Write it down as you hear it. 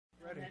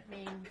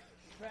main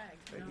drag.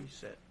 Ready,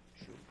 set,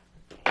 shoot.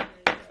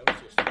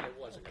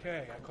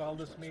 Okay, I call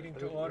this meeting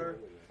to order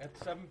at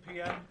 7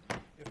 p.m.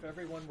 If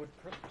everyone would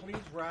please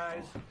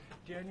rise.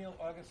 Daniel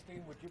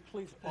Augustine, would you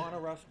please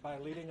honor us by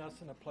leading us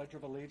in a Pledge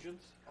of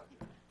Allegiance?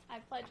 I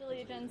pledge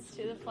allegiance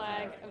to the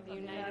flag of the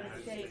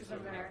United States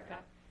of America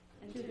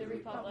and to the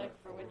republic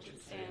for which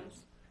it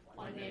stands,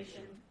 one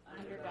nation,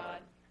 under God,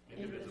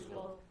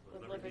 indivisible,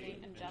 with liberty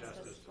and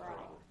justice for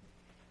all.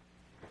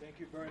 Thank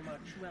you very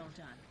much. Well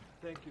done.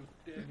 Thank you,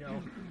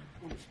 Danielle.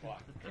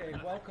 Okay,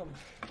 welcome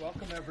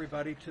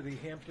everybody to the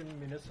Hampton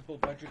Municipal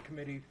Budget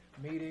Committee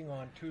meeting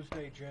on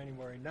Tuesday,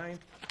 January 9th,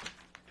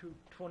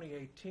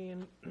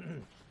 2018.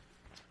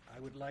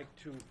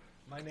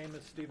 My name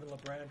is Stephen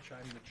LaBranch.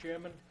 I'm the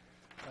chairman.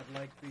 I'd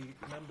like the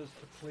members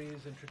to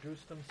please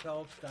introduce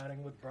themselves,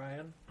 starting with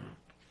Brian.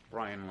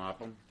 Brian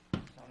Lapham.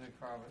 Sonny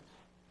Kravitz.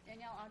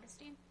 Danielle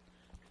Augustine.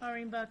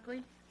 Maureen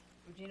Buckley.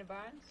 Regina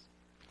Barnes.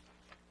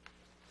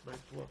 Mike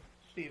Wolf.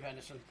 Steve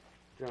Henderson.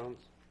 Jones.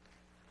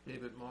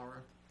 David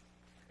Maurer.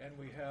 And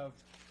we have,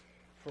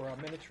 for our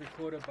minutes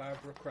recorder,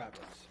 Barbara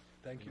Kravitz.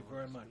 Thank you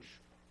very much.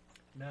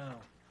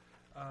 Now,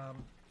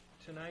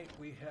 tonight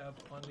we have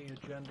on the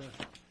agenda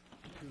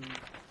to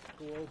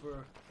go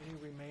over any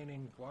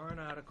remaining warrant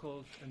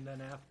articles, and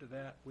then after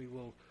that we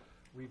will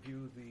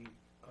review the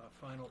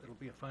it'll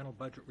be a final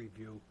budget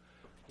review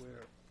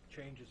where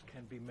changes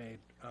can be made.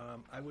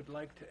 I would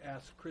like to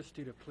ask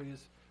Christy to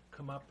please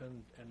come up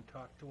and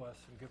talk to us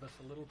and give us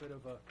a little bit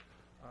of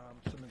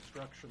some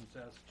instructions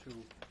as to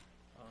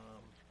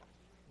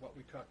what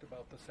we talked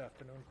about this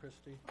afternoon.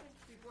 Christy?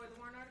 Before the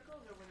warrant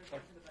articles, or when we get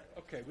to the budget?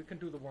 Okay, we can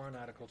do the warrant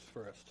articles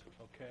first,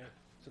 okay,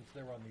 since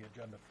they're on the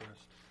agenda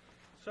first.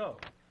 So,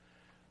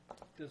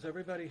 does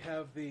everybody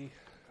have the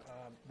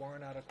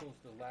warrant articles,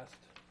 the last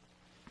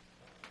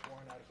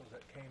warrant articles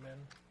that came in?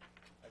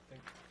 I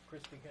think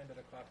Christy handed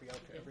a copy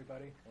out to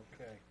everybody.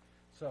 Okay,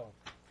 so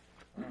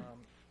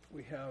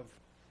we have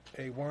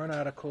a warrant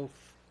article.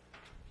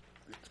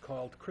 It's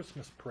called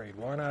Christmas Parade.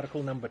 Warrant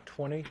article number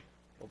 20.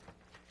 Oh,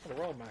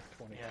 they're all marked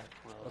 20. Yeah,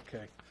 well.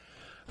 Okay.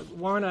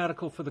 Warrant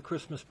article for the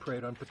Christmas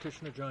Parade on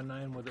petitioner John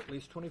Nine with at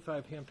least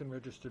 25 Hampton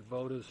registered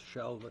voters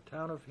shall the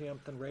town of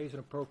Hampton raise and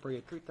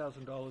appropriate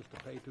 $3,000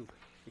 to pay to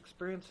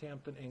Experience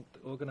Hampton, Inc.,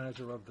 the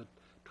organizer of the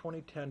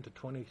 2010 to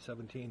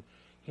 2017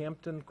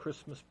 Hampton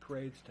Christmas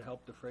Parades, to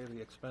help defray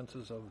the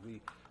expenses of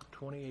the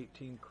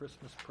 2018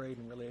 Christmas Parade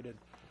and related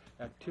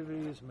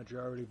activities.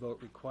 Majority vote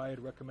required,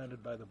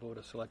 recommended by the Board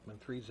of Selectmen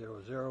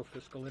 300.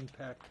 Fiscal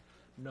impact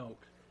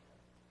note.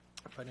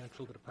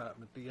 Financial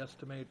Department. The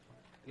estimated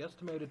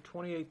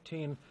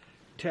 2018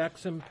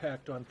 tax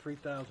impact on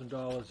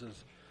 $3,000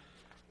 is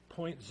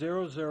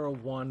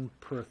 .001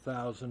 per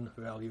thousand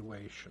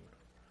valuation.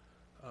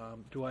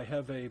 Do I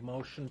have a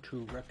motion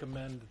to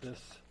recommend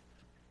this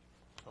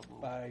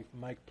by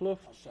Mike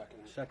Plouffe? I'll second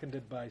it.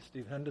 Seconded by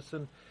Steve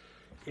Henderson.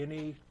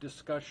 Any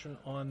discussion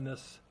on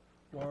this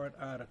warrant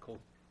article?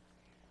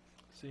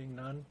 Seeing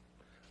none,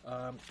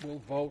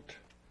 we'll vote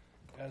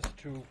as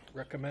to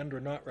recommend or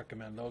not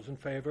recommend. Those in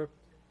favor?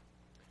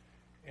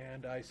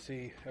 And I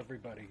see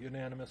everybody.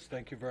 Unanimous.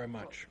 Thank you very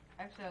much.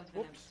 Actually, I was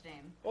going to Oops.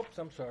 abstain. Oops,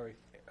 I'm sorry.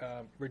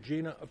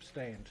 Regina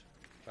abstained.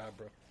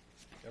 Barbara.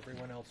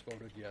 Everyone else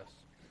voted yes.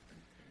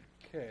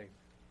 Okay.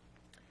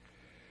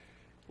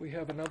 We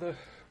have another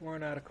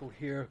warrant article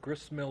here,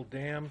 Gristmill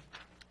Dam,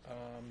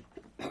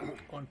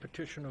 on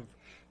petition of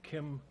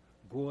Kim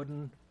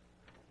Grondin,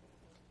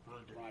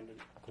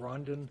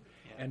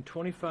 and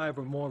 25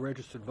 or more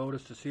registered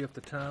voters to see if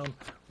the town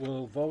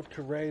will vote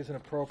to raise and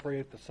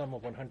appropriate the sum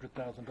of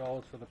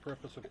 $100,000 for the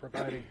purpose of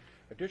providing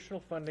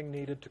additional funding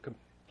needed to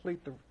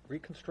complete the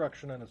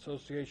reconstruction and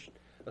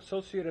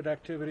associated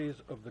activities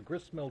of the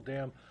Gristmill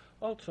Dam,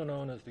 also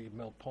known as the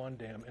Mill Pond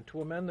Dam, and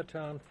to amend the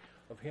Town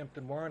of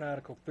Hampton Warrant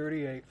Article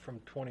 38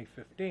 from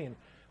 2015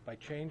 by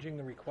changing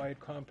the required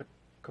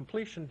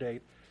completion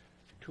date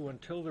to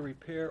until the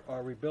repair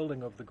or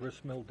rebuilding of the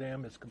Gristmill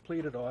Dam is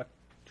completed, or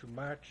to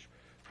March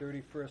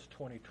 31st,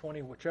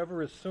 2020,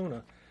 whichever is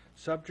sooner,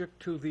 subject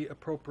to the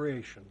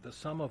appropriation. The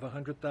sum of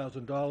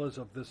 $100,000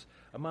 of this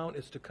amount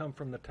is to come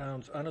from the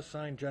town's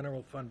unassigned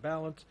general fund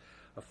balance,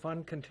 a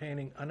fund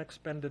containing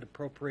unexpended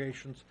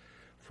appropriations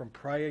from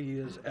prior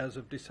years as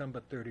of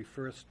December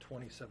 31st,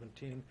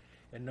 2017,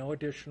 and no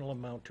additional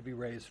amount to be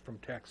raised from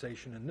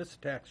taxation in this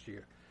tax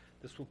year.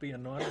 This will be a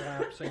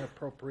non-lapsing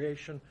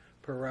appropriation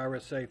per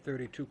RSA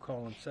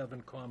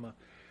 32:7,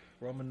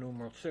 Roman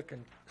numeral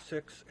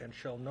 6, and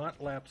shall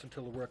not lapse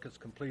until the work is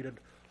completed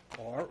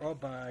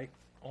completed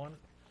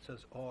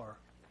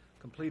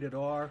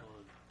on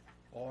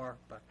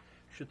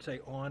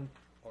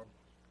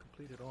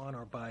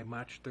or by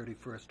March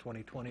 31st,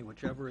 2020,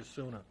 whichever is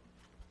sooner.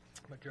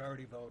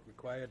 Majority vote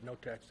required, no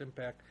tax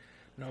impact.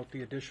 Note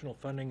the additional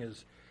funding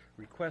is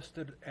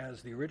requested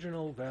as the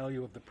original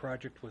value of the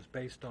project was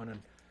based on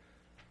an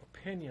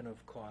opinion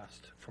of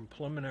cost from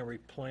preliminary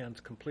plans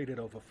completed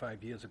over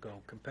 5 years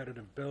ago.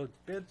 Competitive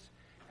bids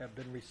have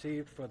been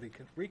received for the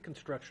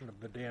reconstruction of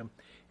the dam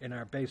and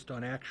are based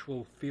on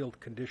actual field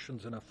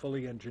conditions and a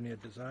fully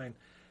engineered design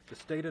the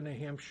state of New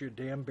Hampshire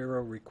Dam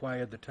Bureau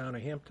required the town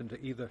of Hampton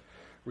to either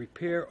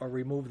repair or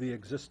remove the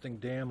existing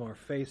dam or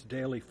face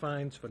daily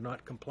fines for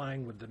not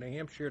complying with the New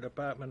Hampshire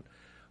Department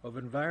of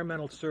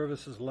Environmental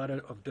Services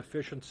letter of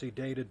deficiency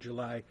dated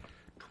July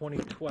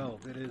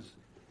 2012. It is,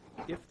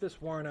 if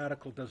this warrant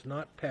article does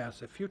not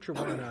pass, a future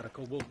warrant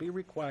article will be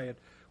required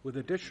with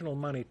additional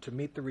money to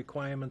meet the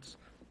requirements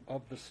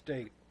of the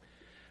state.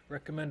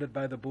 Recommended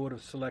by the Board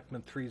of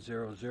Selectmen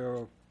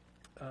 300,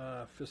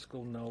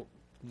 fiscal note,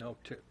 no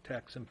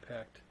tax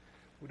impact.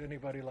 Would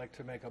anybody like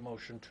to make a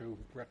motion to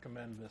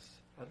recommend this?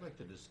 I'd like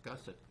to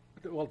discuss it.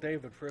 Well,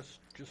 David, first,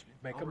 just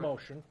make a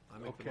motion. I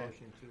make a Okay.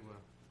 motion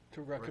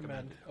To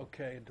recommend.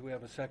 Okay, do we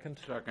have a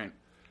second? Second.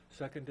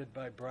 Seconded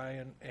by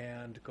Brian,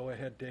 and go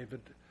ahead,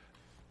 David.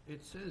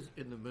 it says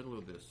in the middle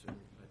of this, and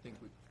I think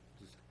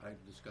I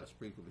discussed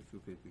briefly with a few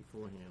people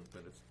beforehand,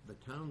 but it's the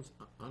town's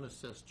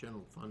unassessed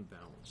general fund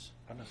balance.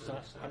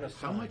 Unassigned.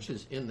 How much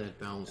is in that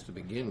balance to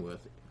begin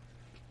with?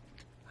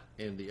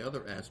 And the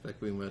other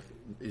aspect being with,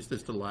 is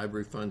this the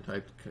library fund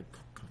type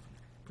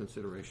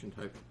consideration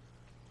type?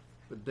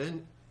 But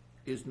then,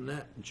 isn't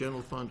that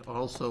general fund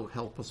also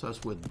help us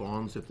with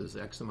bonds? If there's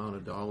X amount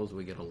of dollars,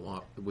 we get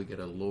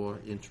a lower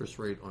interest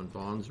rate on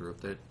bonds, or if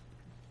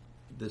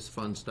this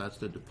fund starts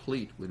to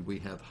deplete, would we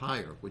have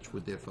higher, which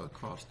would therefore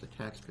cost the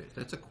taxpayers?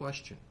 That's a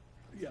question.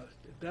 Yeah,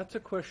 that's a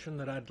question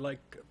that I'd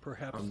like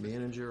perhaps Our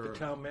manager, the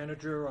town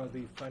manager or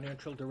the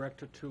financial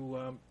director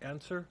to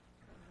answer,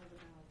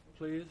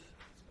 please.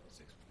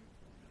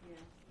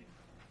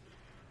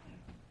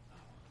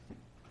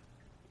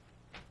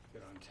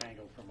 Get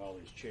untangled from all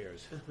these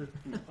chairs.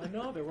 I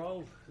know, they're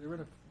all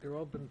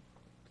been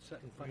set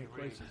in funny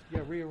places.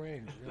 Yeah,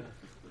 rearranged, yeah.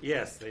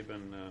 Yes, they've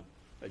been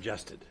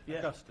adjusted.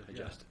 Adjusted, yeah.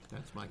 Adjusted.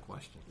 that's my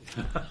question.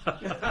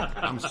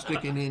 I'm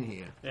sticking in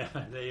here. Yeah,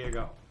 there you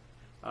go.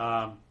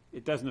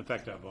 It doesn't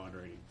affect our bond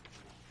rating.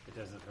 It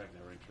doesn't affect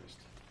our interest.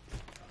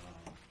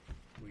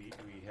 We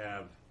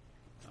have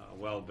a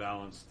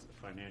well-balanced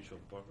financial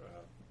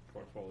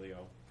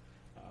portfolio.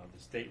 The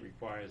state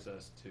requires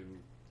us to,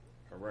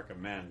 or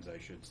recommends, I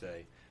should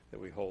say, that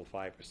we hold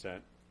 5%. We're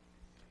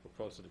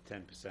closer to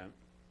 10%.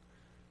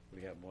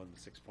 We have more than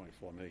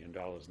 $6.4 million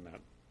in that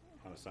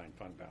unassigned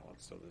fund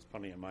balance, so there's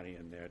plenty of money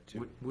in there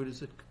to. What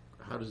is it,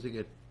 how does it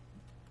get,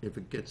 if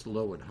it gets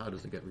lowered, how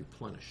does it get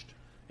replenished?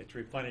 It's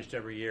replenished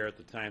every year at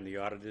the time the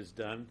audit is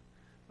done.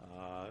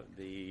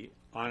 The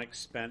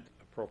unexpent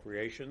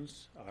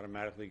appropriations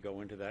automatically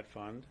go into that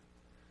fund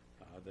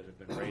that have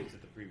been raised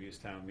at the previous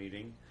town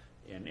meeting,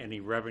 and any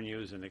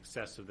revenues in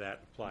excess of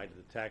that applied to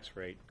the tax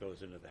rate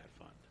goes into that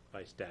fund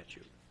by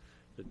statute.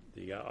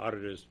 The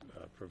auditors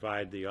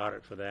provide the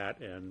audit for that,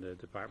 and the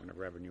Department of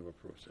Revenue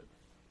approves it.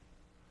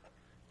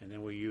 And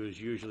then we use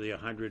usually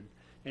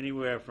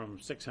anywhere from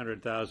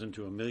 $600,000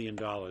 to $1 million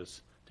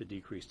to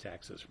decrease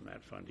taxes from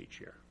that fund each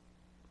year.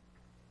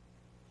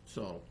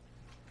 So,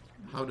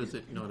 how does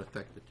it not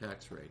affect the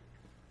tax rate?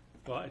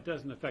 Well, it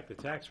doesn't affect the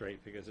tax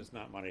rate because it's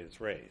not money that's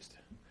raised.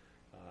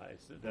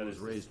 It was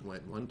raised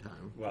at one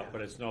time. Well,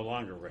 but it's no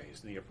longer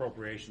raised. The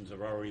appropriations have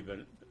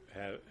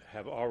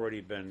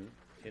already been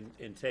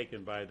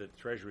taken by the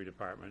Treasury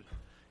Department,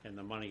 and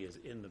the money is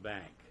in the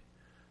bank.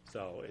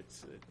 So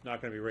it's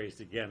not going to be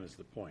raised again, is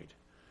the point.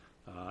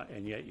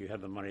 And yet you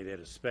have the money there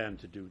to spend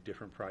to do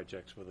different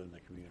projects within the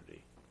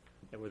community,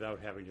 and without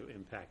having to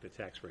impact the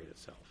tax rate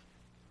itself.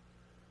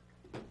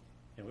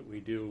 And we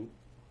do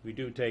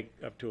take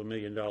up to $1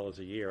 million a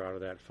year out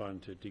of that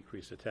fund to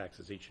decrease the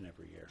taxes each and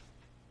every year.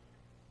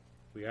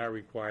 We are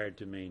required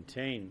to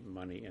maintain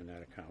money in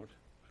that account,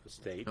 the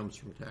state. Comes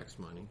from tax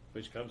money.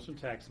 Which comes from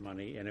tax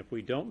money, and if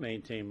we don't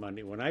maintain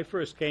money, when I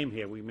first came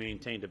here, we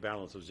maintained a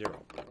balance of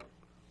zero.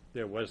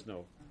 There was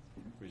no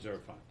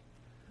reserve fund.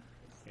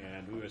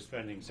 And we were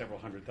spending several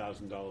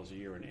 $100,000 a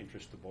year in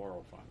interest to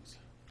borrow funds.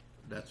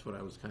 That's what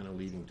I was kind of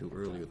leading to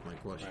earlier with my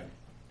question. Right.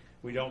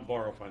 We don't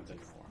borrow funds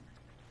anymore,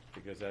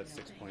 because that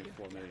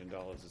 $6.4 million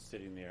is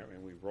sitting there,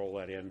 and we roll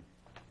that in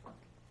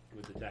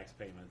with the tax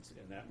payments,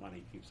 and that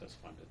money keeps us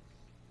funded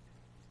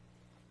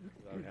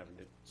without having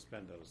to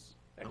spend those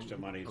extra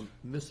monies. I'm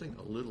missing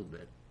a little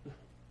bit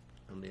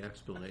on the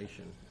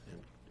explanation, and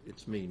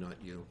it's me, not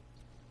you,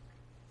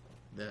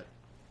 that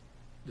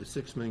the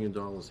 $6 million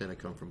had to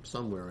come from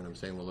somewhere, and I'm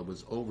saying, well, it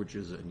was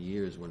overages in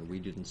years when we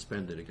didn't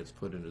spend it. It gets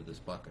put into this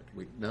bucket.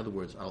 In other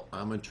words,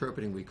 I'm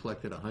interpreting we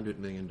collected $100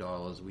 million,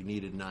 we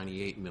needed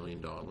 $98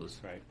 million,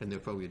 Right. and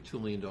therefore we had $2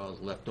 million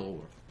left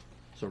over.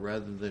 So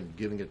rather than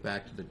giving it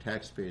back to the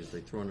taxpayers,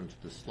 they throw it into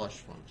the slush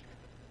fund.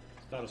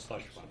 It's not a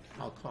slush fund.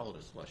 I'll call it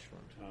a slush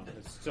fund.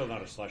 It's still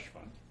not a slush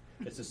fund.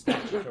 It's a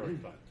statutory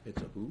fund. It's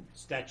a who?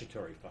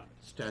 Statutory fund.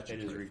 Statutory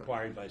It is fund.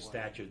 required by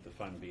statute the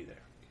fund be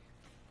there.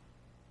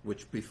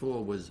 Which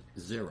before was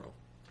zero.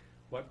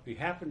 What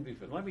happened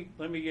before, let me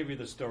give you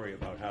the story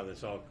about how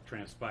this all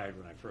transpired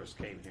when I first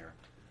came here.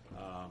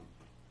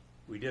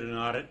 We did an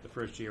audit the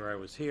first year I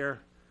was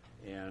here,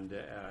 and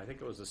I think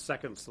it was the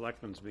second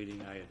selectmen's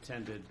meeting I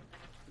attended.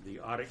 The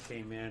audit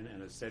came in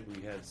and it said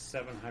we had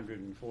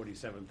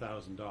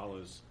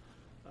 $747,000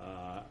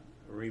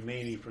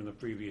 remaining from the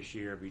previous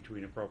year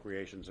between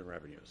appropriations and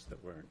revenues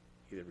that weren't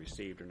either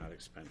received or not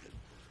expended.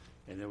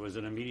 And there was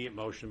an immediate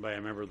motion by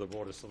a member of the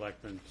Board of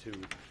Selectmen to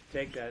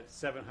take that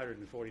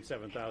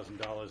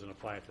 $747,000 and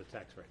apply it to the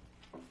tax rate.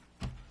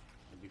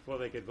 And before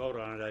they could vote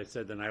on it, I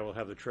said, then I will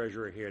have the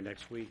treasurer here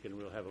next week and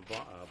we'll have a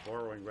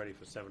borrowing ready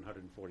for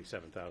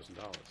 $747,000.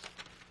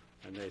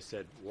 And they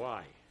said,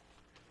 why?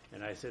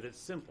 And I said, it's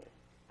simple.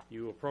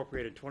 You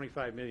appropriated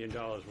 $25 million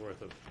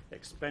worth of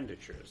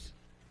expenditures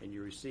and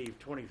you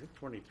received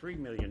 $23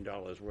 million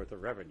worth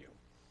of revenue.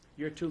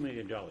 You're $2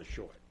 million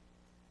short.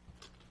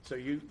 So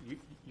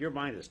you're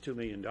minus $2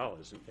 million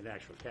in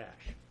actual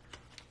cash.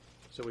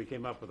 So we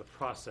came up with a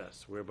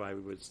process whereby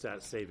we would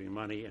start saving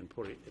money and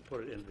put it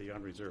into the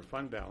unreserved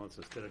fund balance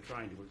instead of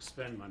trying to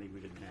expend money we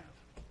didn't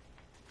have.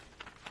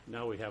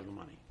 Now we have the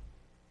money.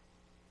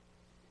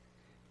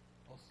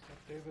 All set,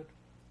 David?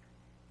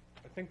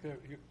 I think that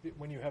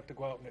when you have to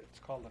go out and it's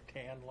called a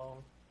TAN loan.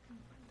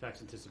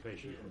 Tax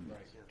anticipation. Right,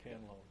 TAN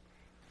loan.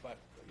 But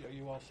are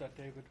you all set,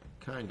 David?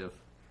 Kind of.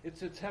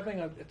 It's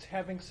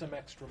having some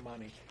extra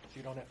money, so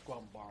you don't have to go out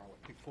and borrow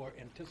it before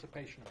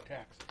anticipation of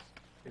taxes,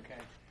 okay?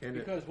 And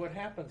Because what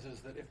happens is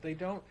that if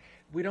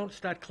we don't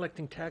start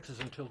collecting taxes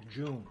until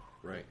June,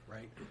 Right.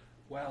 right?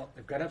 Well,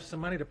 they've got to have some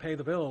money to pay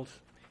the bills,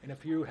 and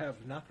if you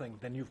have nothing,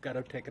 then you've got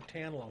to take a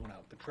TAN loan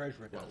out, the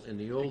treasurer does. Well, in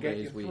the to old get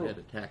you days, we through. had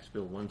a tax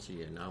bill once a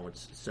year. Now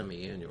it's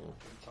semi-annual.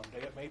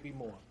 Someday it may be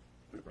more.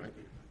 Right.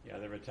 Yeah,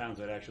 there are towns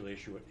that actually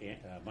issue it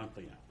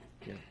monthly now.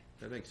 Yeah,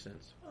 that makes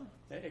sense.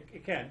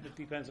 It can. It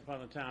depends upon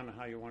the town and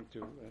how you want to,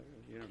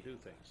 do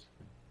things.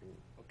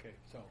 Okay,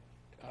 so,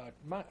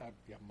 Mike.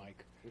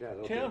 Yeah,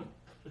 they'll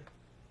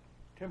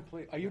Tim,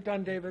 please, are you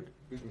done, David?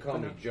 You can call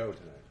me Joe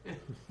tonight.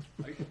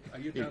 Are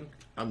you done?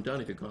 I'm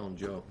done if you call him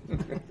Joe. No,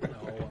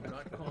 I'm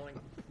not calling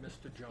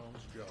Mr.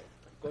 Jones Joe.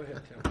 Go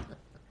ahead, Tim.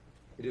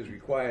 It is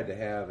required to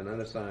have an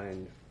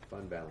unassigned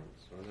fund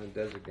balance, or an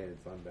undesignated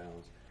fund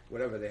balance,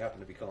 whatever they happen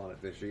to be calling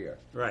it this year.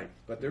 Right.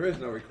 But there is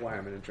no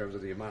requirement in terms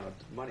of the amount of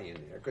money in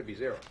there. It could be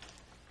zero,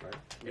 right?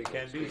 It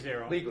can be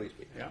zero. Legally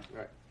speaking. Yeah.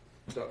 Right.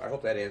 So I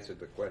hope that answered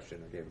the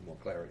question and gave it more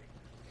clarity.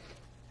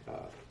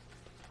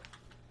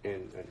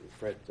 And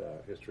Fred's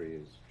history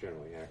is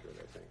generally accurate,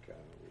 I think.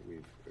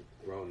 We've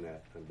grown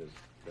that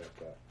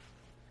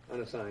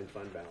unassigned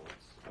fund balance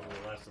Over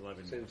the last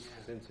 11 years.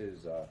 since his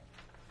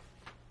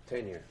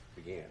tenure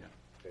began,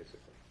 basically.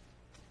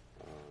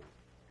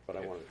 But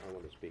I want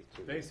to speak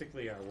to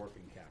Basically our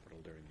working capital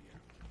during the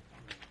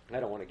year. I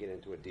don't want to get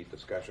into a deep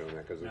discussion on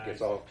that because it Nice.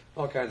 gets all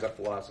kinds of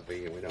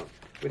philosophy, and we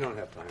don't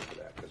have time for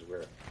that because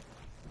we're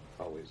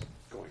always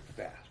going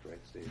fast, right,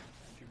 Steve?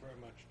 Thank you very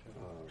much, Tim.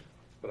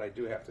 But I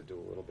do have to do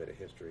a little bit of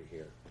history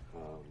here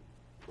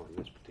on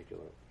this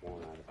particular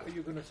warrant article. Are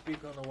you going to speak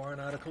on the warrant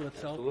article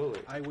itself?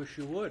 Absolutely. I wish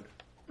you would.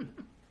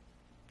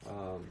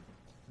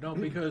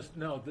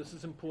 No, this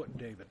is important,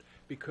 David,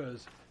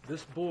 because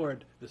this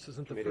board, this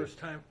isn't the Committee. first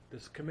time,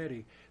 this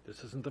committee,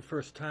 this isn't the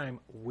first time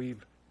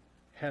we've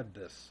had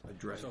this.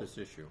 Address So, this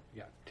issue.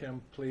 Yeah,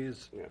 Tim,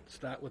 please Yeah.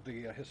 start with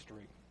the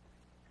history.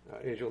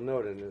 As you'll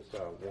note in this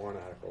warrant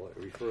article, it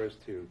refers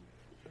to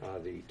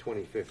the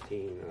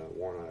 2015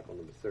 warrant article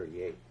number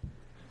 38.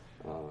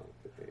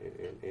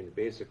 And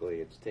basically,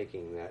 it's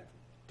taking that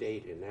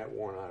date in that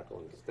warrant article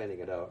and extending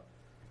it out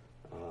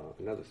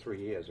another 3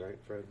 years, right,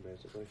 Fred,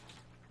 basically?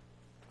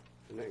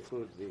 And that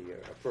includes the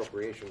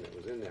appropriation that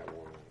was in that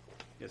warrant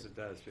article. Yes, it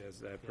does, because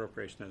that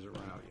appropriation hasn't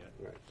run out yet.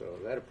 Right, so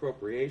that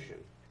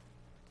appropriation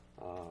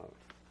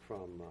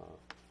from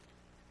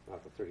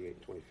Article 38 in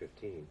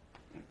 2015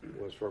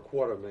 was for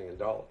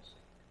 $250,000.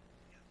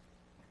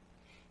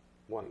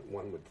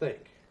 One would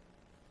think,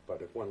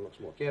 but if one looks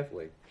more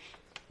carefully,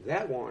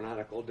 that warrant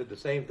article did the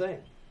same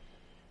thing.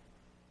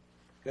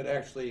 It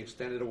actually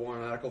extended a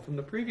warrant article from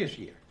the previous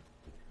year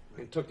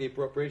and took the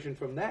appropriation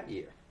from that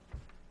year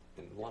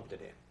and lumped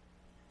it in.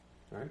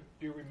 Right?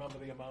 Do you remember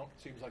the amount?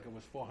 Seems like it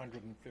was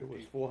 $450,000. It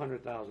was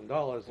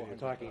 $400,000, and you're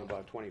talking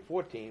about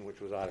 2014,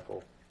 which was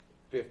Article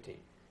 15.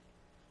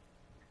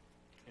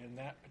 In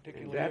that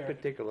particular In year, that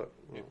particular,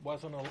 it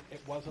wasn't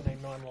a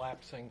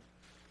non-lapsing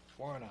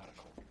warrant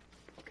article.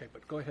 Okay,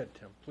 but go ahead,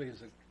 Tim.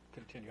 Please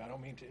continue. I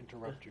don't mean to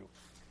interrupt you.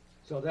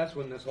 so that's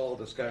when this whole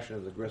discussion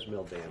of the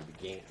gristmill dam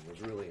began,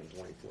 was really in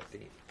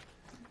 2014.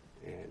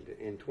 And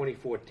in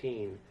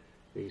 2014,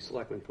 the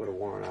selectmen put a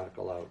warrant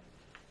article out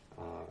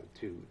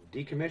to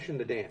decommission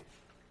the dam.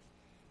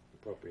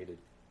 Appropriated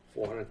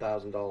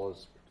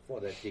 $400,000 for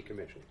that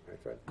decommission, right,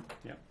 Fred?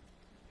 Yep.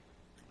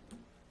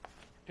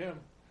 Tim,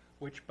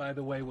 which, by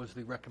the way, was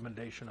the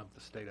recommendation of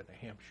the state of New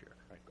Hampshire.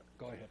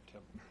 Go ahead,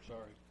 Tim.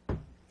 Sorry.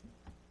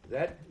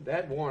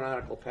 That warrant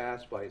article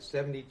passed by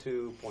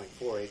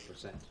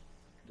 72.48% to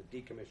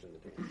decommission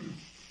the dam.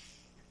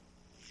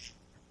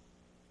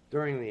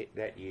 During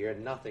that year,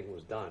 nothing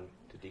was done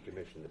to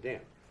decommission the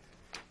dam.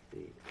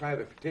 The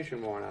private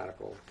petition warrant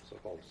article,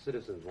 so-called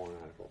citizens warrant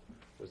article,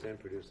 was then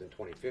produced in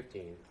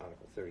 2015,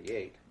 Article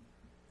 38,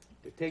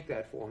 to take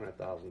that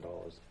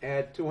 $400,000,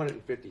 add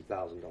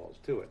 $250,000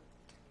 to it,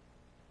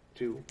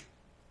 to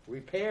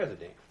repair the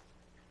dam.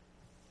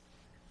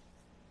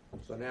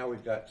 So now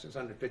we've got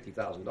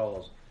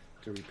 $650,000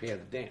 to repair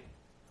the dam.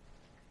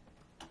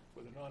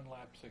 With a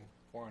non-lapsing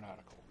warrant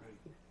article.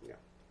 Yeah.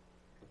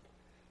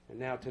 And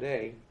now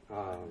today, They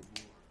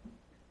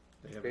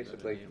haven't done a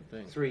basically damn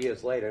thing. 3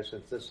 years later,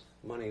 since this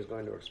money is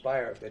going to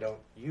expire if they don't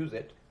use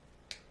it,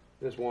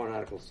 this warrant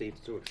article seeks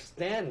to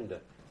extend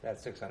that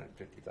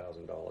 $650,000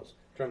 in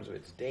terms of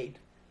its date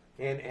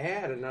and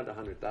add another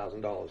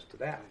 $100,000 to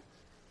that,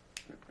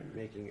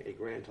 making a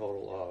grand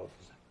total of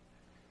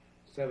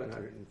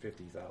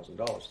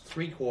 $750,000,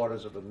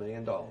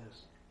 $750,000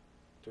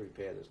 to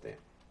repair this dam.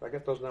 Did I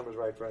get those numbers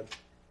right, Fred?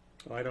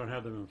 Well, I don't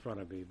have them in front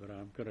of me, but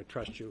I'm going to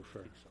trust you for.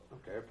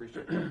 Okay, I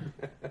appreciate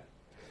that.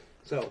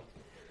 So,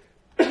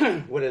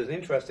 what is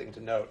interesting to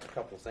note, a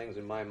couple of things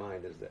in my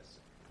mind is this.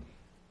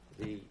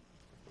 The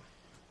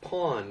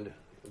pond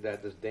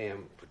that this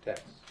dam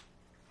protects,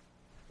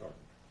 or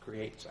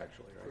creates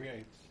actually, right?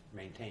 Creates.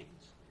 Maintains.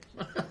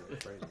 No,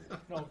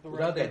 the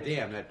Without that record-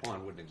 dam, that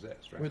pond wouldn't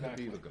exist, right? Where'd the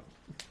beaver go?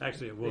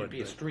 Actually, it would. It'd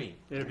be a but stream.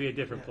 It'd be a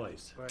different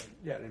place. Right.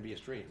 Yeah, it'd be a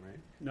stream, right?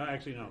 No,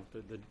 actually, no.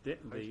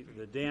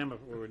 The dam, if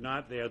we were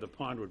not there, the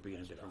pond would be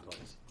in a different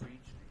place.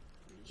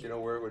 You know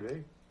where it would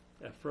be?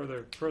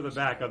 Further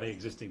back on the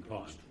existing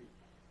pond.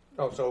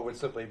 Oh, so it would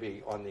simply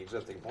be on the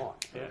existing pond.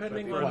 Yeah,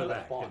 Depending further on the,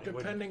 back. pond. It would-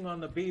 depending on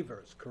the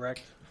beavers,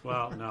 correct?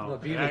 Well, no. Well,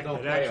 It beavers act- don't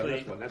it play on actually-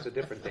 this one, that's a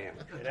different dam.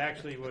 It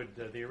actually would,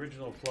 the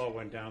original flow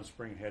went down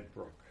Spring Head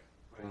Brook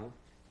Uh-huh.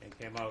 and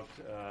came out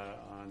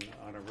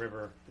on a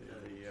river,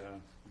 the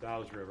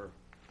Dow's River,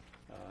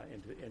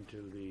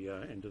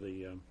 into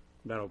the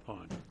Meadow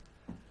Pond.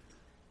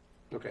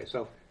 Okay,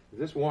 so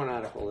this warrant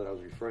article that I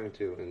was referring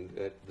to, and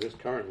that this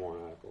current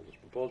warrant article, this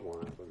proposed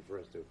warrant article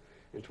refers to,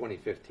 in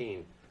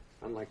 2015,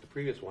 unlike the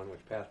previous one, which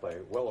passed by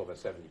well over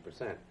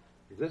 70%,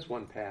 this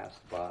one passed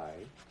by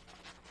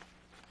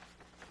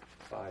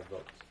 5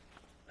 votes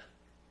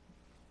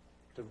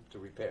to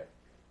repair.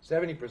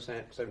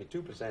 70%,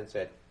 72%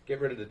 said, get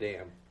rid of the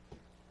dam.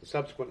 The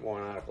subsequent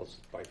warrant articles,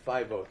 by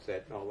 5 votes,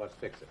 said, no, let's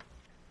fix it.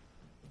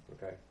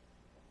 Okay?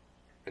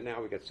 And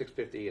now we got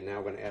 650, and now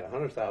we're going to add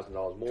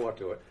 $100,000 more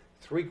to it,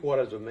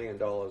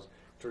 $750,000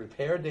 to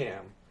repair a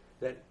dam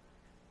that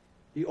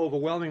the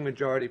overwhelming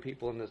majority of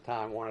people in this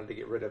town wanted to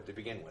get rid of to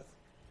begin with.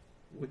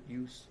 Would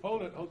you,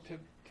 Hold it,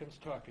 Tim's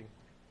talking.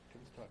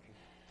 Tim's talking.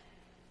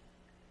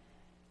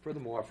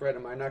 Furthermore, Fred,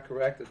 am I not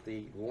correct that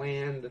the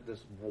land that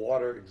this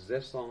water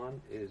exists on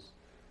is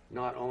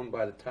not owned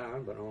by the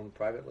town, but owned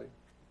privately?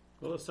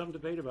 Well, there's some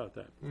debate about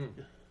that.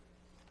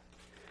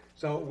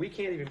 So we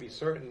can't even be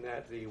certain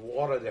that the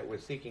water that we're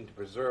seeking to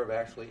preserve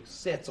actually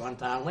sits on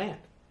town land,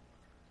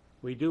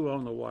 We do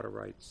own the water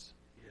rights.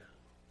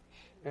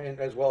 and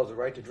as well as the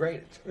right to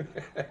drain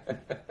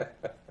it.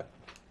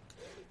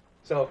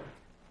 So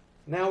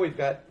now we've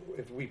got,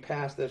 if we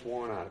pass this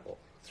warrant article,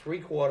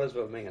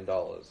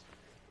 $750,000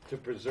 to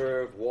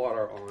preserve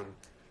water on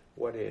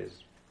what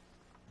is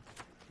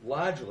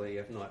largely,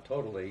 if not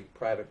totally,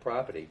 private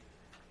property.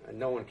 And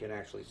no one can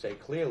actually say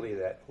clearly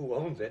that who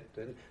owns it,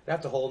 and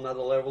that's a whole nother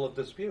level of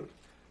dispute.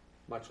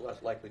 Much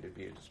less likely to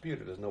be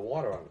disputed. There's no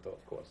water on it, though,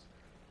 of course.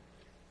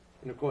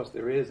 And of course,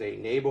 there is a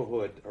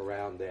neighborhood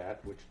around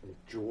that which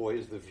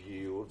enjoys the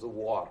view of the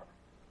water.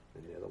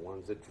 And they're the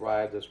ones that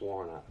drive this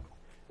warrant article.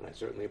 And I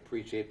certainly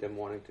appreciate them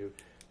wanting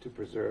to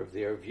preserve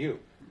their view.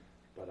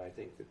 But I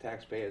think the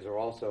taxpayers are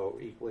also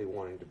equally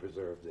wanting to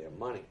preserve their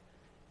money.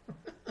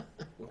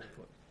 well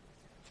put.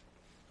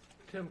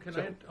 Tim,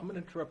 So- I'm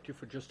going to interrupt you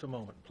for just a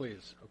moment,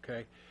 please,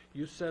 okay?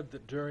 You said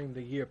that during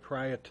the year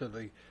prior to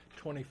the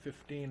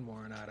 2015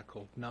 warrant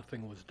article,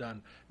 nothing was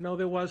done. No,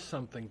 there was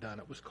something done.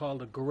 It was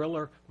called a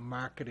guerrilla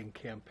marketing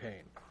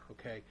campaign,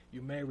 okay?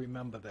 You may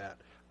remember that.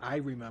 I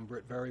remember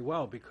it very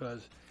well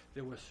because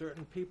there were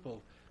certain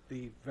people,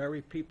 the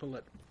very people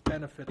that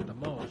benefited the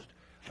most,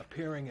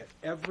 appearing at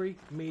every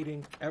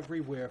meeting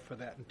everywhere for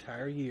that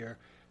entire year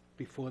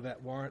before that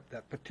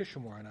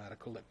petition warrant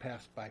article that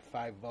passed by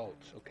 5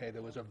 votes, okay?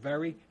 There was a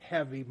very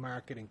heavy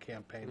marketing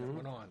campaign that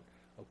went on,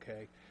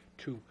 okay,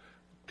 to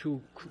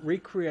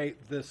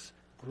recreate this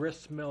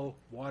gristmill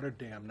water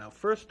dam. Now,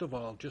 first of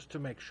all, just to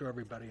make sure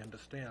everybody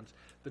understands,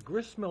 the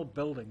gristmill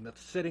building that's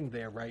sitting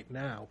there right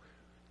now,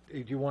 do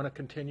you want to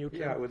continue,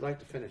 Tim? Yeah, I would like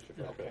to finish it.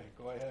 Okay,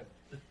 go ahead.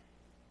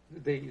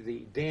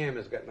 The dam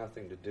has got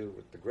nothing to do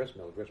with the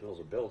gristmill. The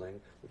gristmill's a building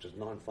which is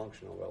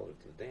non-functional relative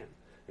to the dam.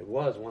 It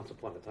was, once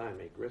upon a time,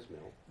 a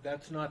gristmill.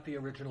 That's not the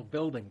original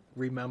building,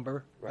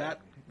 remember? Right.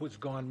 That was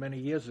gone many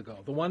years ago.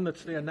 The one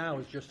that's there now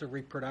is just a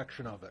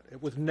reproduction of it.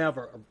 It was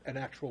never an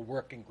actual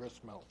working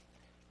gristmill.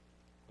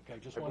 Okay,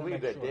 just I want to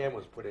believe make that sure. dam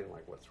was put in,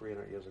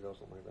 300 years ago,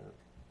 something like that.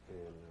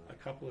 And,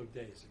 A couple of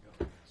days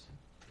ago.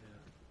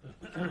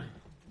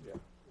 yeah,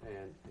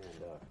 and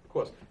of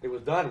course, it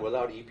was done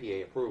without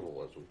EPA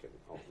approval, as we can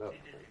all know. Right?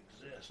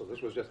 So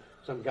this was just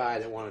some guy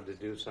that wanted to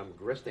do some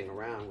gristing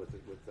around with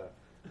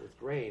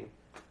grain,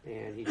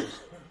 and he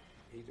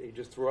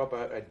just threw up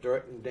a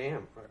dirt and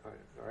dam,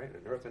 all right,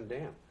 an earthen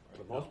dam for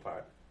the most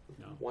part.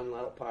 No. One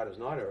little part is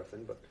not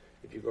earthen, but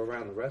if you go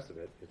around the rest of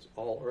it, it's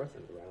all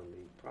earthen around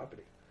the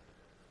property.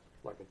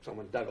 Like if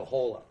someone dug a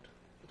hole out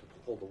to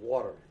hold the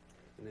water in.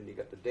 and then you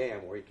got the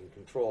dam where you can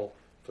control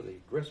for the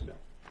grist mill.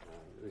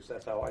 At least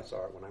that's how I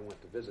saw it when I went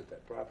to visit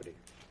that property.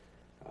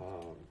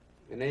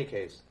 In any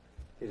case,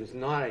 it is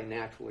not a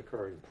naturally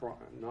occurring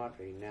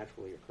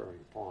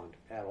pond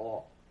at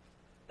all.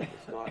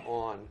 It's not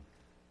on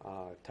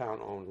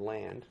town-owned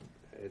land,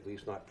 at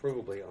least not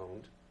provably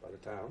owned by the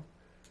town.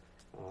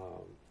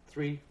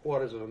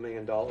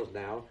 $750,000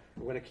 now.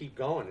 We're going to keep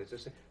going.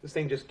 This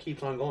thing just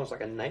keeps on going. It's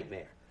like a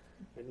nightmare.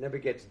 It never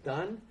gets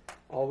done.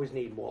 Always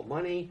need more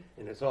money,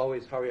 and it's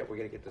always hurry up. We're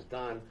going to get this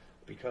done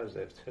because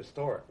it's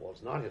historic. Well,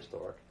 it's not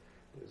historic.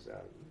 As the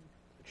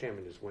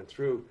chairman just went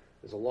through,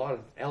 there's a lot of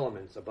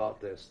elements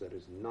about this that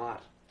is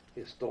not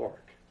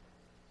historic.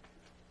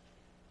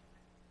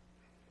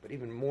 But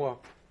even more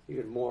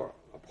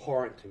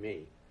abhorrent to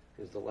me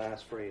is the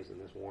last phrase in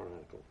this warrant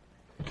article.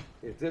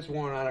 If this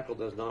warrant article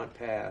does not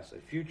pass, a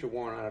future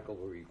warrant article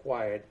will be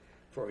required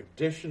for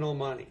additional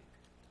money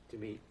to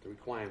meet the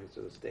requirements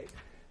of the state.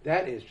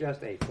 That is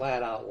just a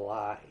flat-out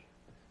lie.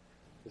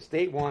 The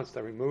state wants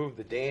to remove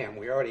the dam.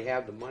 We already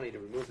have the money to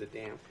remove the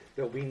dam.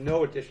 There will be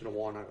no additional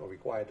warrant article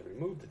required to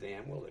remove the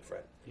dam, will it,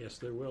 Fred? Yes,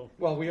 there will.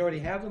 Well, we already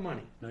have the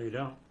money. No, you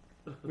don't.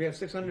 We have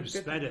You $650.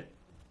 spent it.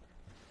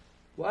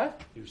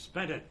 What? You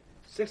spent it.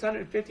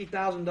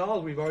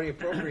 $650,000 we've already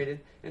appropriated,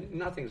 and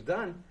nothing's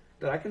done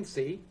that I can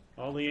see.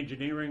 All the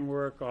engineering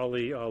work, all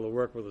the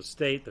work with the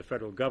state, the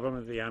federal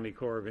government, the Army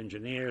Corps of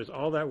Engineers,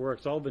 all that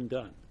work's all been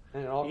done.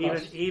 And it all Even,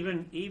 costs,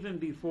 even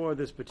before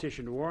this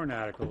petitioned warrant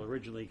article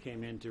originally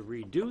came in to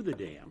redo the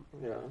dam,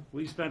 yeah.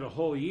 we spent a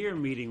whole year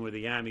meeting with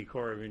the Army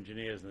Corps of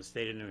Engineers and the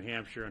state of New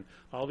Hampshire and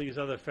all these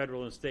other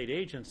federal and state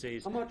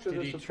agencies How much to of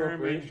this determine.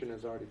 appropriation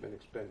has already been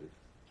expended?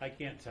 I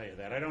can't tell you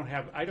that. I don't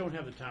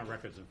have the town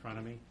records in front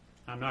of me.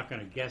 I'm not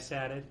going to guess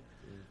at it.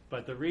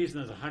 But the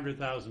reason there's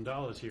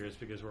 $100,000 here is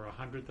because we're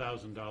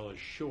 $100,000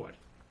 short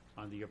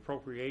on the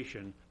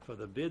appropriation for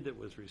the bid that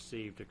was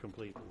received to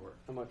complete the work.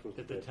 How much was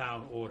That the the bid?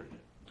 town ordered it.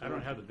 I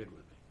don't have the bid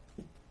with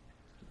me.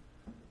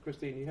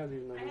 Christine, you have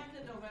these I numbers? have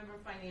the November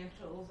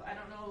financials. I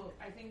don't know,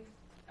 I think,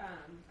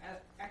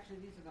 actually,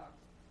 these are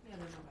the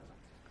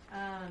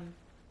November.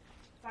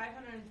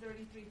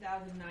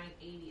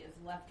 533,980 is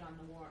left on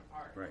the warrant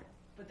article. Right.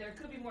 But there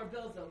could be more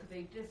bills though, because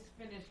they just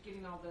finished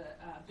getting all the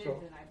bids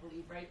So- in, I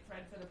believe, right,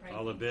 Fred, for the price?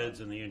 All the bids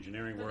and the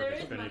engineering So work there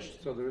is is money.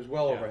 finished. So there is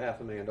well over Yeah.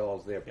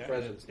 $500,000 there Yeah, and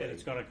presently.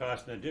 it's going to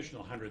cost an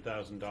additional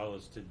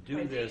 $100,000 to do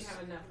Right, they didn't this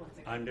have enough once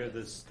they got under the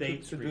this.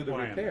 state's to do the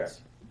repair.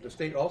 requirements. The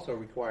state also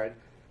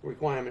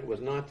requirement was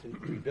not to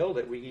rebuild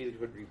it. We either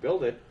could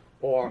rebuild it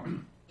or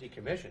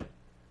decommission it.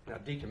 Now,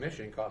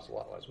 decommissioning costs a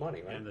lot less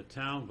money, right? And the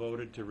town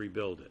voted to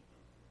rebuild it.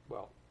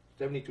 Well,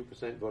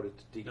 72% voted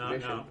to No,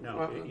 decommission.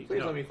 no, Please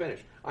no. let me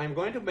finish. I'm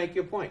going to make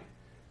your point.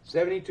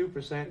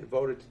 72%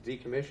 voted to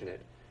decommission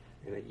it,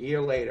 and a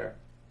year later,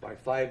 by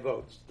 5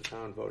 votes, the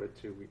town voted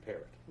to repair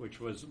it. Which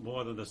was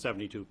more than the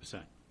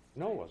 72%.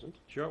 No, it wasn't.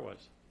 Sure it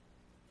was.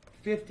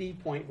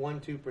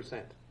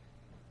 50.12%.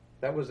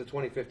 That was the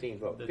 2015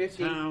 vote. The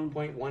town-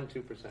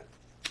 50.12%.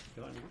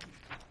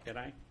 Can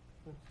I?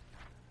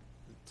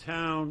 The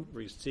town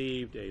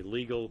received a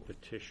legal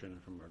petition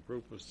from a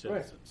group of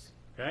citizens,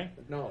 okay?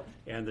 Acknowledged.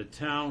 And the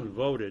town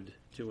voted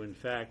to, in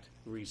fact,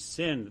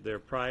 rescind their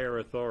prior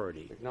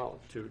authority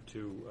Acknowledged. to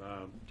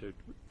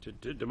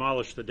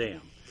demolish the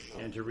dam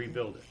and to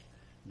rebuild it.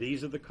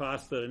 These are the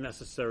costs that are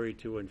necessary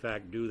to, in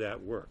fact, do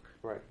that work.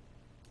 Right.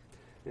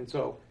 And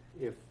so,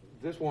 if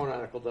this warrant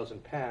article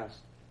doesn't pass,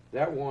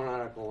 that warrant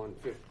article in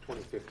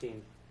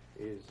 2015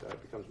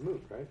 becomes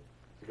moot, right?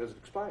 Because it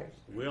expires.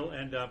 We'll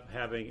end up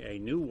having a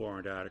new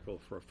warrant article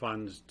for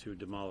funds to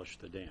demolish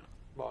the dam.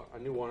 Well, a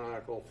new warrant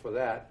article for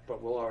that,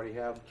 but we'll already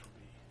have,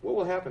 what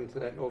will happen to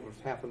that over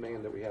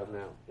 $500,000 that we have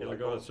now? It'll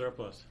go to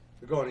surplus.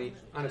 It'll go to the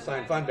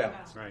unassigned fund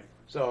balance. Right.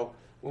 So,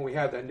 when we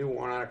have that new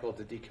warrant article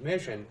to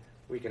decommission,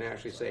 we can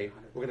actually say,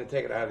 we're gonna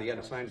take it out of the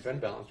unassigned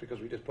fund balance because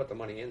we just put the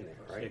money in there,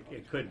 right?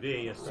 It could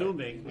be,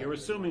 you're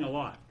assuming a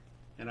lot.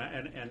 And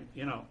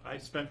you know, I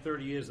spent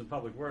 30 years in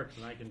public works,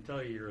 and I can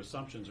tell you your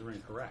assumptions are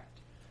incorrect.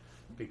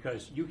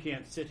 Because you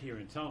can't sit here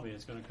and tell me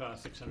it's gonna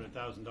cost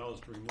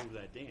 $600,000 to remove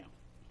that dam.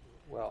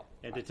 Well,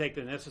 And to take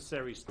the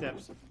necessary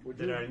steps Would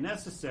that you- are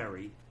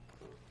necessary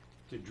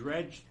to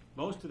dredge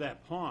most of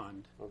that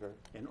pond okay.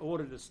 in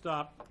order to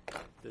stop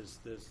there's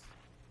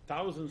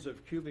thousands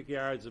of cubic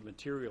yards of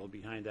material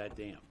behind that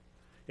dam.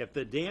 If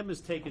the dam is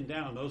taken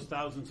down, those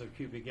thousands of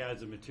cubic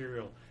yards of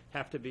material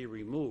have to be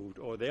removed,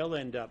 or they'll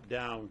end up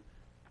down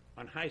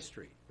on High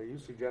Street. Are you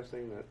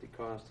suggesting that the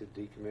cost to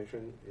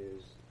decommission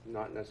is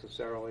not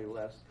necessarily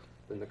less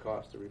than the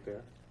cost to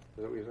repair? Is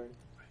that what you're saying?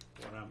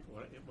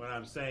 What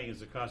I'm saying is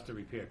the cost of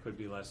repair could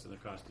be less than the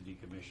cost of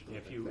decommission. Okay,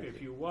 If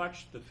thank you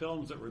watch the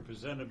films that were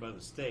presented by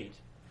the state,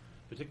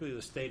 particularly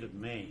the state of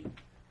Maine,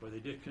 where they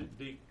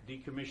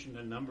decommissioned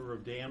a number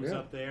of dams Yeah.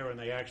 up there, and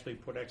they actually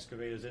put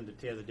excavators in to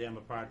tear the dam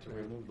apart to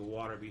remove the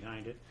water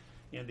behind it,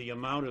 and the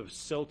amount of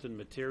silt and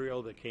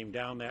material that came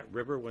down that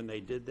river when they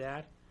did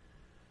that,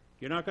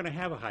 you're not going to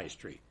have a High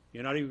Street.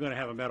 You're not even going to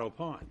have a meadow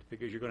pond,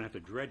 because you're going to have to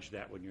dredge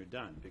that when you're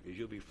done, because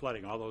you'll be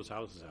flooding all those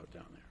houses out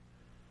down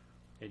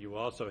there. And you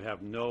also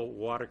have no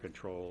water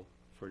control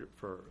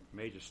for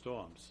major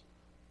storms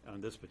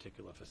on this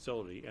particular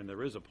facility, and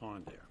there is a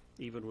pond there,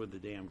 even with the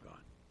dam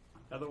gone.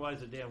 Otherwise,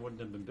 the dam wouldn't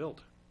have been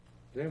built.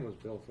 The dam was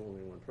built for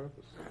only one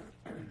purpose.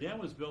 The dam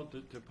was built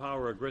to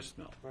power a grist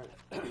mill. Right.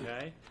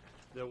 Okay?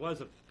 There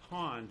was a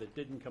pond that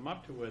didn't come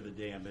up to where the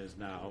dam is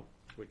now,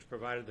 which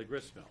provided the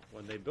grist mill.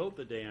 When they built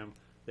the dam,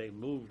 they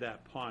moved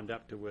that pond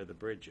up to where the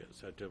bridge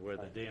is, or to where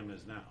the dam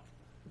is now.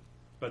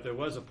 But there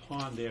was a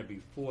pond there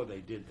before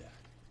they did that.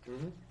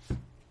 Mm-hmm.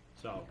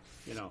 So,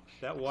 you know,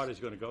 that water's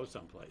gonna go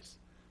someplace.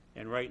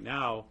 And right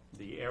now,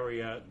 the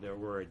area there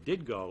where it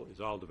did go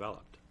is all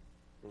developed.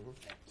 Mhm.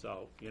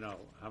 So, you know,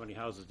 how many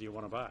houses do you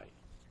wanna buy?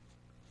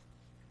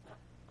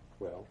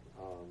 Well,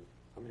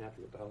 I'm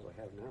happy with the house I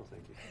have now,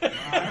 thank you.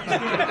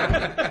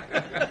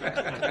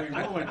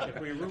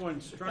 If we ruin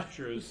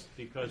structures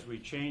because we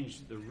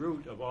changed the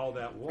route of all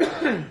that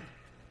water,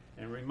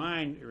 and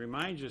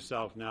remind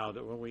yourself now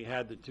that when we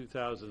had the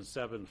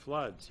 2007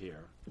 floods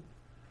here,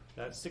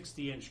 that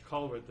 60-inch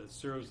culvert that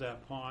serves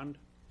that pond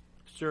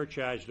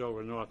surcharged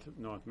over North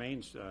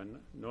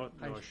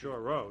Shore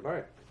Road.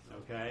 Right.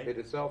 Okay? It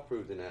itself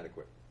proved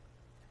inadequate.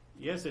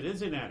 Yes, it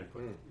is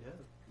inadequate.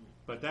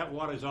 But that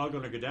water's all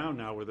gonna go down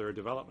now where there are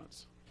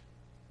developments.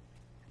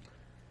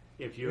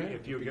 If you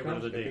get rid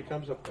of the dam. It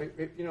becomes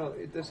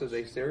this is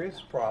a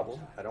serious problem.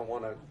 I don't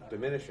want to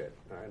diminish it,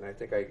 and I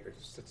think I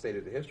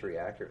stated the history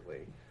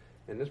accurately.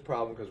 And this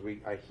problem, because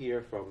I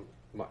hear from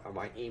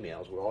my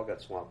emails, we all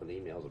got swamped with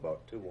emails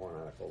about 2 warrant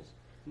articles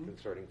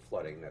concerning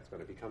flooding that's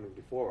going to be coming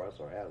before us,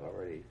 or has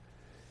already.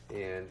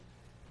 And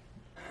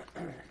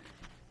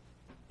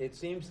it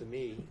seems to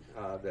me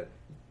that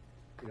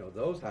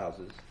those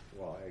houses.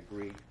 Well, I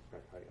agree.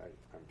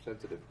 I'm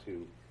sensitive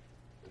to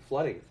the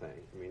flooding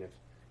thing. I mean,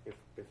 if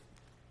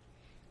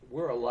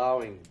we're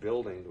allowing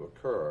building to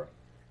occur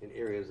in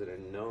areas that are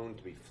known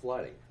to be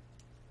flooding,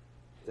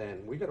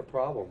 then we got a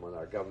problem with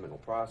our governmental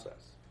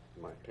process,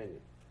 in my opinion.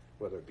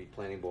 Whether it be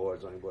planning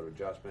board, zoning board of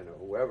adjustment, or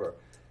whoever,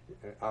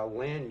 our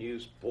land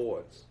use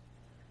boards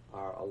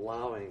are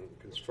allowing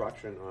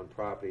construction on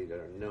property that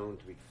are known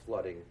to be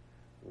flooding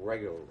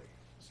regularly.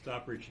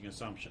 Stop reaching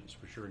assumptions,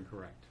 which are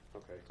incorrect.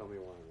 Okay, tell me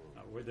why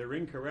I'm wrong. They're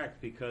incorrect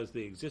because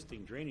the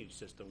existing drainage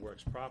system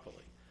works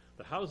properly.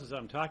 The houses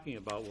I'm talking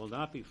about will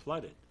not be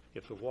flooded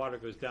if the water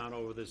goes down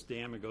over this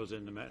dam and goes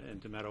into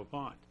Meadow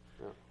Pond.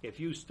 Yeah. If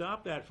you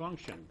stop that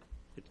function,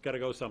 it's got to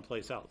go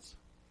someplace else.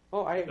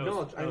 Oh, I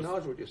Those-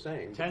 acknowledge what you're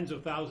saying. Tens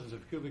of thousands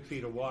of cubic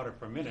feet of water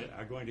per minute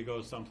are going to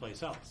go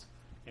someplace else,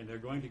 and they're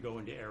going to go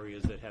into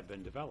areas that have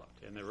been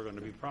developed, and there are going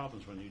to be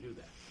problems when you do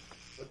that.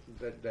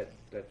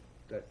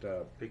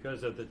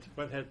 Because of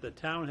what the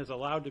town has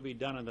allowed to be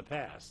done in the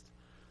past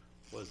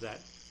was that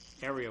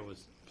area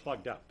was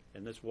plugged up,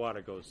 and this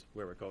water goes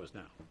where it goes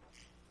now.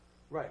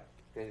 Right.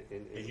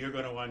 And you're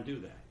going to undo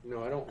that.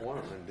 No, I don't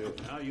want to undo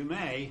it. Now, you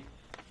may.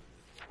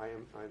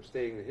 I'm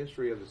stating the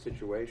history of the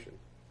situation,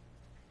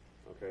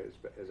 okay,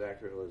 as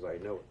accurate as I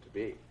know it to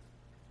be.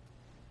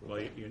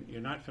 Well,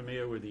 you're not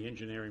familiar with the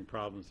engineering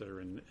problems that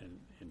are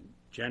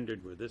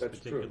engendered with this That's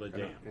particular true.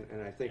 dam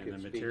And I think and it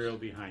the speaks, material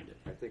behind it.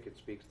 I think it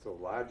speaks to a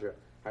larger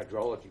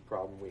hydrology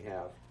problem we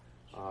have.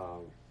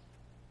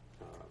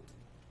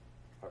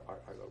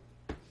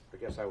 I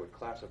guess I would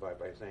classify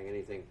by saying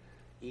anything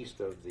east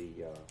of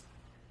the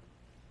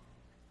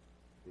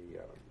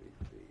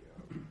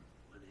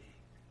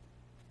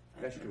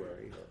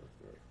estuary.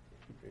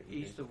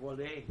 East of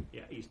 1A.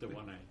 Yeah, east of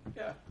 1A.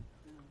 Yeah.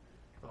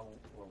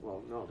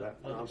 Well, no, On the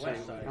I'm west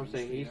saying, side, I'm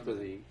saying east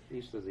of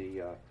east of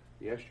the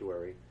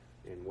estuary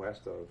and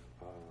west of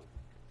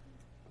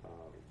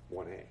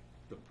 1A.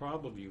 The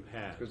problem you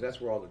have. Because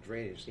that's where all the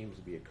drainage seems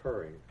to be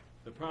occurring.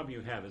 The problem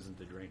you have isn't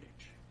the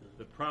drainage.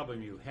 The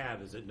problem you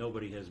have is that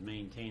nobody has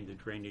maintained the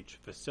drainage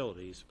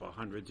facilities for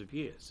hundreds of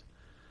years.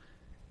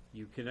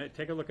 You can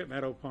take a look at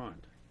Meadow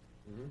Pond.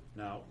 Mm-hmm.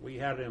 Now, we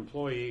had an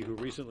employee who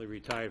recently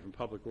retired from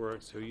Public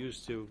Works who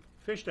used to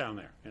fish down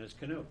there in his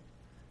canoe,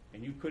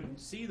 and you couldn't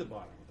see the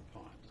bottom of the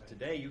pond.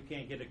 Today, you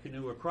can't get a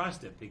canoe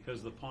across it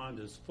because the pond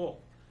is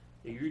full.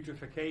 The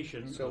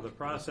eutrophication, so the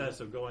process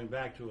of going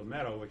back to a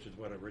meadow, which is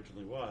what it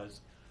originally was,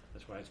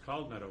 that's why it's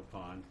called Meadow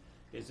Pond,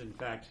 is in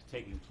fact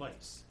taking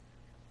place.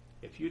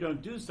 If you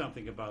don't do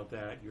something about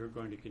that, you're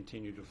going to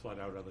continue to flood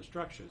out other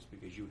structures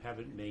because you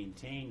haven't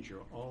maintained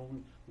your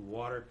own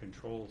water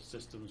control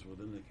systems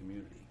within the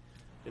community.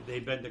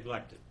 They've been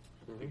neglected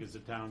because the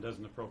town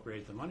doesn't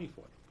appropriate the money for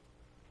them.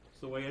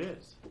 It's the way it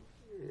is.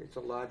 It's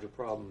a larger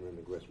problem than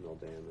the grist mill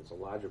dam. It's a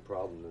larger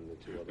problem than the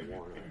 2 other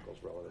warrant articles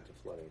relative to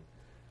flooding.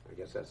 I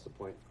guess that's the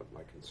point of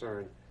my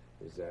concern,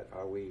 is that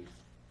are we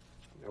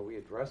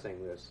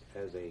addressing this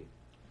as the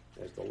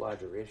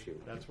larger issue?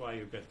 That's why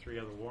you've got 3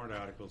 other warrant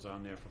articles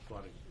on there for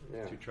flooding,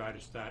 Yeah. to try to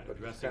start But it's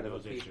addressing kind of a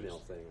those issues. piecemeal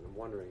thing, and I'm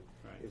wondering,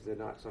 Right. is there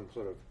not some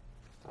sort of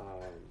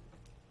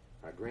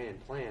a grand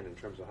plan in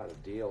terms of how to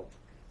deal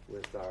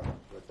with our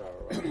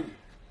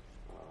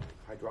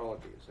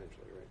hydrology,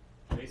 essentially, right?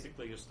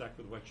 Basically, you're stuck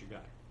with what you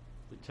got.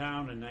 The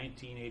town in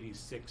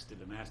 1986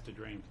 did a master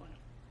drain plan.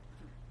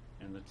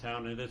 And the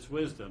town, in its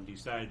wisdom,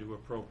 decided to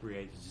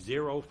appropriate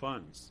 0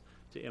 funds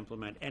to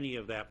implement any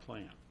of that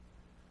plan.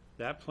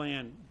 That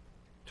plan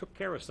took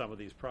care of some of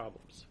these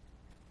problems.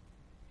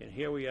 And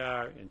here we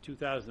are in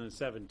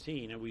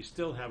 2017, and we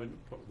still haven't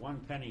put 1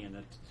 penny in the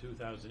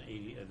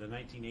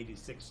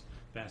 1986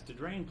 master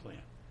drain plan.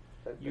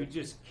 You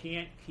just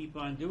can't keep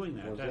on doing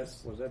that.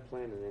 Was that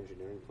plan an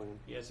engineering plan?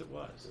 Yes, it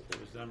was. It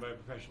was done by a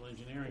professional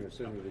engineering And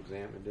assuming company. you've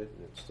examined it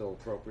and it's still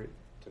appropriate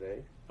today?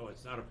 Oh,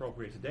 it's not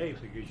appropriate today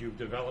because you've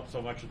developed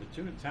so much of the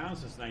town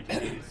since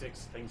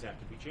 1986, things have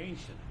to be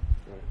changed in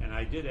it. Right. And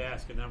I did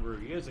ask a number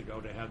of years ago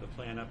to have the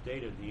plan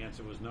updated, the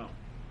answer was no.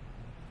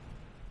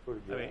 Who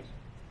did you I mean, ask?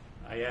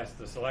 I asked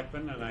the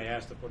selectmen and I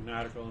asked to put an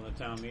article in the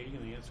town meeting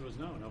and the answer was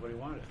no, nobody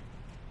wanted it.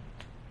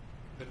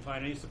 Couldn't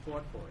find any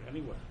support for it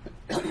anywhere.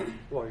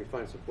 Well, you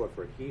find support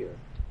for it here,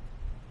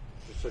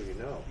 just so you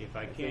know. If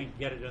I can't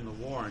get it in the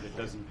warrant, it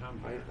doesn't come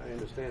here. I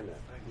understand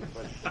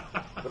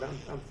that. But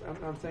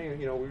I'm saying,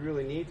 we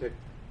really need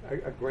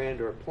a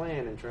grander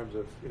plan in terms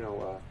of,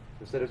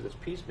 instead of this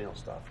piecemeal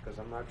stuff, because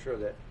I'm not sure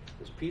that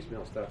this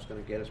piecemeal stuff's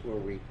gonna get us where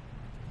we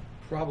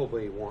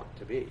probably want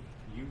to be.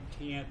 You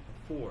can't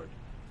afford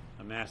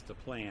a master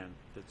plan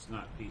that's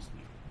not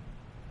piecemeal.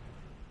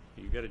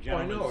 You've got a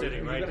gentleman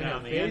sitting right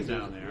down the end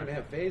down You're gonna there.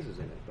 have phases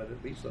in it, but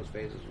at least those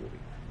phases will be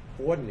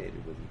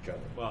coordinated with each other.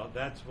 Well,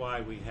 that's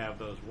why we have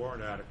those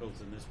warrant articles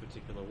in this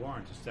particular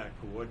warrant, to start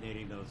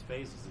coordinating those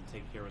phases and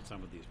take care of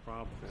some of these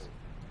problems. Okay.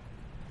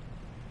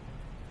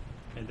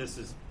 And this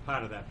is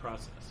part of that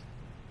process.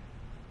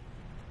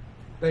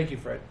 Thank you,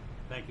 Fred.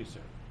 Thank you, sir.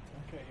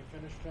 Okay, you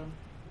finished, Jim?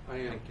 I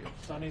am.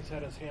 Sonny's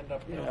had his hand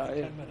up now Yeah, for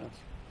I- 10 minutes.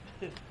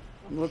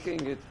 I'm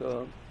looking at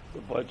the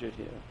budget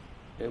here.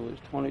 It was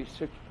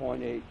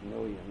 26.8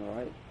 million,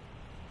 right?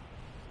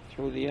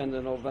 Through the end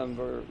of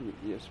November,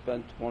 you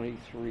spent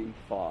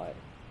 23.5.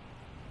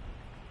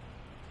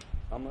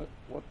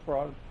 What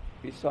product,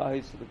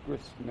 besides the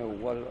grist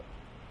mill,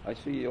 I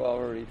see you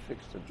already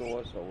fixed the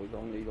door, so we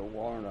don't need a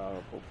warrant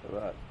article for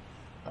that.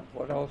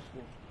 What else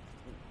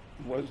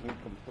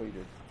wasn't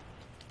completed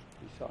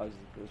besides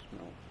the grist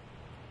mill?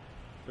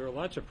 There are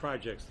lots of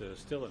projects that are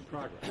still in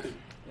progress.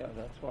 Yeah,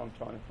 that's what I'm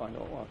trying to find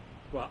out. What?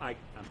 Well,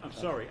 I'm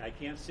sorry, I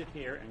can't sit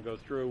here and go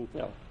through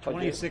Yeah, but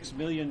 $26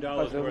 million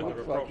worth Because it of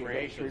looks like you got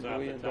 $3 appropriations off the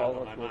million top of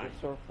my worth mind. of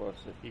surplus.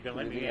 You gonna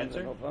let through me the end of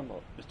answer? November.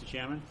 Mr.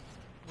 Chairman,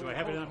 do I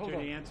have an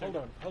opportunity to answer?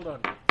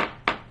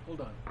 Hold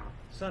on.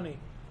 Sonny,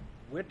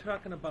 we're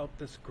talking about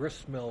this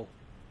grist mill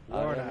I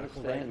warrant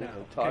article right understand now.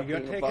 that. We're Okay, you're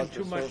talking taking about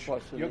too the much,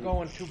 surplus in you're the-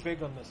 going too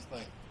big on this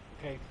thing.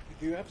 Okay,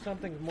 do you have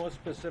something more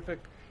specific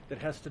that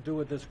has to do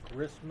with this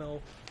grist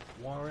mill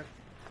warrant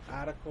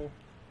article?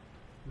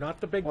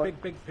 Not the big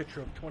picture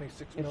of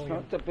 26 It's million.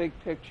 not the big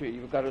picture.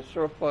 You've got a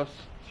surplus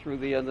through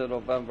the end of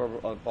November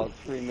of about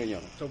 $3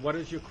 million. So what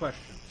is your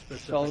question So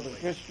specifically? the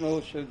grist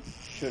mill should.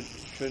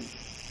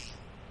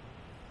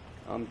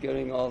 I'm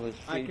getting all this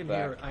feedback. I can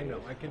hear it, I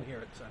know, I can hear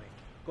it, Sonny.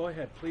 Go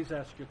ahead, please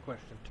ask your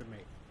question to me.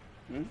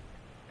 Hmm?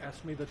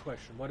 Ask me the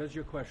question. What is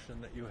your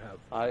question that you have?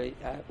 I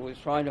was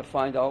trying to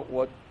find out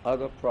what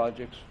other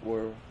projects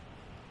were,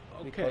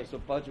 Okay. because the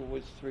budget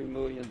was $3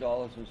 million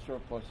in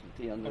surplus at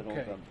the end of Okay,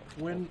 November.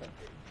 when, Okay.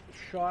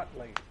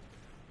 shortly,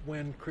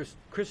 when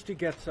Christie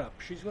gets up,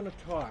 she's gonna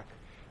talk.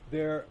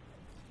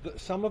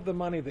 Some of the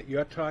money that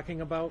you're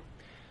talking about,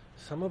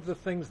 some of the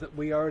things that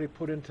we already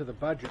put into the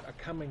budget are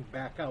coming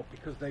back out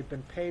because they've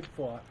been paid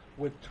for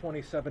with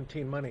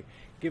 2017 money.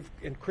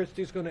 And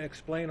Christie's gonna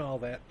explain all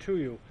that to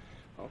you.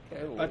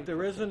 Okay. well, But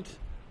there isn't,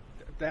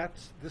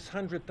 this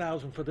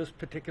 100,000 for this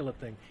particular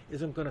thing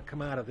isn't gonna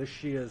come out of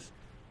this year's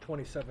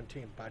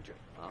 2017 budget,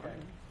 I okay?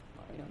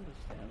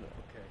 understand it.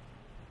 Okay.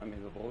 I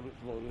mean, the voters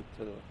voted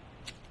to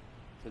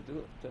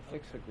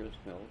fix the grist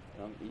mill.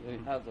 You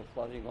have the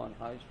flooding on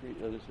High Street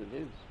as it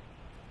is.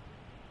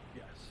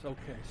 Yes,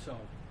 okay, so,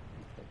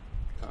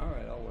 All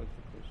right, I'll wait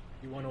for Chris.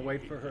 you wanna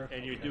wait for her?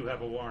 And you do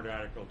have a warrant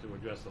article to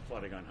address the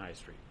flooding on High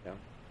Street. Yeah.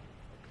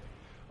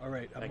 All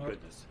right. Thank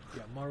goodness.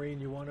 Yeah, Maureen,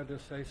 you wanted to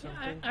say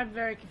something? I'm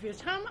very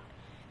confused.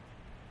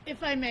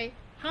 If I may,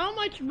 how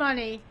much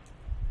money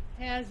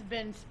has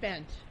been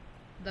spent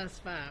thus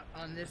far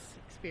on this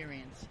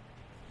experience?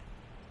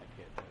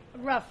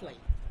 Roughly.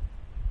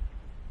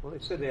 Well, they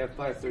said they have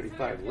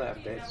 535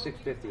 left, they had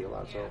 650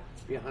 allowed, so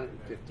it'd be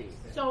 115.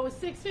 So it was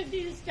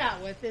 650 to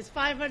start with. There's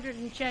 500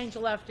 and change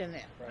left in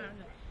there.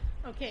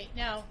 Okay,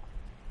 now,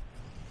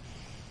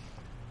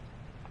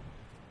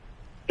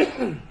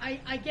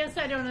 I guess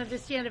I don't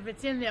understand if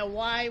it's in there,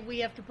 why we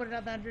have to put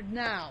another 100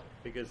 now.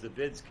 Because the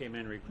bids came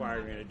in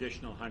requiring an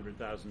additional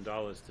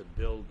 $100,000 to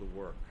build the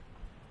work.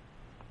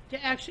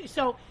 To actually,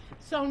 so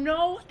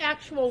no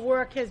actual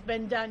work has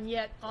been done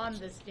yet on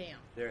this dam.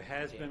 There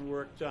has been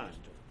work done.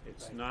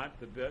 It's not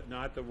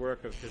the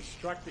work of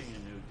constructing a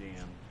new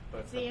dam, but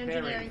It's the preparing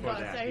engineering for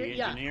costs. that.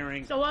 The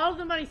engineering, So all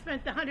the money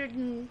spent, the 100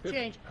 and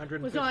change,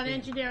 was on 115.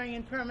 engineering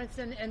and permits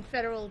and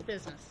federal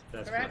business,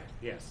 that's correct? correct,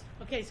 yes.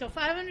 Okay, so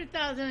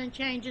 500,000 and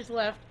change is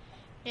left,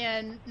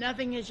 and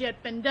nothing has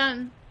yet been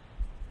done,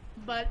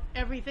 but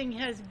everything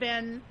has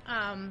been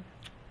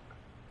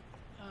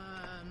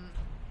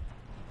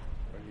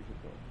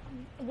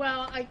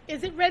Well,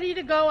 is it ready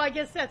to go? I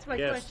guess that's my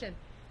Yes. question.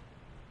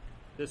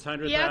 This The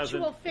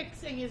 100,000. actual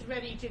fixing is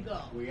ready to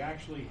go. We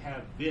actually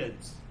have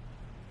bids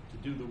to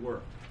do the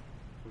work,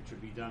 which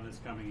would be done this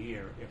coming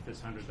year if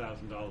this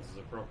 $100,000 is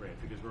appropriate,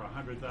 because we're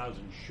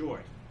 100,000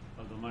 short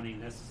of the money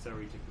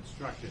necessary to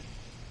construct it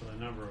for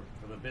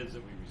the bids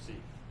that we received.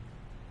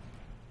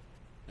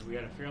 And we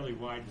had a fairly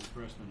wide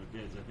disbursement of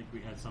bids. I think we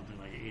had something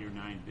like 8 or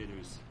 9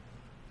 bidders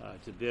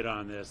to bid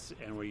on this,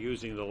 and we're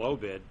using the low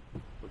bid,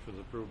 which was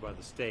approved by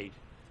the state.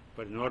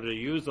 But in order to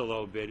use the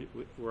low bid,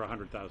 we're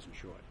 100,000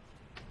 short.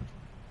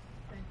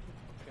 Thank you.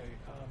 Okay,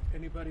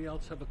 anybody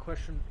else have a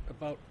question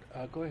about,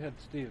 go ahead,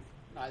 Steve.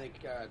 I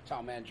think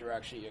town manager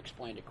actually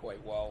explained it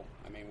quite well.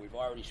 I mean, we've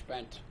already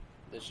spent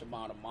this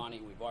amount of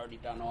money. We've already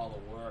done all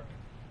the work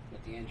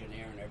with the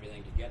engineer and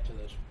everything to get to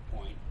this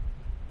point.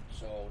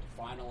 So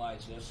to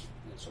finalize this,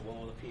 it's the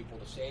will of the people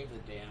to save the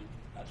dam.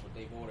 That's what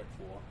they voted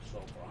for. So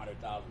for $100,000,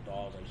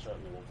 I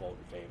certainly will vote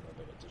in favor of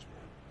it at this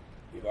point.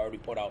 We've already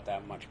put out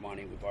that much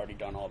money. We've already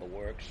done all the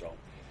work. So,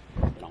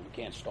 we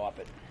can't stop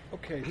it.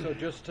 Okay, so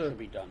just to It'll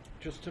be done.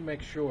 just to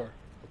make sure,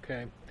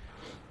 okay.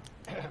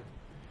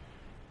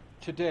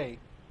 To date,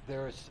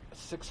 there is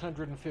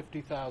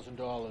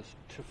 $650,000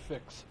 to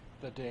fix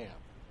the dam.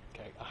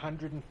 Okay,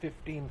 $115,000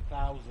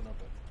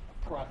 of it,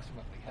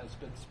 approximately, has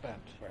been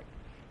spent Right.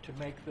 to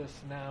make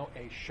this now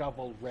a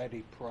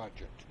shovel-ready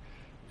project.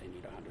 They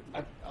need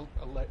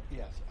 100.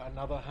 Yes,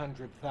 another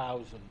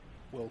 100,000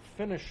 will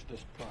finish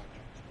this project.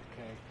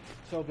 Okay,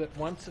 so that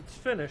once it's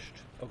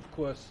finished, of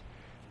course,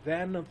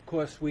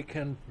 we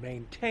can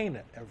maintain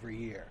it every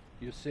year.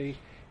 You see,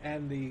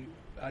 and the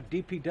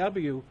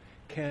DPW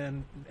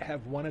can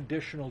have one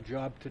additional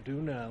job to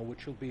do now,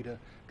 which will be to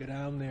go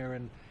down there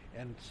and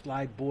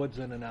slide boards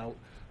in and out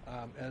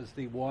as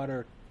the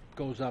water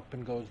goes up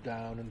and goes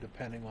down, and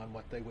depending on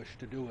what they wish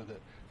to do with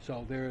it.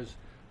 So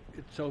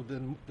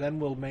then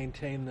we'll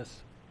maintain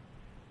this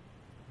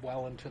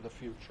well into the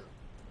future,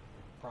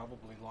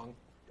 probably long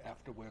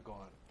after we're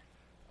gone.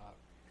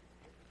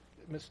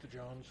 Mr.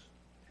 Jones?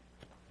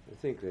 I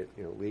think that,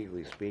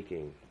 legally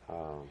speaking,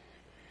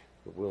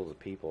 the will of the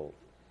people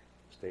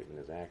statement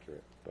is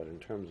accurate, but in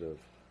terms of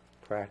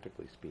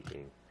practically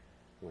speaking,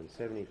 when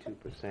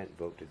 72%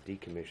 vote to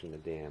decommission the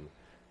dam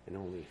and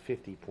only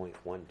 50.12%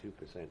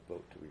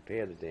 vote to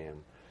repair the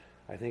dam,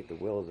 I think the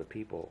will of the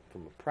people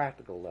from a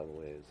practical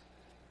level is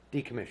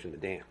decommission the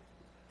dam.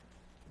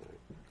 Right.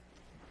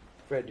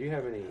 Fred, do you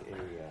have any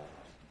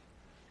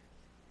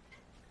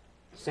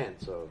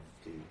sense of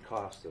the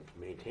cost of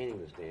maintaining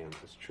this dam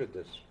should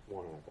this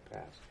warrant article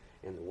pass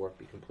and the work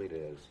be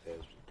completed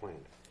as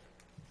planned?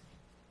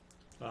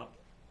 Well,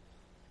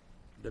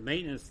 the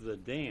maintenance of the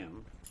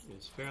dam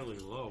is fairly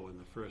low in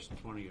the first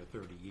 20 or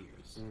 30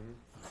 years.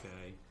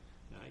 Okay,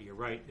 you're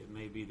right. It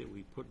may be that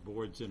we put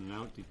boards in and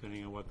out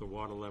depending on what the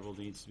water level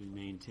needs to be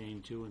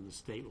maintained to, and the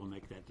state will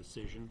make that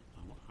decision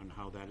on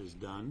how that is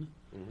done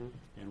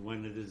and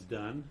when it is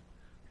done.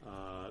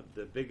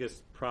 The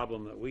biggest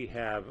problem that we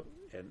have,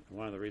 and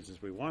one of the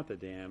reasons we want the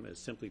dam, is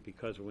simply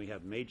because when we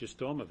have major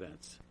storm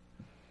events,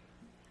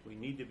 we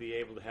need to be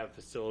able to have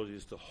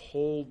facilities to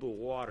hold the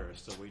water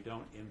so we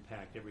don't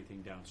impact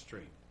everything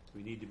downstream.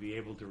 We need to be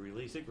able to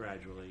release it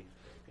gradually,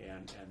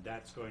 and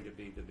that's going to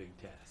be the big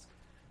task.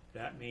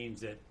 That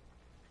means that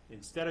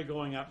instead of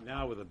going up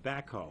now with a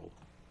backhoe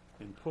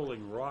and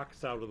pulling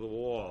rocks out of the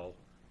wall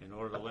in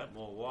order to let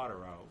more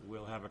water out,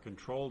 we'll have a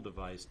control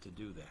device to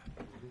do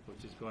that,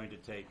 which is going to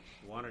take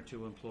 1 or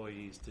 2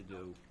 employees to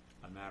do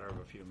a matter of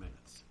a few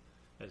minutes,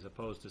 as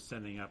opposed to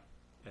sending up,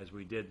 as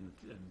we did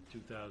in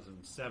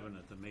 2007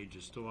 at the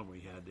major storm we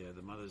had there,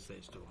 the Mother's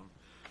Day storm.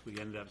 We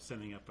ended up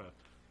sending up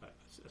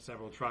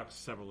several trucks,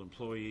 several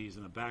employees,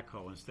 and a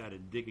backhoe, and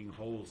started digging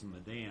holes in the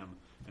dam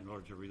in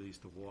order to release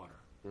the water.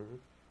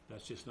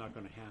 That's just not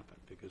going to happen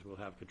because we'll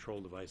have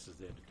control devices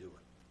there to do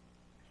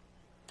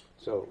it.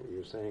 So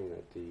you're saying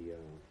that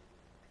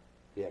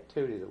the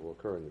activity that will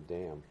occur in the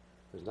dam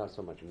is not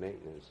so much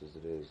maintenance as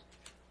it is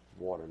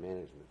water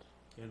management.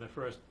 In the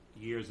first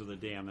years of the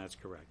dam, that's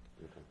correct.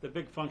 Okay. The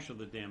big function of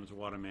the dam is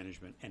water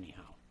management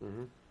anyhow.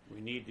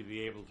 We need to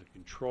be able to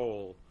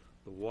control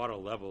the water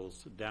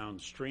levels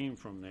downstream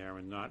from there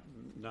and not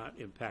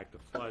impact the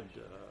flood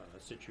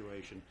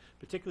situation,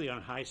 particularly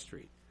on High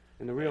Street.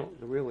 And the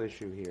real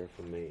issue here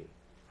for me,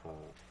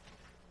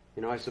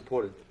 I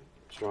supported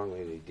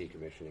strongly the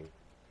decommissioning.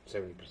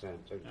 72%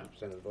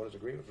 of the voters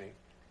agree with me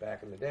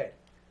back in the day.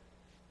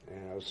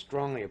 And I was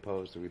strongly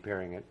opposed to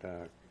repairing it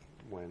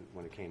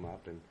when it came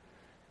up. And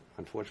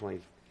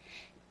unfortunately,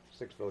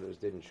 6 voters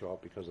didn't show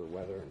up because of the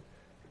weather, and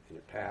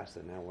it passed.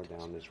 And now we're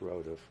down this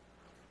road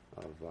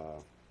of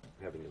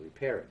having to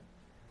repair it.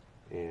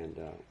 And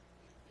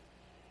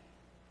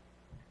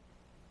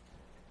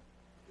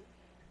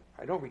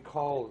I don't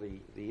recall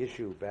the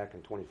issue back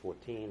in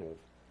 2014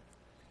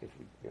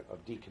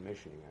 of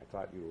decommissioning. I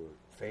thought you were in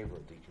favor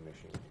of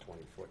decommissioning in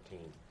 2014.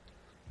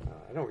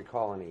 I don't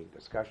recall any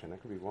discussion. I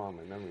could be wrong.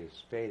 My memory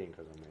is fading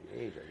because of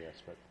my age, I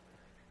guess. But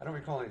I don't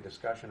recall any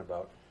discussion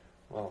about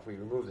Well, if we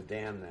remove the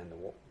dam, then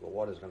the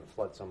water's gonna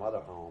flood some other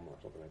home or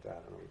something like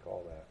that, I don't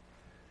recall that.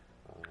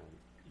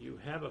 You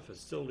have a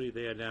facility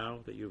there now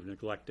that you've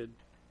neglected.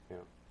 Yeah.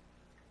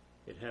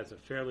 It has a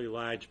fairly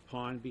large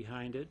pond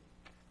behind it.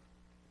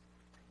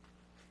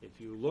 If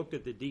you looked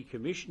at the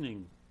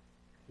decommissioning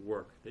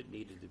work that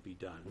needed to be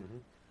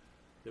done,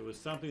 there was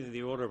something in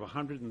the order of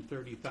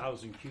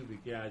 130,000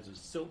 cubic yards of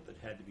silt that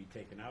had to be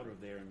taken out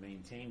of there and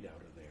maintained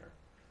out of there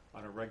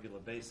on a regular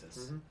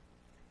basis,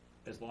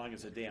 as long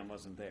as the dam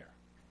wasn't there.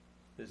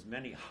 There's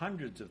many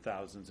hundreds of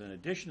thousands in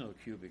additional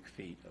cubic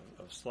feet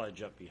of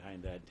sludge up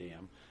behind that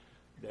dam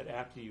that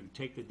after you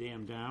take the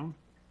dam down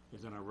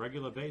is on a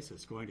regular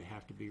basis going to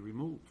have to be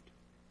removed.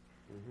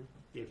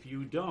 If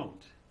you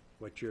don't,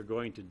 what you're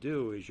going to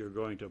do is you're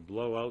going to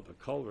blow out the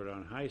culvert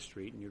on High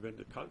Street,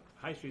 and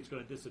High Street's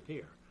going to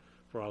disappear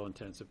for all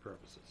intents and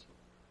purposes.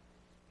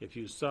 If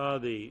you saw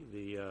the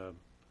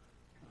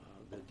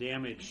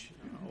damage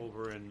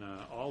over in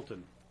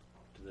Alton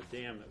to the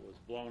dam that was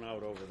blown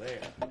out over there,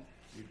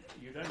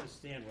 you'd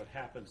understand what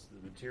happens to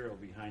the material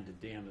behind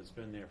a dam that's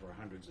been there for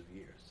hundreds of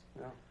years.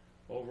 Yeah.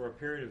 Over a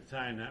period of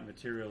time, that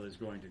material is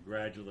going to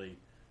gradually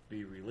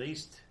be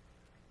released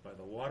by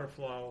the water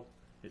flow.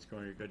 It's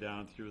going to go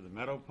down through the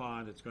meadow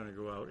pond. It's going to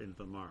go out into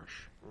the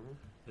marsh.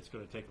 It's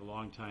going to take a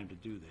long time to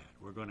do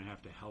that. We're going to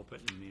have to help it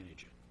and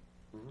manage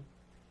it.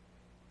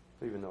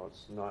 So even though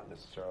it's not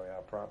necessarily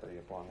our property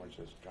upon which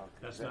this junk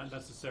That's exists. not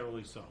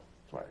necessarily so.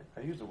 That's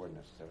why I use the word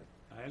necessary.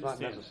 I It's not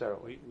understand.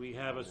 necessarily. We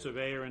have a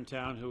surveyor in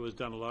town who has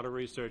done a lot of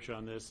research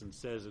on this and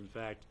says, in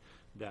fact,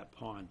 that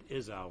pond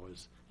is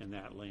ours and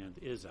that land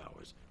is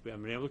ours. We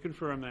haven't been able to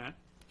confirm that,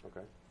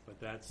 Okay. but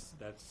that's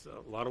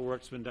a lot of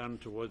work's been done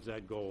towards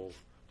that goal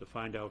to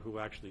find out who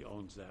actually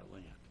owns that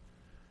land.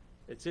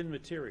 It's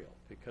immaterial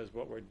because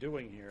what we're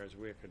doing here is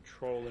we're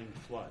controlling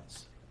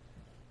floods,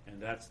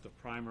 and that's the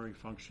primary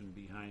function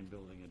behind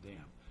building a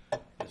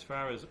dam. As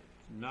far as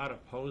not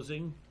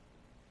opposing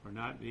or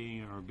not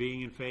being or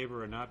being in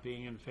favor or not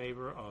being in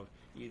favor of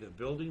either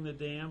building the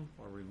dam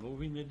or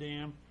removing the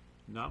dam,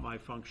 not my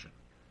function.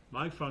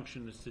 My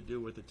function is to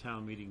do what the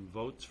town meeting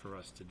votes for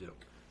us to do,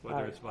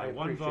 whether it's by I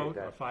one appreciate vote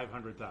or that.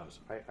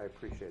 500,000. I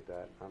appreciate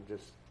that. I'm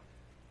just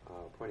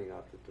pointing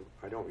out that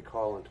I don't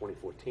recall in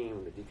 2014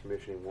 when the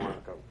decommissioning warrant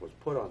article was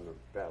put on the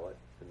ballot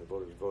and the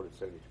voters voted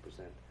 72%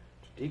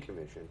 to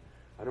decommission.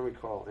 I don't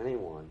recall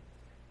anyone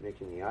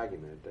making the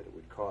argument that it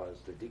would cause,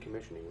 the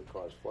decommissioning would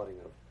cause flooding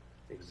of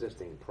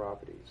existing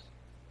properties.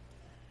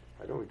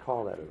 I don't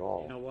recall that at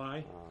all. You know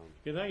why?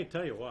 Because I can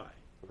tell you why.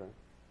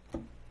 Okay.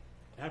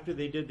 After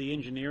they did the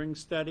engineering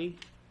study,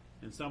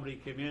 and somebody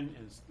came in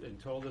and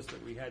told us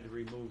that we had to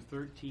remove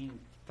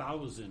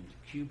 13,000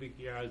 cubic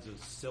yards of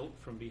silt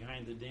from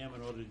behind the dam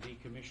in order to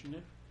decommission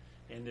it,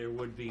 and there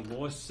would be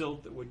more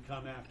silt that would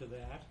come after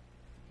that,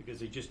 because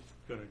they're just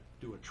going to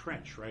do a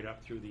trench right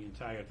up through the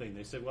entire thing.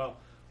 They said, well,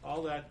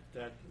 all that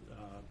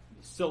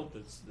silt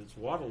that's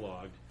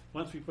waterlogged,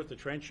 once we put the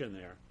trench in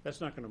there, that's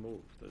not going to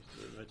move the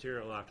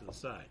material off to the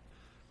side.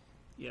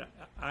 Yeah,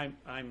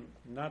 I'm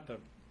not the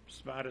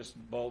smartest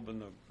bulb in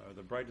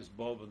the brightest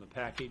bulb in the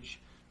package,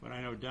 but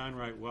I know darn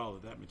right well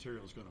that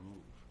material is going to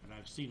move, and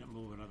I've seen it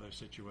move in other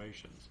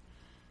situations.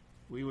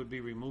 We would be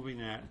removing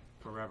that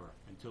forever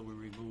until we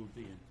remove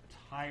the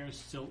entire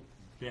silt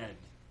bed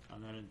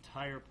on that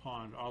entire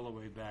pond all the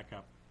way back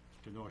up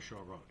to North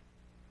Shore Road.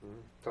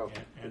 So,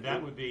 And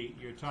that would be,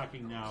 you're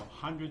talking now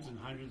hundreds and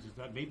hundreds,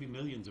 of maybe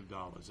millions of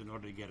dollars in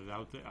order to get it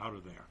out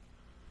of there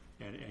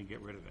and get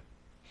rid of it,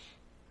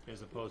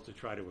 as opposed to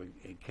try to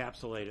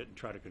encapsulate it and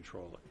try to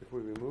control it. if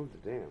we remove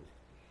the dam,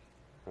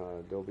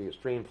 there'll be a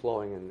stream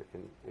flowing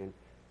in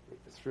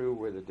through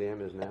where the dam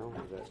is now?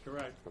 Is That's that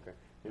correct. okay?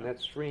 And that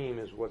stream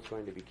is what's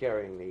going to be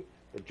carrying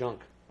the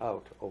junk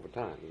out over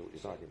time, is what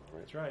you're talking about, right?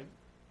 That's right.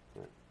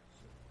 Right.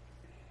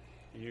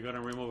 And you're going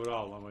to remove it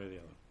all one way or the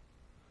other.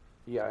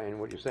 Yeah, and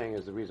what you're saying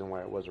is the reason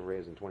why it wasn't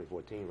raised in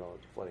 2014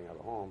 relative to flooding out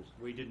of homes.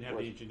 We didn't have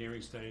the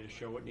engineering study to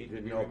show what You needed to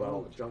didn't be know about all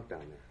the removed. junk down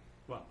there,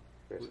 Well,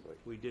 basically.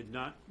 we did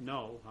not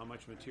know how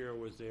much material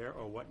was there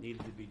or what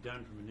needed to be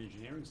done from an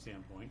engineering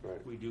standpoint.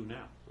 Right. We do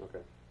now. Okay.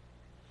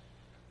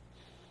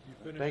 You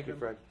finished, Thank you, Tim?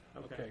 Fred.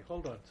 Okay,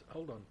 hold on,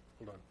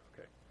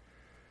 okay.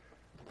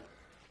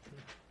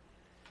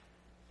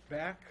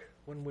 Back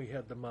when we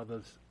had the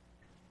Mother's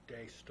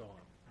Day storm,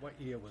 what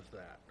year was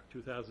that?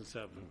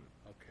 2007.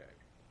 Okay.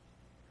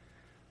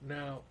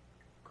 Now,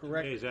 2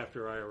 correct. days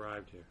after I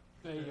arrived here.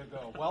 There you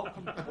go.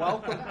 Welcome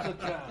to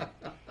town.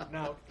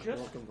 Now,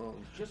 Welcome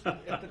home. just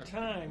at the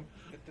time,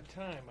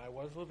 I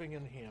was living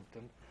in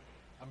Hampton.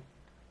 I'm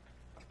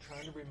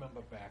trying to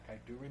remember back. I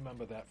do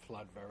remember that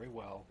flood very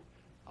well.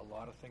 A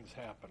lot of things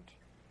happened.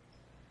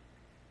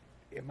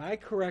 Am I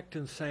correct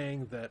in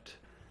saying that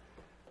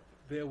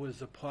there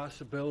was a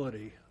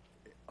possibility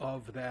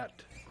of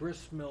that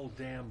gristmill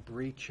dam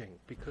breaching?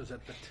 Because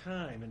at the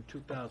time, in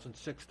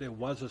 2006, there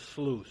was a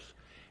sluice.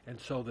 And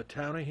so the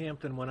town of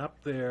Hampton went up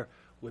there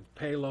with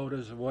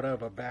payloaders or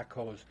whatever,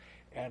 backhoes,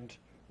 and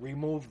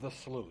removed the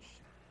sluice,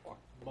 or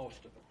most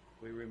of it.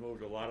 We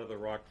removed a lot of the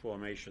rock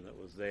formation that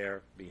was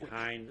there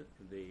behind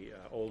the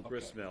old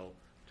grist Okay. mill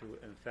to,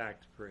 in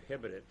fact,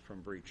 prohibit it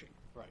from breaching.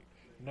 Right.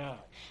 Now,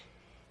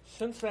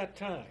 since that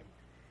time,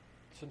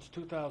 since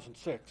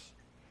 2006,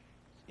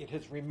 it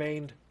has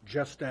remained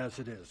just as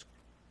it is,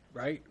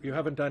 right? You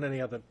haven't done any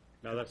other,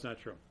 No, that's not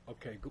true.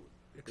 okay,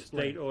 The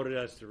explain. state ordered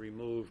us to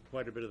remove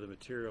quite a bit of the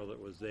material that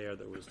was there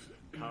that was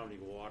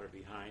pounding water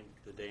behind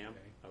the dam,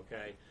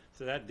 okay?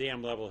 So that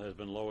dam level has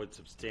been lowered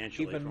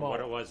substantially Even from what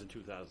more. it was in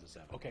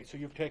 2007. Okay, so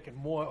you've taken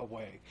more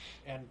away.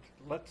 And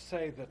let's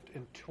say that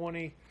in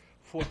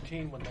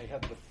 2014, when they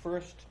had the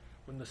first,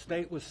 when the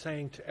state was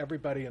saying to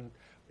everybody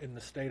in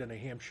the state of New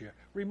Hampshire,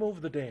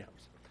 remove the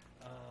dams,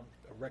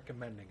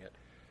 recommending it.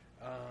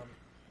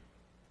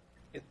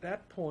 At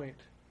that point,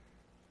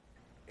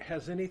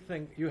 has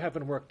anything, you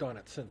haven't worked on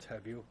it since,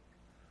 have you?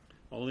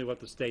 Only what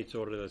the state's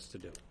ordered us to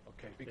do.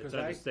 Okay, It's because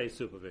under state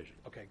supervision.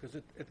 okay, because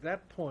at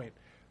that point,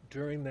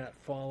 during that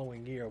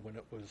following year, when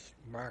it was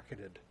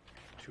marketed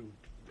to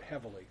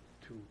heavily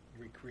to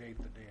recreate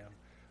the dam,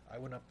 I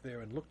went up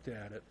there and looked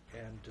at it,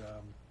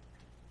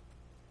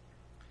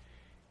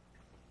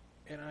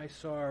 and I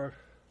saw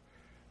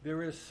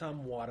there is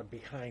some water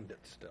behind it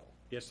still.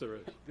 Yes, there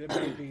is. There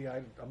may be,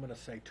 I'm going to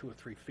say 2 or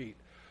 3 feet.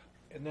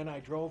 And then I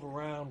drove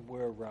around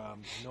where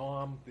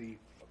Norm, the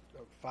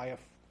fire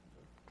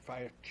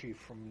chief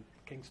from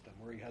Kingston,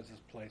 where he has his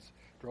place,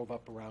 drove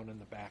up around in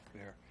the back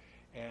there.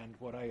 And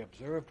what I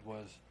observed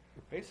was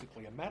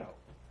basically a meadow.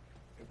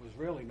 It was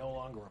really no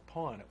longer a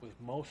pond. It was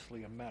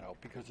mostly a meadow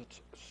because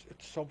it's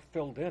so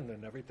filled in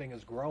and everything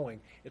is growing.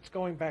 It's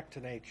going back to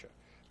nature.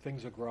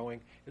 Things are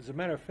growing. As a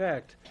matter of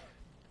fact,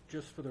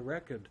 just for the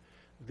record,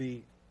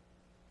 the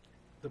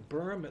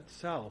berm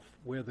itself,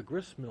 where the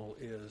grist mill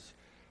is,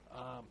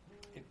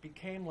 it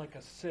became like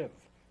a sieve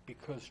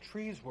because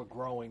trees were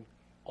growing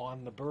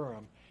on the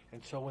berm,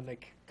 and so when they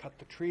cut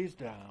the trees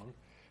down,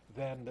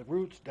 then the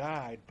roots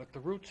died, but the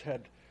roots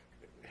had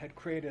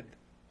created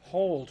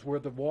holes where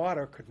the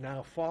water could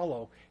now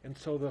follow, and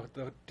so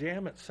the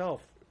dam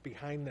itself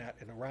behind that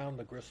and around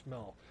the grist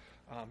mill,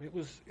 it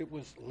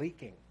was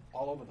leaking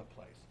all over the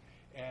place.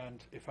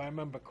 And if I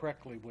remember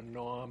correctly, when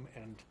Norm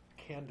and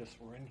Candace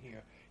were in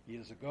here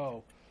years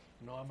ago,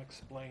 Norm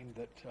explained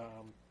that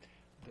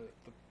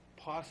the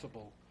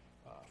possible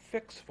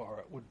fix for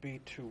it would be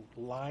to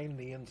line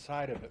the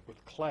inside of it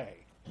with clay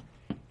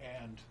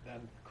and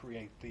then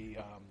create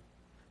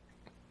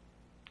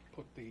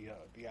put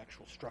the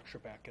actual structure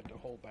back in to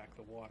hold back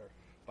the water.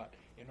 But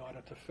in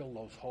order to fill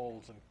those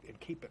holes and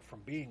keep it from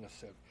being a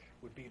sieve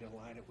would be to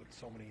line it with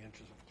so many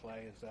inches of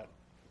clay. Is that?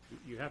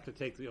 You have to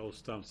take the old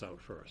stumps out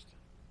first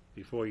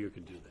before you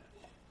can do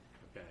that,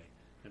 okay?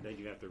 And then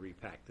you have to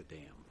repack the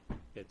dam.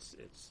 It's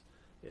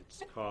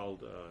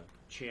called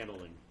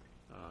channeling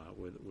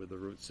with the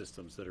root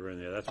systems that are in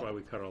there. That's why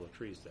we cut all the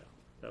trees down.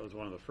 That was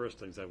one of the first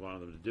things I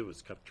wanted them to do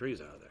was cut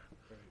trees out of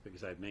there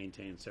because I've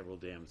maintained several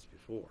dams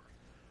before.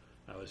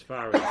 Now, as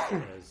far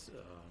as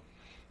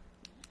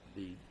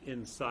the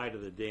inside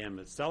of the dam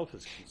itself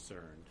is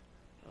concerned,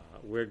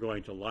 we're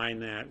going to line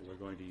that. We're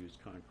going to use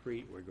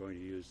concrete. We're going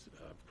to use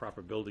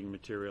proper building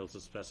materials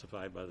as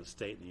specified by the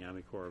state and the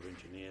Army Corps of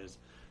Engineers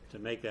to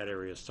make that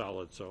area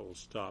solid so it will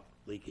stop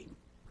leaking.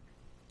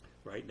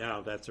 Right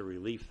now, that's a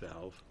relief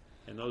valve,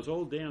 and those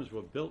old dams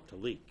were built to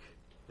leak.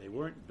 They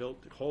weren't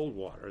built to hold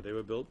water. They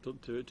were built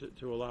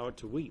to allow it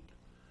to weep.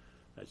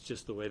 That's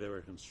just the way they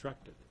were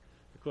constructed.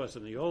 Of course,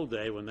 in the old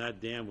day, when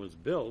that dam was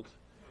built,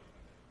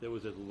 there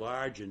was a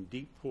large and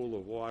deep pool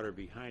of water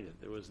behind it.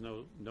 There was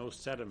no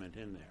sediment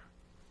in there.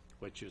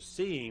 What you're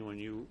seeing when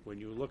you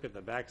look at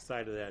the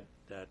backside of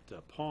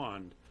that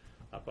pond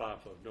up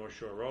off of North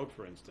Shore Road,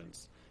 for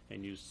instance,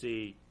 and you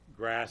see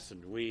grass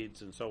and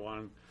weeds and so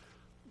on,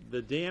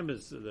 the dam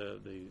is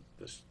the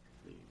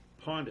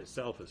pond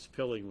itself is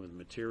filling with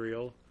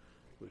material,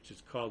 which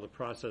is called the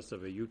process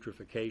of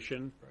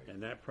eutrophication, Right.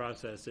 and that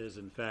process is,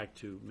 in fact,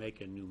 to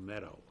make a new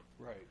meadow.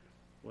 Right.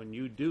 When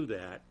you do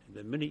that,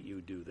 the minute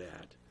you do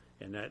that,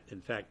 and that in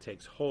fact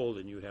takes hold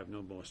and you have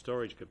no more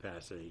storage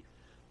capacity,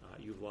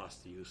 you've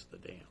lost the use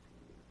of the dam.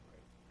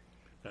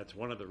 That's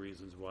one of the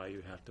reasons why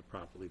you have to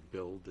properly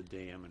build the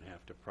dam and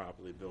have to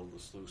properly build the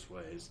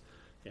sluiceways,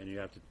 and you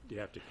have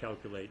to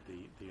calculate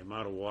the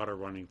amount of water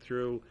running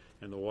through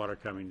and the water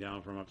coming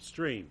down from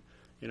upstream.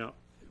 You know,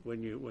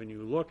 when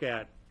you look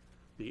at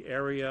the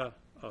area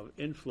of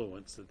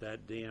influence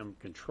that dam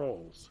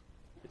controls,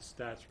 it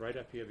starts right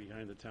up here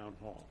behind the town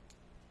hall.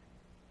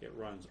 It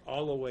runs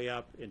all the way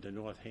up into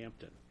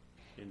Northampton,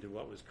 into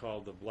what was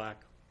called the Black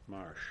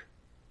Marsh,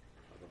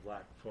 or the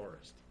Black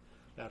Forest.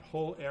 That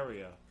whole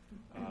area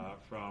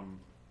from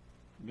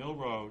Mill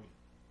Road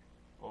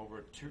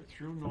over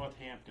through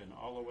Northampton,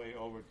 all the way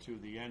over to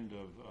the end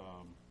of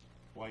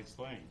White's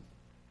Lane,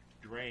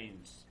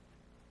 drains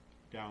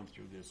down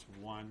through this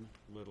one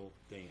little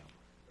dam.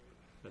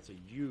 That's a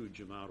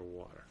huge amount of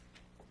water.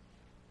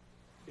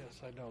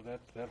 Yes, I know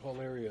that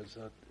whole area is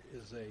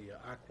a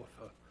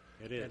aquifer.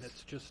 It is. And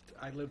it's just,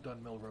 I lived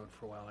on Mill Road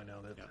for a while. I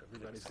know that Yeah,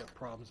 everybody's it's got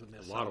problems in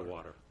this. a lot of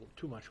water.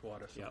 Too much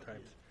water Yeah.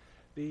 sometimes.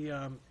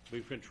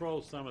 We've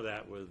controlled some of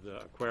that with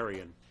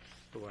Aquarian,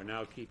 who are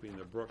now keeping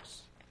the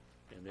brooks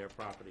in their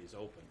properties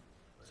open,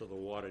 so the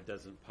water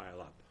doesn't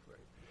pile up.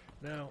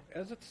 Now,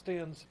 as it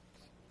stands,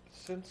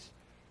 since,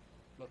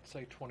 let's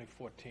say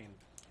 2014,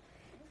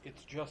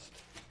 it's just,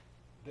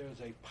 there's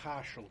a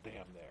partial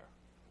dam there,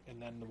 and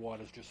then the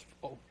water's just,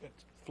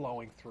 it's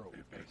flowing through,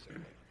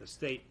 basically. The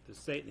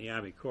state and the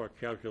Army Corps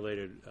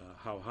calculated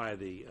how high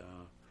the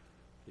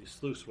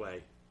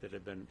sluiceway that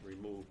had been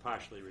removed,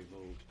 partially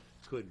removed,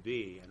 could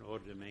be in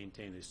order to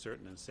maintain a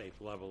certain and safe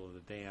level of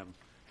the dam,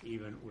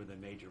 even with a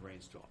major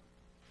rainstorm,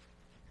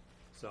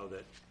 so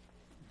that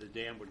the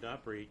dam would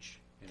not breach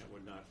and it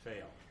would not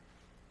fail.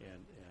 And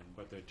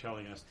what they're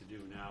telling us to do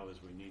now is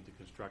we need to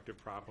construct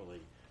it properly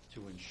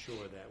to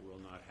ensure that will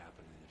not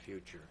happen in the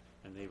future.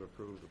 And they've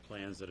approved the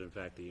plans that, in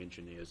fact, the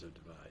engineers have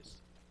devised.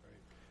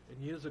 Right.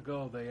 And years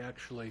ago, they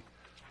actually,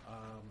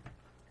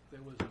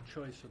 there was a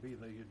choice of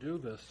either you do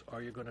this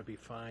or you're going to be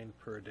fined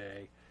per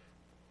day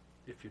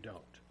if you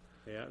don't.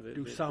 Yeah,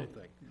 Do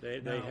something.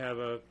 They Now- have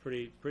a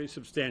pretty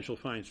substantial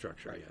fine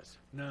structure, yes.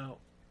 Now,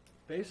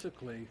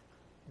 basically,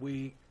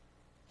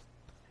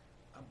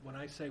 when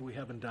I say we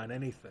haven't done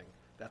anything,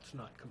 that's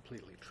not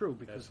completely true,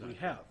 because That's we not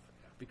have.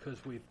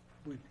 Because we've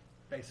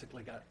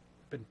basically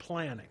been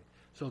planning.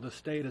 So the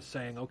state is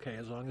saying, okay,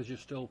 as long as you're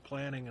still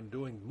planning and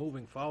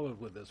moving forward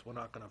with this, we're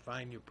not going to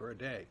fine you per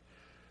day.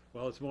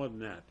 Well, it's more than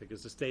that,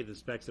 because the state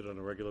inspects it on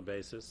a regular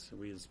basis.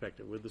 We inspect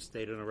it with the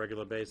state on a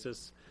regular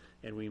basis,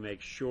 and we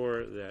make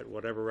sure that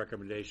whatever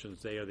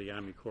recommendations they or the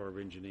Army Corps of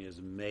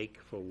Engineers make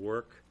for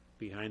work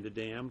behind the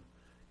dam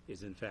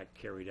is in fact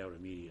carried out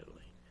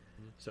immediately.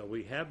 So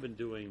we have been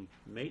doing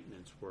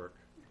maintenance work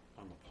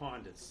on the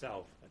pond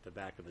itself at the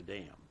back of the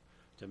dam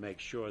to make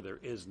sure there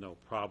is no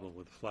problem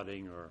with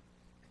flooding or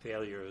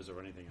failures or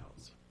anything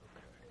else.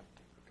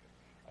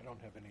 I don't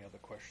have any other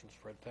questions,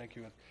 Fred. Thank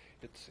you.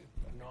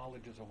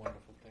 Knowledge is a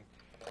wonderful thing.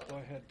 Go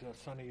ahead,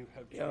 Sonny, you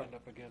have your Yeah. hand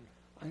up again.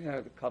 I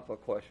had a couple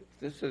of questions.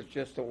 This is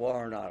just a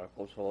warrant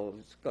article, so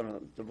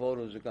the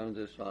voters are gonna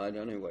decide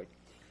anyway.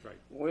 Right.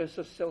 Where's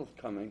the silt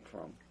coming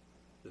from?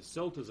 The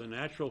silt is a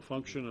natural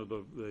function of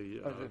the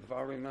Because if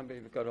I remember,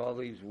 you've got all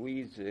these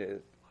weeds there.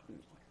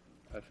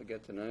 I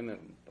forget the name of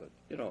them, but,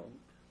 you know,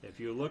 if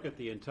you look at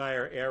the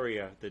entire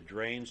area that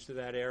drains to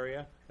that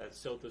area, that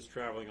silt is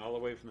traveling all the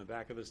way from the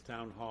back of this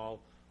town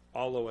hall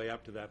all the way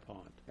up to that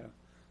pond. yeah.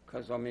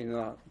 Because, I mean,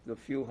 the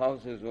few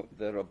houses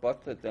that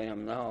abut the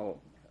dam now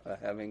are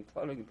having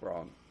flooding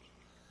problems.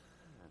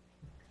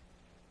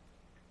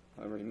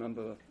 I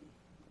remember,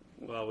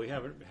 Well, we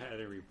haven't had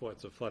any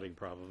reports of flooding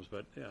problems,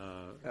 but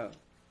yeah,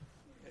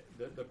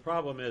 the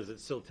problem is that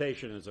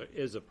siltation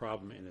is a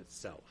problem in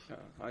itself. yeah.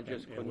 I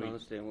just And couldn't we-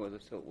 understand where the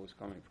silt was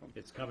coming from.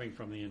 It's coming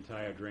from the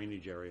entire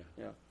drainage area.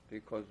 Yeah,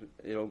 because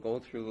it'll go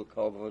through the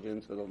culvert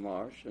into the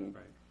marsh and,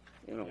 Right.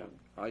 you know, Yeah.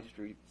 High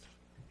Street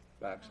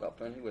backs up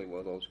anyway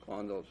where those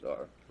condos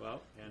are.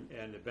 Well, and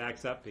it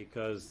backs up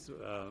because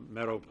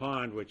Meadow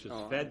Pond, which is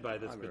Oh, fed by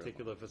this I realize,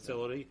 particular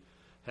facility,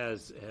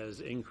 has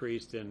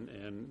increased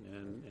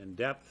in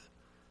depth.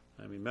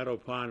 I mean, Meadow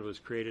Pond was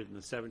created in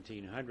the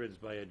 1700s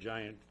by a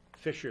giant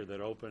fissure that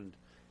opened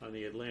on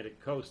the Atlantic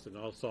coast, and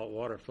all salt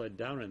water fled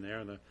down in there,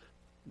 and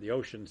the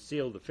ocean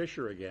sealed the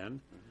fissure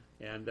again,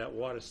 and that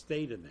water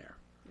stayed in there.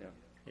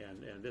 Yeah.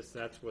 And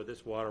that's where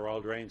this water all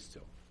drains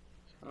to.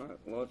 All right,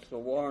 well, it's a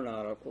warrant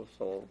article,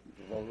 so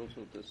the voters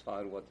will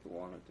decide what they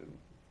want to do.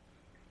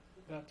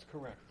 That's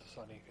correct,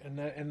 Sonny.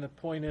 And the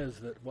point is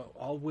that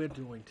all we're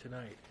doing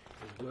tonight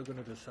is we're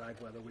going to decide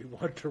whether we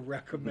want to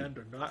recommend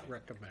or not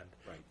recommend.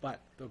 Right. But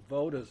the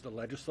voters, the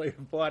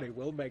legislative body,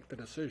 will make the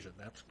decision.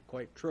 That's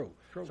quite true.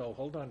 So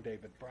hold on,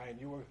 David. Brian,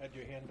 you had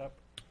your hand up?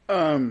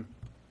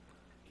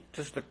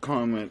 Just a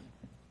comment.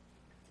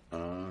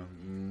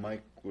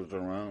 Mike was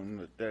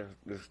around at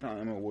this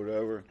time or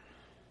whatever.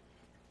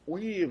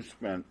 We have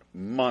spent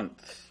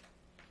months,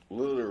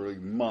 literally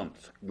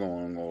months,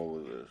 going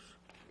over this.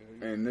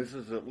 And this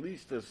is at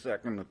least the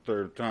second or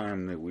third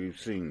time that we've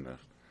seen this.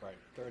 Right,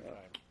 third time.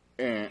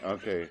 And,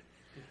 okay.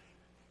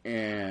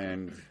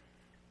 And,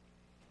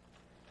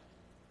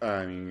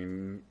 I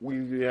mean,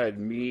 we had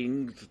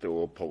meetings that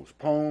were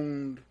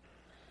postponed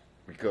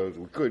because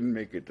we couldn't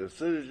make a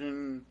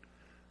decision.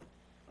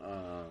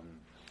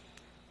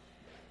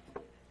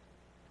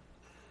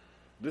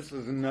 This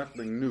is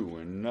nothing new,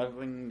 and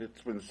nothing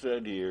that's been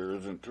said here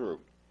isn't true.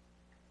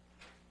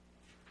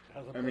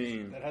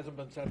 That hasn't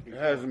been said It before.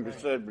 hasn't been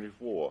right. said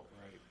before.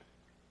 Right.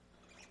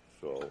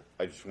 So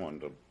I just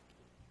wanted to.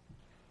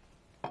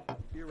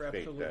 You're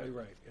state absolutely that.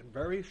 right. And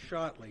very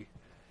shortly,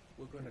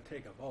 we're going to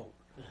take a vote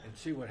and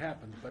see what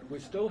happens. But we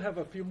still have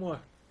a few more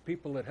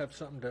people that have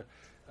something to.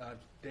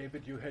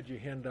 David, you had your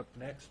hand up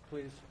next,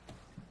 please.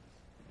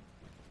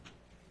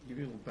 Give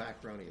you a little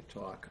background of your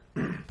talk.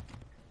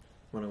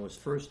 When I was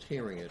first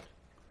hearing it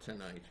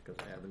tonight,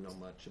 because I haven't known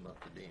much about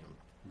the dam,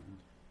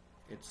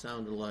 it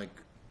sounded like,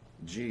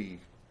 gee,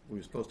 we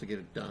were supposed to get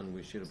it done.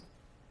 We should have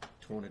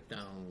torn it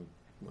down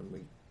when we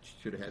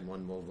should have had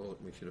one more vote,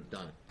 and we should have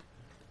done it.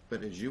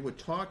 But as you were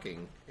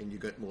talking, and you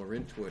got more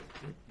into it,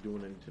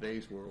 doing it in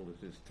today's world,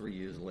 it is 3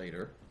 years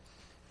later,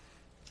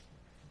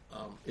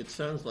 it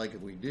sounds like if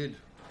we did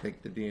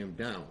take the dam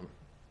down,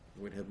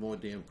 we'd have more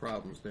dam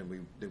problems than we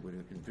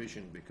would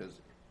envision, because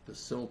the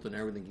silt and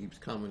everything keeps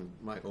coming,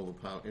 might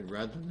overpower, and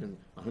rather than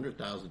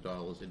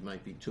 $100,000, it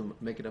might be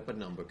make it up a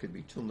number, could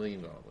be $2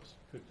 million.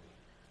 Could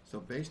So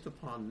based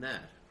upon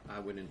that, I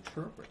would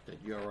interpret that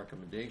your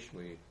recommendation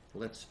would be,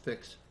 let's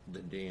fix the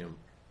dam.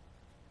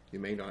 You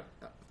may not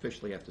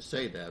officially have to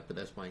say that, but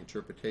that's my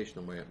interpretation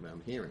of what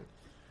I'm hearing.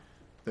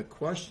 The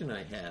question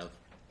I have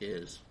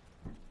is,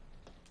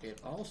 it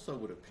also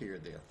would appear,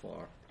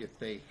 therefore, if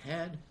they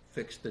had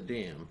fixed the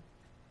dam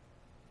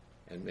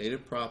and made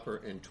it proper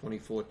in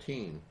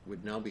 2014,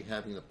 would now be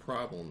having the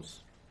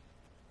problems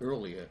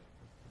earlier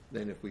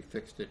than if we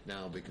fixed it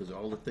now, because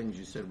all the things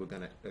you said are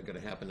going to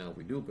happen now if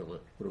we do build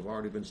it would have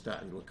already been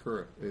starting to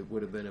occur. It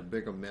would have been a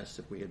bigger mess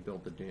if we had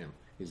built the dam.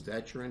 Is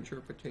that your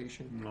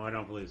interpretation? No, I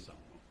don't believe so.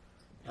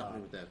 Help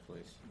me with that,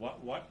 please.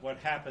 What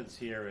happens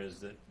here is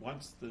that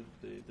once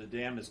the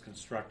dam is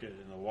constructed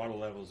and the water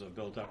levels are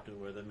built up to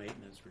where the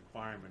maintenance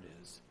requirement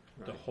is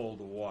to Right. hold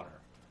the water,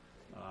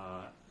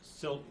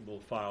 silt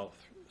will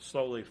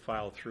slowly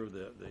file through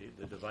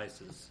the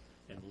devices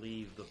and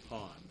leave the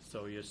pond.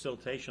 So your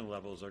siltation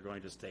levels are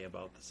going to stay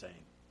about the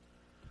same.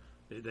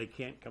 They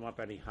can't come up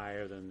any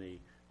higher than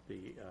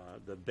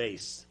the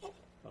base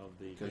of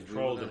the Because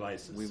control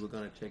devices. we were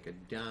going to take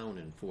it down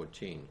in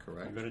 14,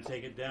 correct? You're going to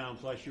take it down,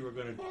 plus you were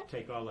going to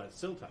take all that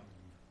silt out,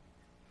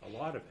 a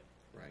lot of it.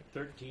 Right,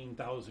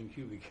 13,000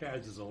 cubic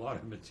yards is a lot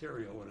of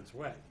material when it's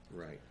wet.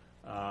 right.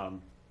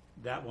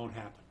 That won't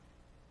happen.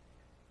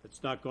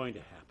 It's not going to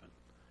happen.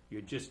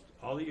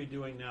 All that you're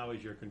doing now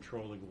is you're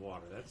controlling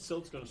water. That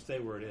silt's going to stay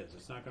where it is.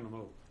 It's not going to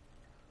move.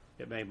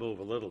 It may move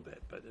a little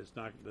bit, but it's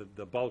not,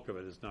 the bulk of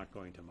it is not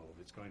going to move.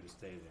 It's going to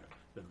stay there.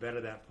 The bed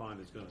of that pond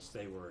is going to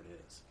stay where it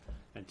is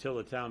until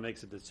the town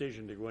makes a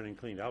decision to go in and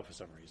clean it out for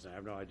some reason. I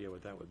have no idea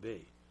what that would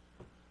be.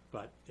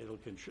 But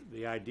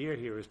the idea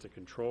here is to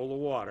control the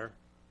water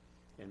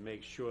and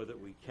make sure that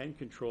we can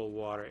control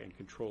water and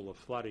control the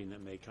flooding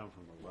that may come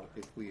from the Well, water.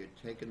 if we had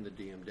taken the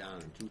dam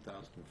down in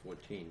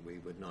 2014, we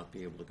would not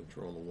be able to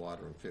control the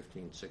water in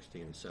 15,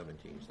 16, and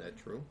 17. Is that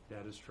true?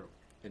 That is true.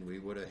 And we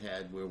would have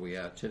had where we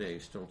are today,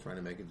 still trying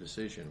to make a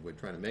decision. We're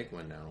trying to make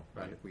one now.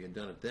 But Right. if we had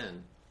done it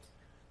then,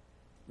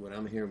 what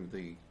I'm hearing,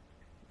 the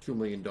 $2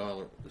 million,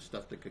 the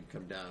stuff that could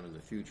come down in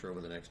the future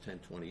over the next 10,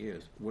 20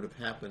 years, would have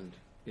happened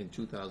in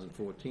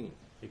 2014.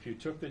 If you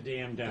took the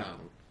dam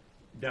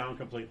down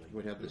completely,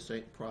 Would have the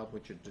same problem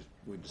which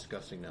we're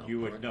discussing now. you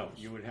would correct? know.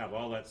 You would have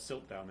all that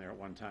silt down there at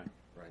one time.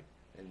 Right.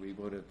 And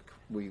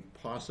we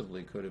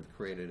possibly could have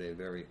created a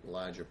very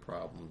larger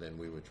problem than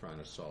we were trying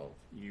to solve.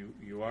 You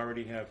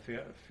already have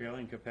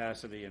failing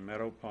capacity in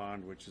Meadow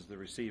Pond, which is the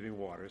receiving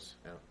waters.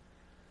 Yeah.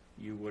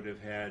 You would have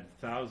had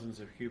thousands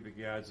of cubic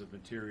yards of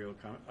material,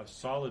 of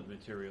solid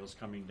materials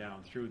coming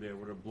down through there.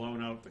 Would have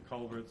blown out the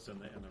culverts and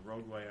the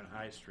roadway on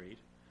High Street.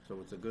 So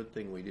it's a good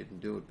thing we didn't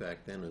do it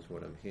back then, is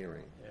what I'm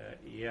hearing.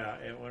 Yeah,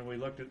 and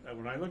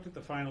when I looked at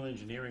the final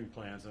engineering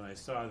plans, and I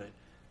saw that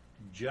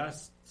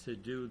just to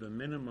do the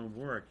minimum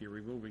work, you're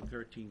removing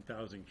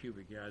 13,000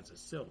 cubic yards of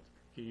silt.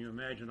 Can you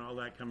imagine all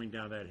that coming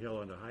down that hill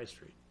onto High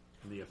Street,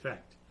 and the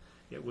effect?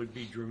 It would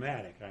be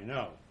dramatic, I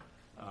know,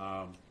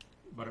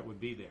 but it would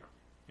be there,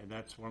 and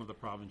that's one of the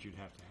problems you'd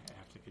have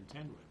to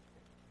contend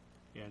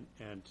with.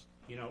 And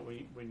you know,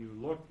 when you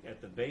look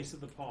at the base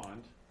of the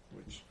pond,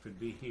 which could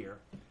be here,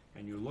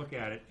 and you look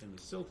at it, and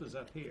the silt is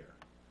up here,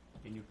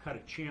 and you cut a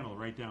channel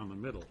right down the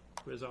middle,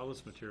 where's all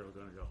this material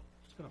going to go?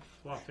 It's going to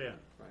fluff in.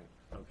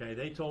 Right. Okay,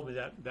 they told me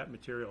that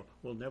material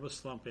will never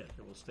slump in.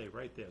 It will stay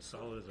right there,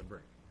 solid as a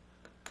brick.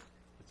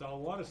 It's all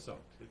water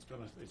soaked. It's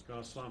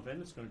gonna slump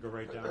in. It's gonna go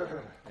right down.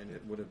 And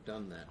it would have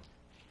done that.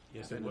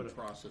 Yes, It's it in would the have.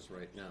 process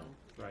right now.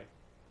 Right.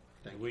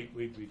 Thank you.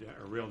 We'd be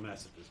a real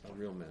mess at this A point.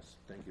 real mess.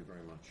 Thank you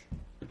very much.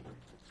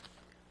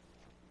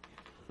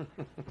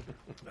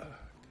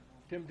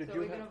 Tim, did So you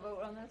we're gonna have,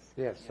 vote on this?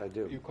 Yes, I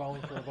do. you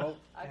calling for a vote?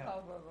 I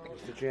call for a vote.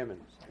 Mr. Chairman,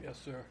 Yes,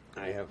 sir.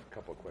 I have a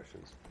couple of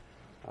questions.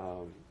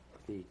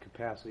 The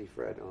capacity,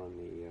 Fred, on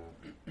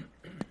the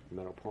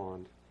Meadow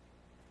Pond,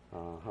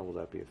 how will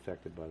that be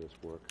affected by this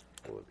work?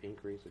 Will it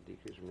increase or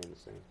decrease, remain the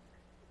same?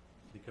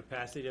 The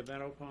capacity of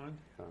Meadow Pond?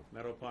 Oh.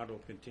 Meadow Pond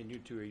will continue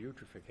to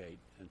eutrophiate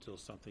until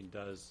something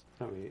does.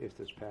 I mean, if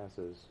this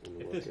passes and the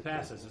If work this gets done,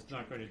 passes, it's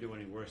not going to do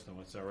any worse than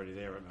what's already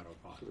there at Meadow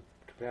so Pond.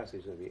 the capacity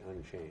is going to be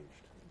unchanged.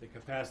 The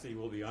capacity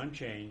will be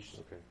unchanged,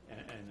 Okay.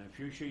 and in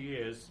future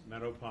years,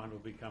 Meadow Pond will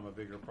become a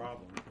bigger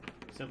problem,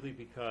 simply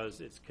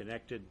because it's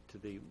connected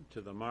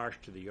to the marsh,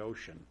 to the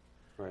ocean,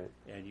 Right.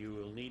 and you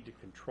will need to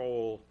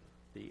control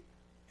the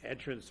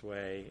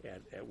entranceway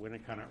at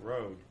Winnicott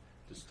Road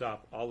to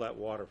stop all that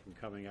water from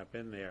coming up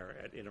in there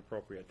at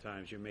inappropriate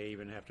times. You may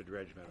even have to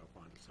dredge Meadow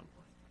Pond at some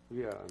point.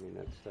 Yeah, I mean,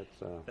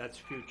 That's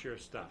future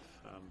stuff.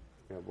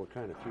 yeah, what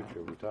kind of future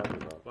are we talking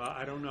about? Well,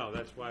 I don't know.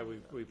 That's why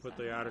we put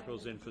the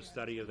articles in for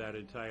study of that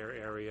entire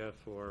area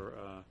for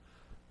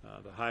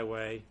the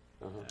highway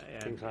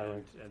Kings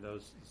Highway. and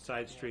those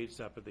side streets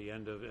up at the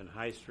end of, in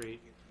High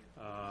Street.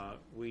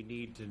 We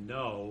need to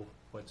know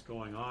what's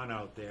going on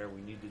out there.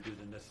 We need to do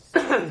the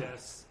necessary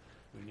tests.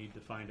 We need to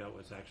find out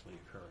what's actually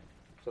occurring.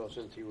 So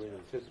since you would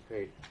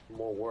anticipate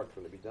more work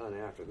going to be done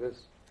after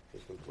this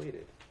is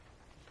completed,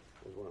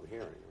 is what I'm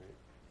hearing,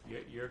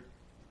 right? You're,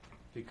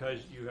 because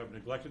you have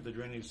neglected the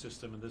drainage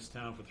system in this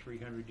town for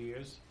 300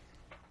 years.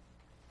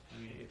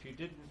 I mean, if you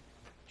didn't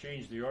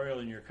change the oil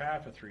in your car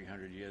for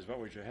 300 years, what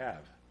would you have?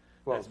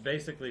 Well, That's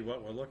basically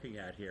what we're looking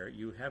at here.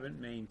 You haven't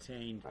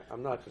maintained.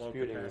 I'm not flow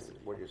disputing capacity.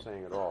 what you're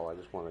saying at all. I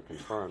just want to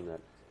confirm that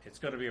It's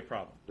going to be a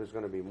problem. there's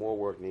going to be more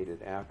work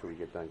needed after we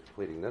get done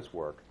completing this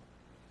work.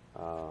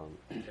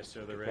 Yes,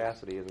 sir, there is.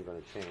 Capacity isn't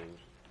going to change,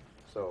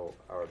 so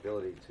our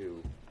ability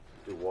to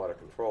do water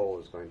control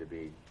is going to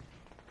be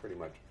pretty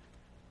much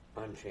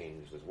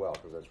unchanged as well,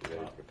 because that's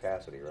related to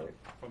capacity, right?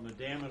 From the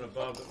dam and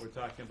above that we're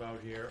talking about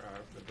here, our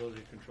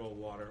ability to control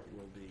water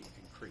will be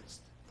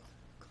increased.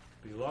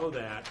 Below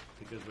that,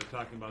 because we're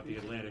talking about the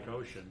Atlantic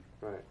Ocean,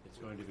 Right. it's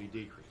going to be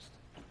decreased.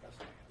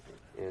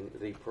 And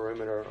the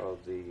perimeter of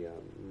the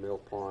mill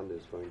pond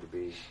is going to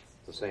be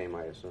the same,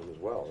 I assume, as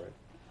well, right?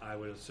 I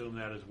would assume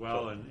that as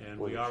well, and when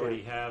we the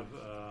already cha- have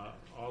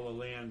all the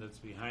land that's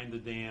behind the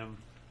dam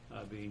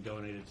being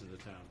donated to the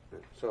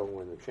town. So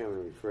when the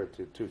chairman referred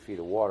to 2 feet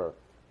of water,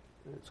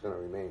 it's going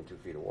to remain 2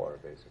 feet of water,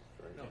 basically,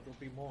 right? No, there'll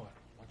be more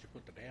once you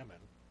put the dam in.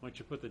 Once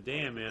you put the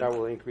dam in, That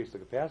will increase the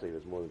capacity if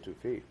it's more than 2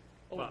 feet.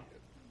 well,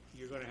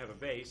 you're going to have a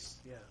base,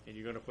 Yeah. and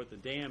you're going to put the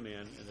dam in,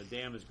 and the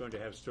dam is going to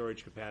have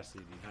storage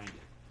capacity behind it.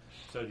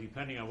 So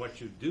depending on what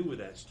you do with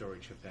that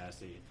storage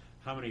capacity,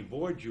 how many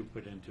boards you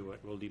put into it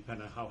will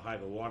depend on how high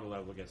the water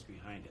level gets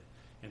behind it.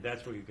 And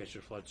that's where you get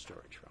your flood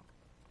storage from.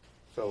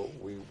 So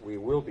we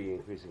will be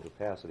increasing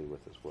capacity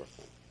with this work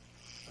then.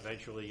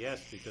 Eventually,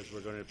 yes, because we're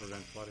going to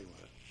prevent flooding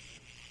with it.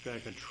 It's going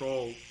to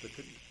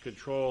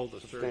control the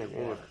surge of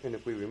And water.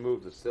 if we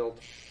remove the silt,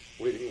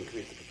 we'd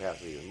increase the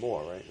capacity even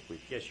more, right? If we,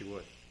 Yes, you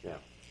would. yeah,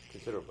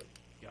 considerably.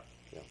 Yeah.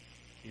 Yeah.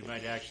 You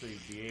might actually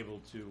be able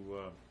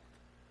to,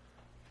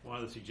 one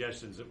of the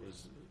suggestions that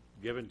was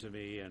given to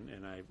me,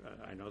 and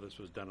I know this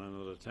was done in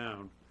another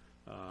town,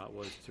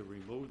 was to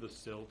remove the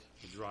silt,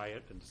 to dry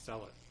it, and to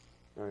sell it.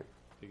 Right.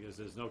 Because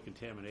there's no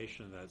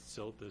contamination of that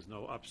silt, there's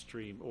no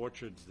upstream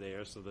orchards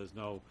there, so there's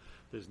no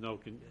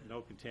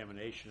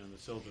contamination in the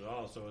silt at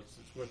all, so it's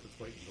worth its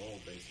weight in gold,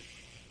 basically.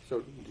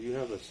 So do you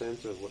have a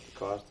sense of what the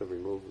cost of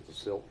removal of the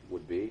silt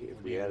would be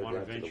if we added Want to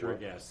that to the venture a work?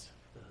 guess?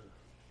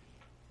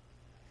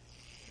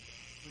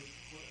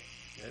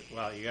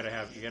 Well, you gotta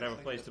have a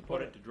place to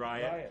put it, to dry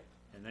it,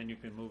 and then you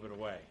can move it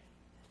away.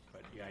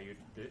 But yeah,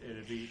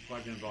 it'd be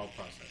quite an involved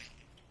process.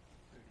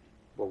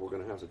 Well, we're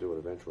going to have to do it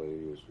eventually,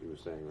 you were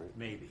saying, right?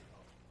 Maybe.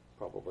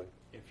 Probably.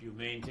 If you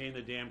maintain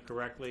the dam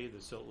correctly,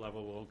 the silt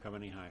level won't come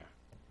any higher.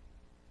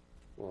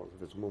 Well,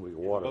 if it's moving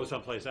It'll water, go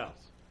someplace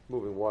else.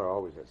 moving water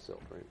always has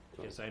silt, right?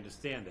 So- Yes, I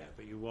understand that,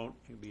 but you won't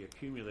be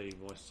accumulating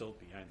more silt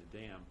behind the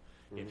dam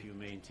if you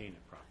maintain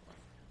it properly.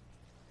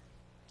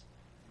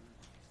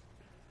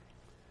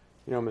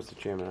 You know, Mr.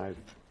 Chairman,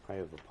 I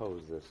have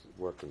opposed this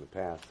work in the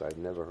past. I've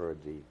never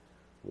heard the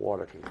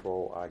water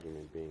control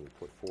argument being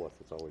put forth.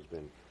 It's always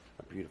been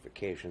a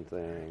beautification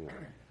thing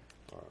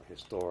or a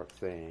historic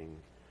thing,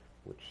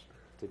 which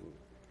didn't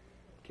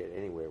get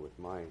anywhere with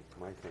my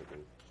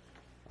thinking.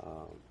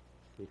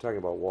 You're talking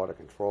about water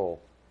control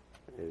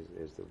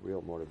is the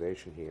real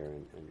motivation here,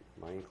 and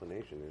my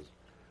inclination is,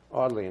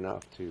 oddly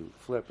enough, to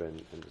flip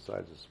and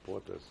decide to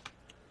support this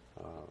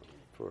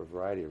for a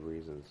variety of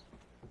reasons.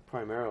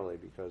 Primarily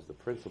because the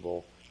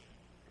principle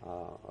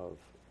of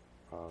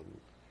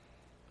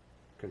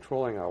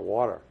controlling our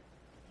water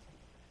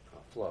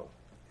flow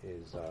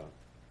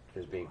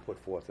is being put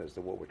forth as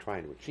to what we're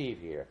trying to achieve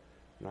here,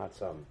 not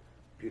some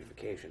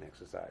beautification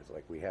exercise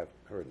like we have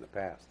heard in the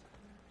past.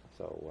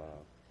 So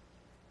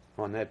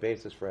on that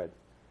basis, Fred,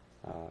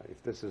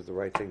 if this is the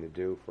right thing to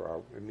do for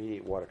our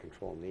immediate water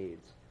control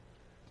needs,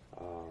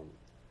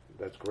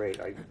 that's great.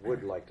 I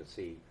would like to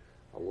see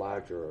a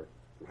larger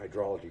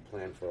hydrology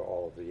plan for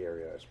all of the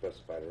area as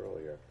specified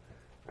earlier.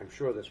 I'm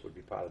sure this would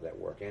be part of that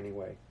work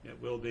anyway. It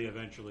will be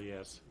eventually,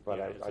 yes. But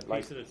Yeah, I'd it's a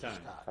like- piece at a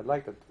time. I'd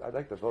like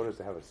the voters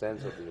to have a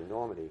sense of the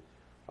enormity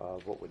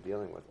of what we're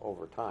dealing with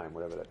over time,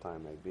 whatever that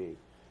time may be.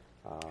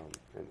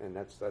 And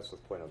that's the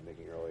point I was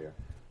making earlier.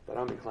 But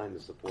I'm inclined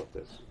to support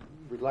this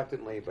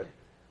reluctantly, but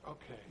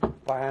Okay.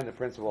 behind the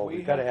principle, We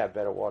we've got to have- have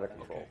better water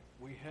control. Okay,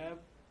 we have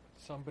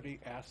somebody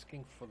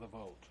asking for the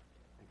vote,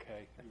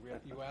 okay?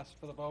 You asked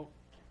for the vote?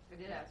 I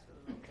did ask for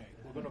the vote. Okay,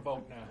 we're going to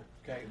vote now.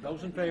 Okay,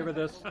 those in favor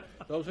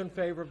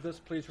of this,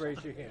 please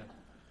raise your hand.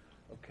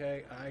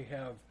 Okay, I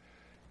have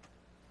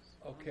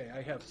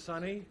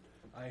Sonny,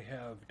 I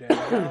have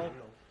Danielle,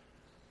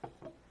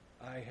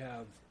 I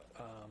have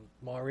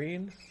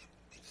Maureen,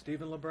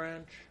 Stephen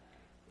LeBranch,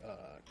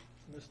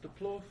 Mr.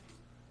 Plouffe,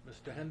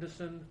 Mr.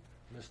 Henderson,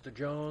 Mr.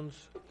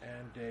 Jones,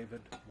 and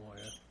David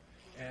Moyer.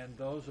 And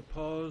those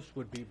opposed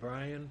would be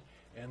Brian,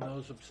 and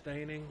those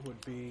abstaining would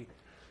be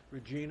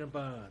Regina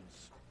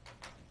Barnes.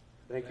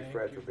 Thank you, Thank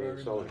Fred, you for being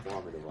very so much.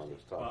 informative on this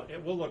Well, topic.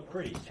 it will look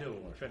pretty too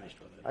when we're finished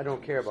with it. I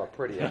don't care about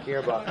pretty. I care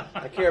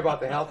about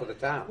the health of the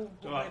town.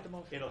 Well,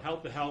 it'll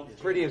help the health.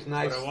 Pretty is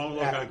nice. But it won't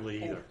look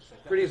ugly either.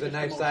 Pretty is a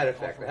nice side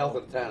effect. The health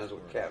of the town is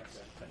what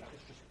counts.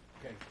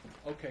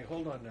 Okay,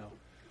 hold on now.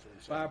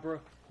 Barbara,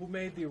 who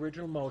made the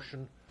original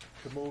motion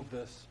to move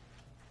this?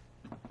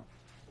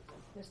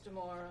 Mr.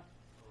 Mora.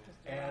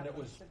 Mr. And it Lapham,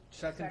 was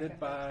seconded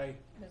by,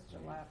 Mr.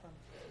 Lapham.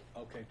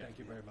 okay, thank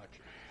you very much.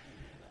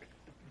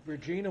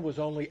 Regina was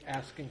only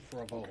asking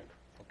for a vote,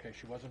 okay,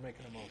 she wasn't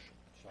making a motion,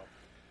 so.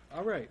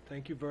 All right,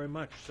 thank you very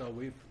much. So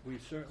we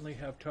certainly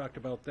have talked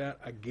about that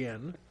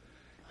again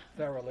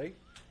thoroughly.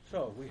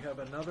 So we have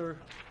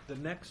the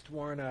next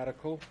warrant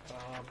article,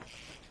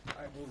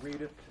 I will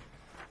read it,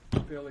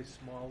 fairly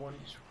small one.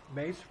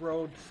 Mace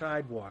Road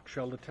sidewalk.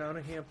 Shall the town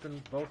of Hampton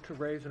vote to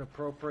raise and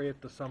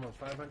appropriate the sum of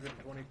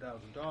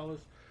 $520,000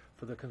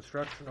 for the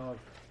construction of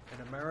an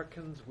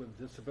Americans with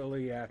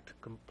Disability Act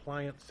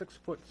compliant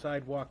 6-foot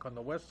sidewalk on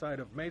the west side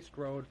of Mace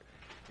Road,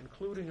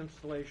 including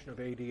installation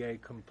of ADA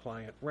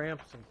compliant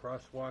ramps and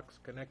crosswalks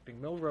connecting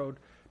Mill Road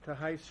to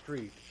High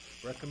Street,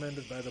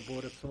 recommended by the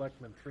Board of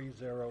Selectmen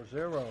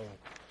 300.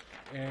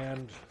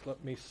 And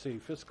let me see,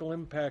 fiscal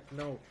impact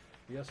note,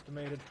 the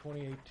estimated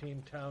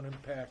 2018 town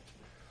impact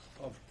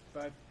of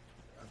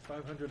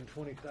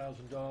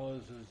 $520,000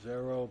 is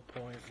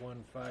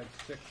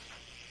 0.156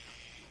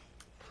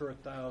 per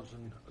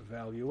thousand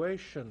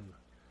valuation.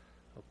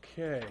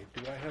 Okay,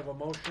 do I have a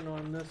motion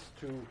on this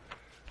to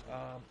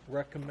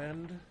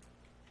recommend?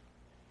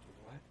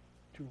 What?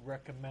 To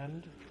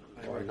recommend?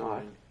 Or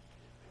not.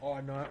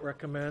 Or not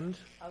recommend?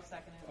 I'll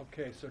second it.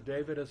 Okay, so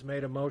David has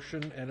made a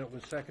motion, and it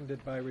was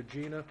seconded by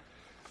Regina.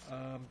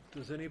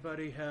 Does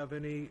anybody have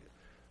any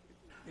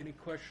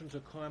questions or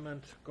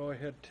comments? Go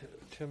ahead,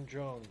 Tim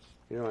Jones.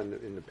 You know,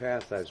 in the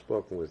past, I've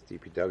spoken with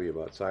DPW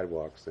about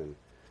sidewalks and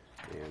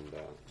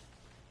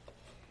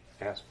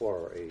asked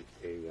for a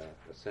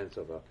sense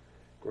of a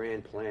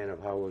grand plan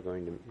of how we're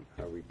going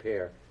to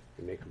repair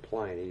and make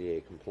compliant, ADA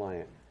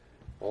compliant,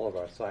 all of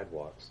our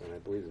sidewalks. And I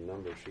believe the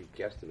number she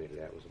guesstimated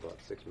at was about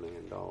 $6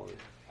 million.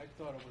 I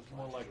thought it was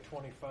more like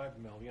 25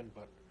 million,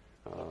 but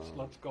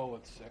let's go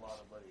with 6.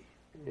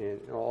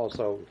 And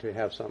also to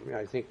have something,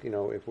 I think, you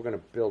know, if we're going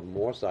to build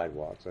more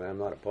sidewalks, and I'm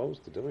not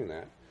opposed to doing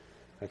that,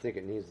 I think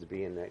it needs to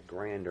be in that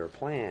grander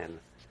plan,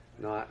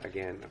 not,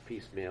 again, a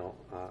piecemeal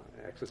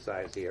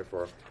exercise here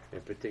for a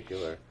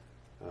particular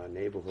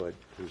neighborhood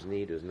whose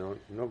need is no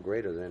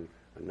greater than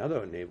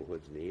another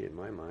neighborhood's need, in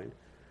my mind.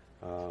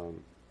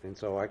 And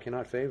so I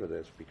cannot favor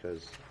this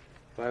because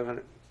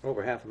over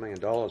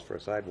 $500,000 for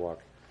a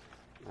sidewalk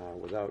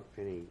without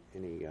any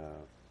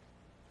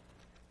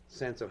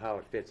sense of how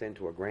it fits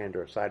into a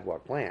grander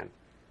sidewalk plan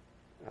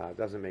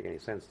doesn't make any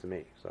sense to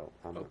me. So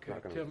I'm not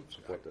going to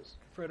support this.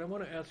 Fred, I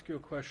want to ask you a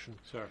question.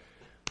 Sir.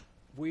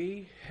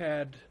 We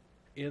had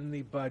in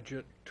the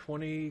budget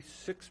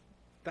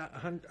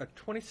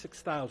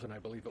 26,000, I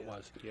believe it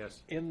was.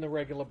 Yes. In the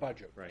regular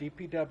budget. Right.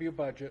 DPW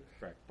budget.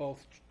 Correct.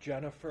 Both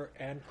Jennifer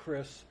and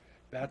Chris.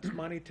 That's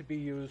money to be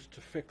used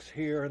to fix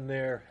here and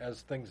there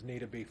as things need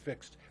to be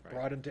fixed, Right.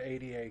 brought into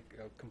ADA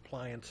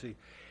compliancy.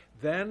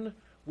 Then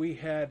we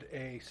had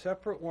a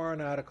separate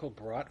warrant article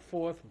brought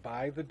forth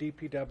by the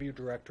DPW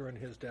director and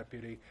his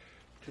deputy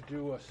to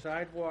do a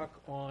sidewalk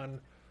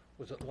on,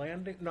 was it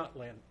Landing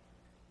Road?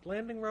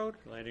 Landing Road.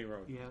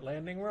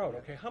 Landing Road,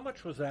 okay. How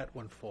much was that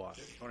one for?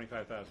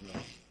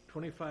 $25,000.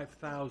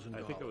 $25,000.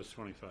 I think it was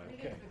 25.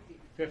 Okay.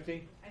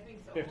 50? I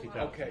think so.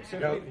 50,000. Okay,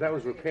 so That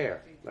was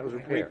repair. That was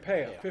repair.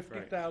 repair, Yeah,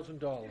 $50,000.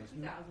 $50,000.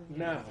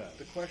 Now,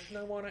 the question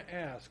I want to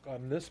ask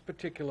on this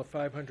particular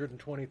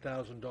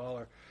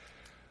 $520,000,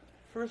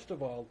 first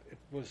of all,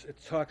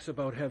 it talks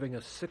about having a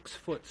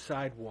 6-foot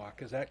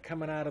sidewalk. Is that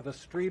coming out of the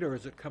street, or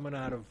is it coming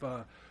out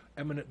of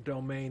eminent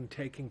domain,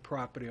 taking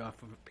property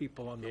off of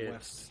people on the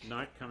west? It's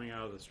not coming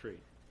out of the street.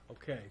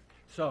 Okay,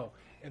 so,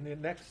 and the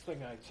next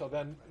thing so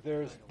then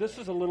this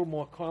is a little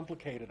more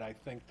complicated, I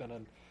think,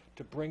 than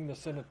to bring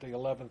this in at the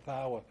 11th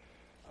hour.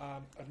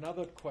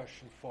 Another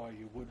question for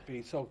you would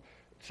be, so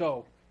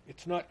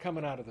it's not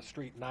coming out of the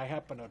street, and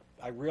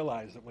I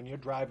realize that when you're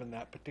driving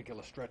that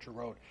particular stretch of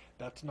road,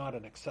 that's not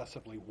an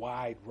excessively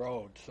wide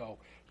road, so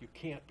you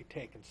can't be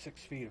taking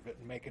 6 feet of it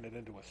and making it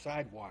into a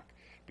sidewalk,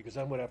 because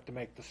then we'd have to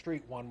make the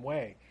street one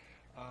way.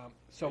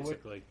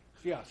 Basically.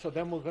 So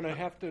then we're going to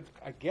have to,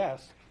 I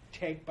guess,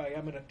 take by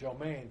eminent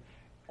domain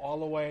all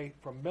the way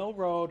from Mill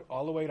Road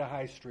all the way to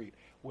High Street,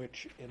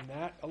 which in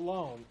that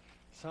alone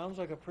sounds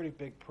like a pretty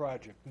big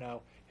project.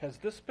 Now, has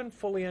this been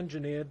fully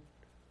engineered?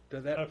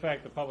 Matter of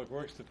fact, the Public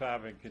Works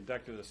Department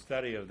conducted a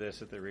study of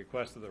this at the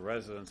request of the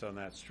residents on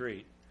that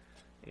street,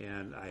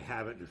 and I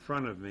have it in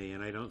front of me,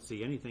 and I don't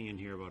see anything in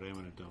here about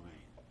eminent domain.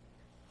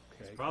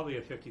 Okay. It's probably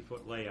a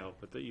 50-foot layout,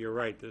 but you're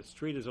right, the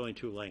street is only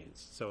 2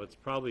 lanes, so it's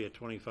probably a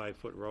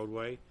 25-foot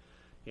roadway,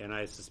 and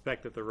I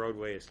suspect that the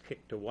roadway is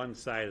kicked to one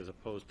side as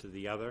opposed to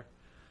the other.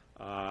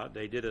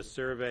 They did a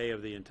survey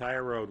of the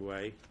entire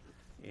roadway,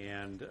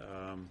 and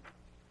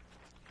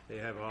they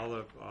have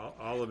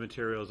all the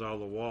materials, all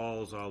the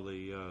walls, all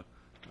the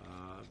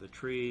The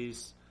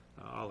trees,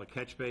 all the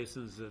catch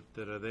basins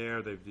that are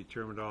there, they've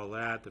determined all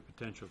that, the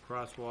potential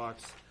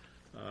crosswalks.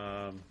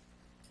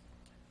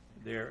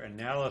 Their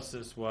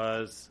analysis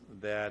was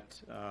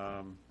that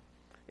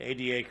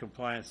ADA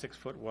compliant 6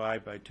 foot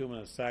wide by 2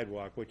 minute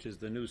sidewalk, which is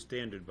the new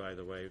standard, by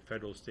the way,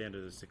 federal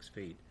standard is 6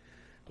 feet,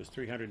 was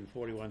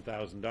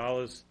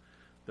 $341,000.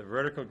 The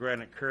vertical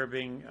granite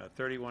curbing,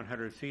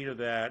 3,100 feet of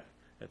that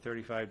at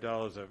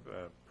 $35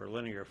 per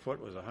linear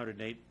foot was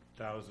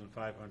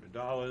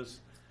 $108,500.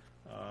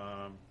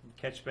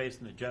 Catch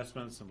basin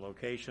adjustments and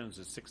locations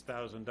is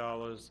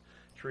 $6,000.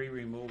 Tree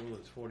removal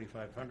is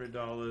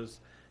 $4,500,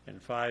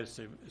 and 5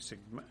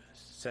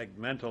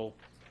 segmental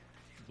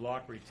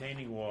block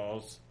retaining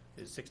walls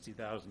is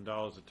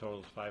 $60,000. The total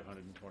is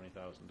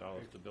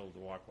 $520,000 to build the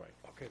walkway.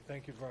 Okay,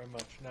 thank you very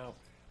much. Now,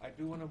 I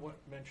do want to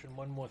mention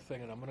one more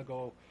thing, and I'm going to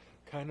go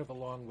kind of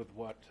along with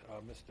what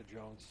Mr.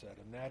 Jones said,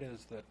 and that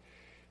is that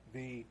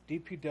the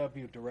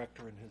DPW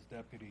director and his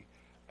deputy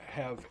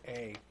have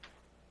a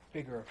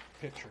bigger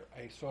picture,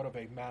 a sort of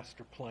a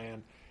master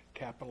plan,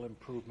 capital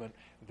improvement.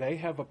 They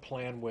have a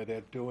plan where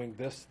they're doing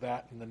this,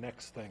 that, and the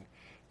next thing.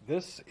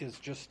 This is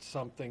just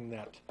something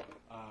that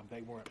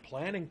they weren't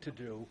planning to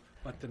do,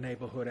 but the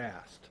neighborhood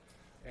asked.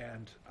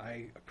 And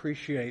I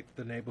appreciate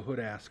the neighborhood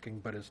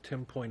asking, but as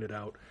Tim pointed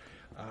out,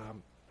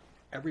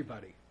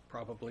 everybody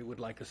probably would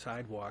like a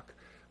sidewalk.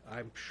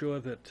 I'm sure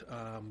that,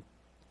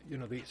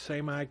 the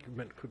same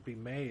argument could be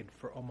made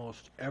for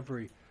almost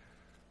every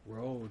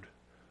road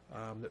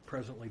that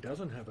presently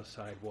doesn't have a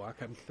sidewalk.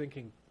 I'm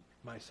thinking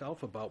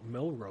myself about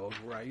Mill Road,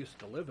 where I used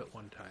to live at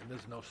one time.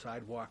 There's no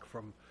sidewalk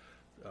from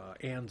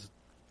Ann's,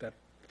 that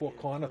four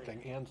corner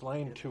thing, Ann's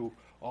Lane, to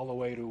all the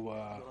way to,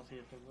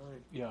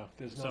 yeah,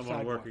 there's no Someone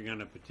sidewalk. working on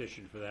a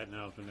petition for that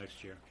now for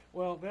next year.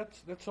 Well,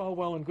 that's all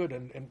well and good,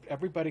 and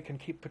everybody can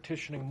keep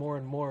petitioning more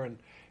and more.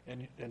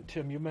 And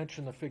Tim, you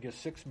mentioned the figure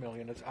 $6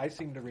 million. I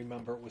seem to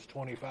remember it was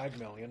 $25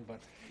 million,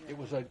 but it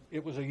was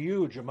a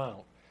huge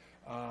amount.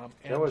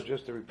 That was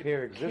just to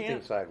repair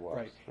existing sidewalks.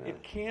 Right.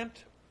 Yeah.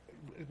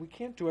 We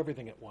can't do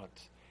everything at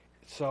once.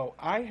 So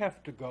I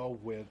have to go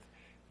with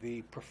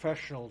the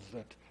professionals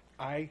that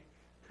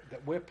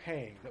we're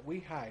paying, that we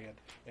hired,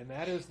 and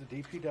that is the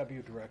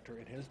DPW director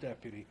and his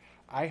deputy.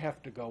 I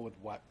have to go with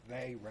what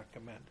they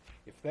recommend.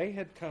 If they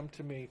had come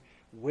to me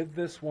with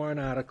this warrant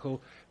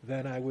article,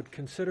 then I would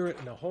consider it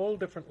in a whole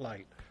different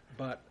light.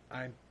 But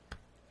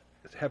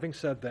having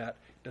said that,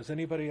 does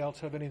anybody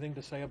else have anything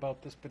to say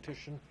about this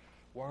petition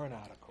warrant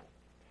article?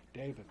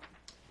 David?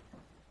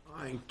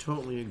 I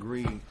totally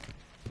agree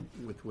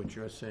with what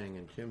you're saying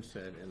and Tim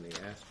said, in the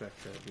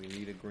aspect that we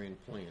need a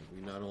grand plan.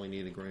 We not only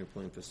need a grand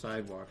plan for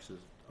sidewalks, there's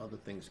other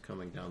things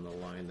coming down the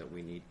line that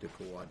we need to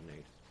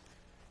coordinate.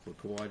 We're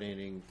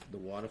coordinating the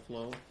water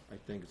flow. I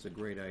think it's a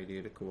great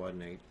idea to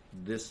coordinate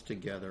this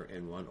together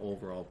in one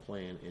overall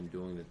plan and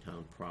doing the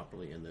town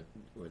properly. And the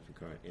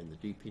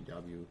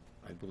DPW,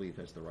 I believe,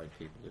 has the right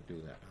people to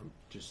do that. I'm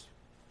just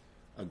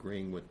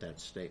agreeing with that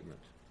statement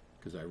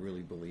because I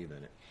really believe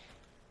in it,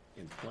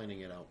 in planning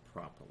it out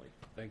properly.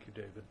 Thank you,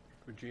 David.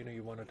 Regina,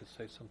 you wanted to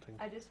say something?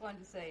 I just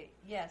wanted to say,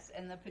 yes,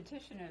 and the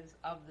petitioners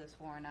of this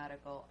warrant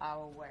article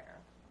are aware.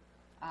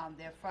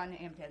 They're front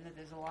and that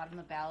there's a lot on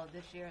the ballot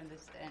this year,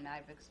 and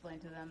I've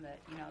explained to them that,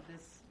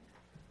 this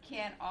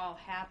can't all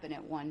happen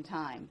at one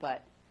time.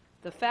 But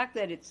the fact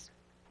that it's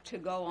to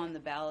go on the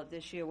ballot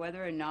this year,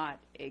 whether or not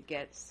it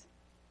gets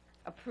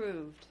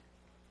approved,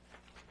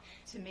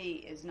 to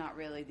me, is not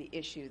really the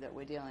issue that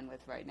we're dealing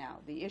with right now.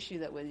 The issue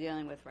that we're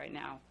dealing with right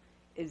now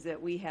is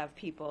that we have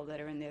people that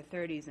are in their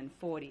 30s and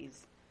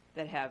 40s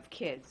that have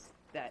kids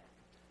that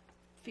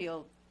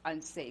feel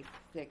unsafe,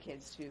 their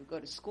kids to go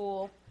to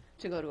school,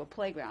 to go to a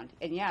playground.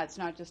 And yeah, it's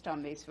not just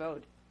on Mace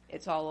Road,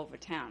 it's all over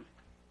town.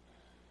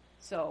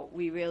 So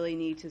we really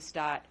need to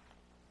start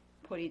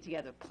putting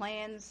together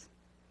plans,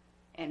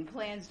 and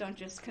plans don't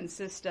just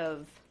consist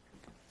of,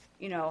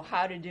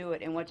 how to do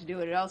it and what to do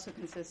it. It also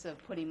consists of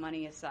putting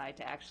money aside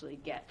to actually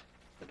get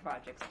the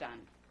projects done.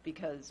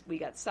 Because we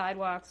got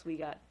sidewalks, we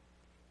got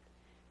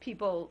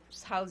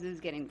people's houses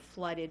getting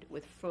flooded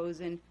with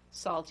frozen,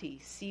 salty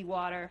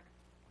seawater.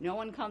 No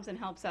one comes and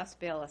helps us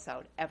bail us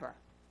out, ever.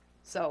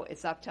 So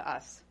it's up to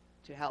us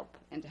to help,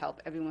 and to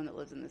help everyone that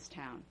lives in this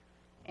town.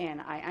 And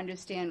I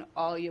understand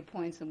all your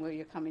points and where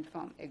you're coming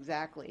from,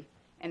 exactly.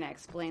 And I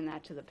explained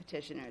that to the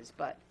petitioners.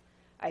 But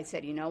I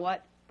said, you know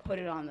what? Put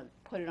it on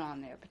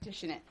there,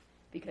 petition it,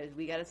 because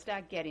we got to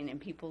start getting in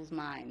people's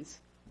minds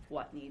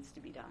what needs to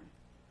be done.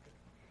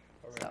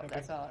 All right, So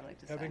that's all I'd like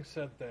to say. Having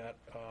said that,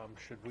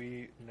 should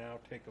we now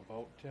take a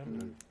vote,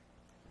 Tim?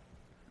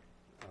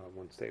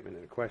 One statement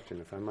and a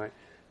question, if I might.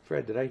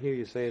 Fred, did I hear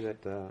you say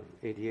that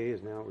ADA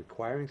is now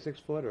requiring 6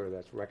 foot, or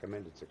that's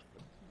recommended 6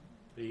 foot?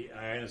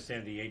 I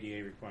understand the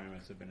ADA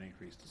requirements have been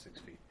increased to 6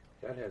 feet.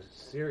 That has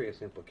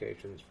serious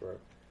implications for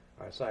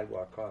our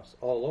sidewalk costs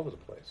all over the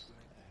place.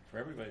 For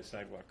everybody's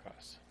sidewalk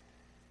costs.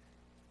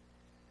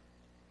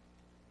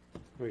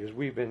 Because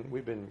we've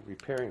been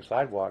repairing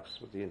sidewalks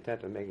with the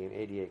intent of making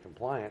ADA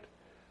compliant.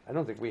 I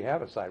don't think we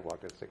have a sidewalk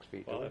that's 6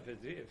 feet. Well, do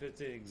we? if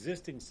it's an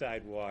existing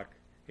sidewalk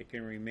it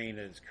can remain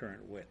at its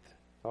current width.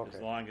 Okay.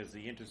 As long as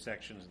the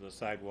intersections of the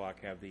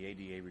sidewalk have the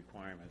ADA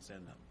requirements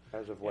in them.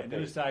 As of what A new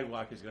date?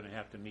 sidewalk is gonna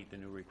have to meet the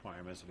new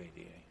requirements of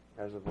ADA.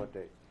 As of what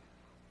date?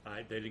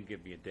 They didn't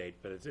give me a date,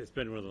 but it's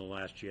been within the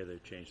last year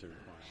they've changed the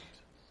requirements.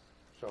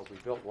 So if we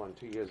built one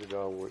 2 years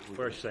ago,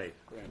 We're safe,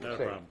 no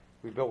safe. problem.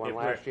 We built one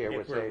last year,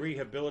 we're If we're safe.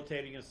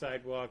 rehabilitating a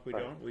sidewalk, we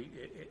Right. don't,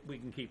 we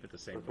can keep it the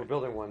same If we're way.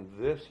 building one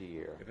this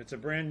year, If it's a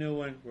brand new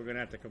one, we're gonna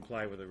have to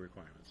comply with the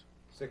requirements.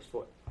 6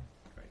 foot.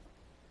 Right.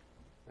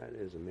 That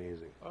is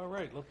amazing. All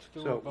right, let's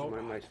do a So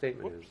vote. my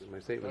statement Whoops. is, my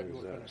Thought statement you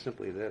is were finished.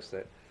 simply this,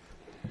 that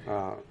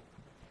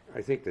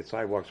I think that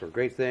sidewalks are a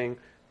great thing.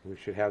 We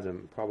should have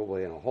them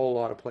probably in a whole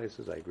lot of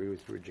places. I agree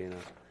with you, Regina.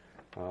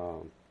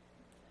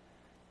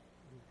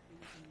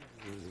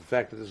 The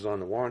fact that this is on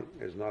the warrant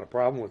is not a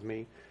problem with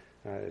me.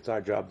 It's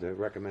our job to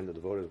recommend to the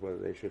voters whether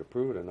they should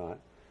approve it or not,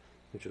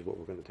 which is what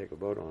we're going to take a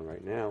vote on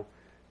right now.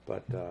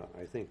 But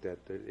I think that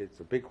it's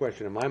a big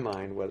question in my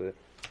mind whether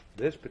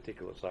this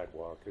particular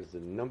sidewalk is the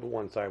number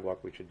one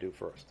sidewalk we should do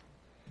first.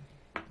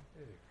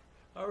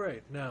 All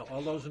right, now,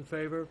 all those in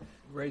favor,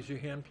 raise your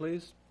hand,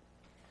 please.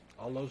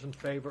 All those in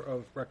favor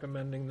of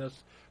recommending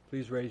this,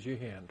 please raise your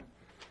hand.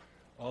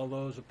 All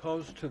those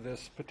opposed to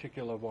this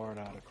particular warrant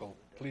article,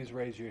 please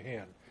raise your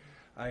hand.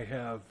 I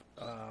have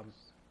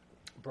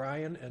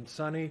Brian and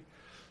Sonny,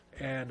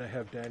 and I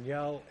have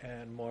Danielle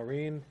and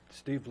Maureen,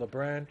 Steve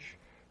LeBranch,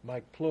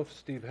 Mike Plouffe,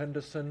 Steve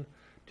Henderson,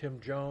 Tim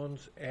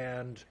Jones,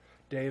 and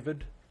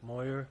David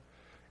Moyer.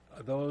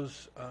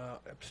 Those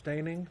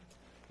abstaining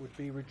would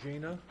be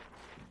Regina.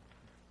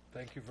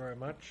 Thank you very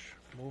much.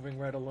 Moving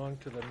right along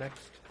to the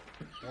next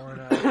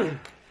warrant article.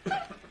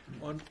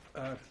 On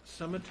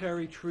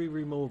cemetery tree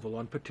removal,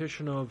 on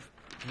petition of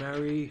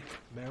Mary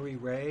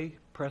Ray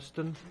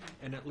Preston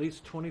and at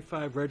least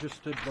 25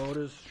 registered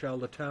voters, shall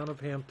the town of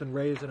Hampton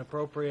raise and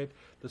appropriate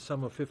the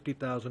sum of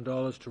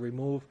 $50,000 to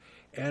remove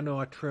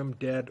and/or trim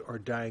dead or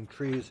dying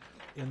trees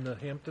in the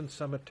Hampton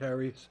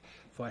cemeteries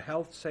for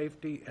health,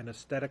 safety, and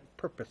aesthetic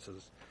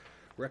purposes,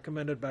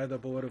 recommended by the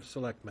Board of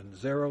Selectmen.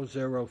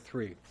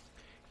 003.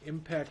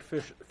 Impact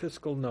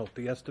fiscal note,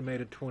 the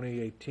estimated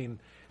 2018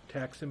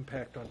 tax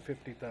impact on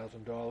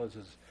 $50,000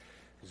 is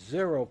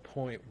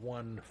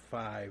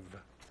 0.15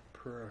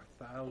 per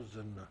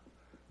thousand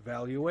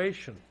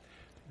valuation.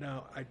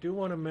 Now, I do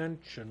want to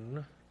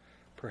mention,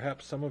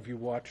 perhaps some of you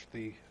watched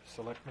the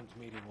Selectmen's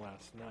meeting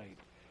last night.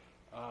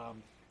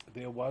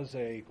 There was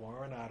a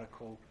warrant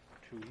article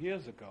 2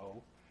 years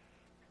ago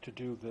to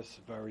do this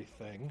very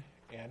thing,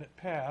 and it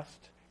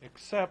passed,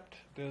 except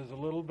there's a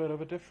little bit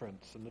of a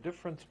difference. And the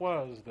difference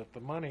was that the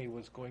money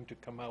was going to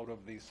come out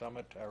of the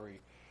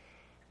cemetery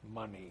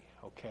money,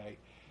 okay?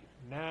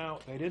 Now,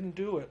 they didn't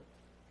do it.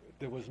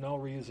 There was no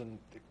reason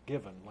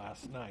given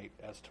last night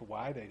as to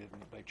why they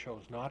didn't. They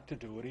chose not to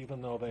do it,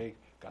 even though they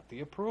got the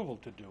approval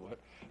to do it.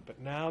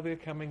 But now they're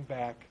coming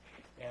back,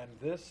 and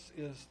this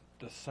is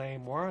the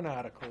same warrant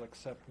article,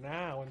 except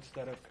now,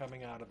 instead of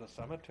coming out of the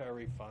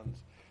cemetery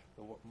funds,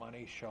 the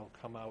money shall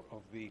come out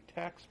of the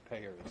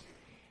taxpayers.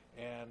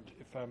 And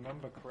if I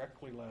remember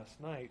correctly last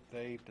night,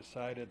 they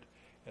decided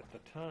at the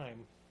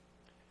time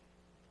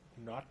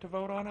not to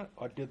vote on it,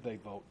 or did they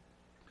vote?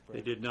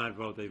 They did not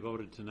vote. They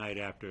voted tonight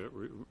after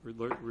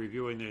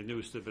reviewing their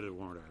new submitted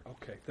warrant article.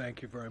 Okay,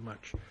 thank you very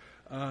much.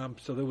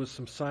 So there was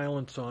some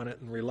silence on it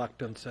and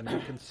reluctance, and you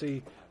can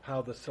see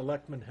how the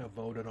selectmen have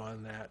voted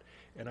on that.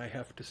 And I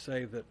have to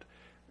say that,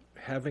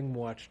 having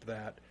watched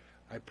that,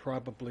 I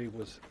probably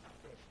was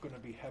going to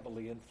be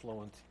heavily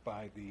influenced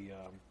by the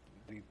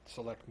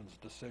selectmen's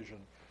decision.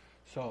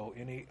 So,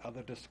 any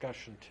other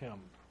discussion, Tim?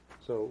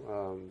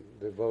 So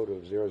the vote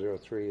of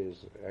 003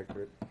 is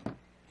accurate?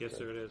 Yes,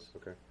 sir, it is.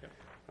 Okay.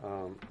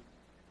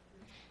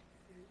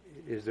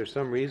 Is there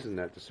some reason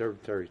that the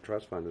Cemetery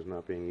Trust Fund is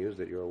not being used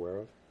that you're aware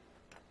of?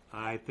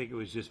 I think it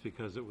was just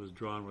because it was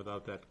drawn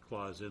without that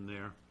clause in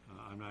there.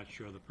 I'm not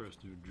sure the person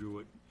who drew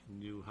it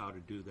knew how to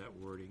do that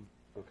wording.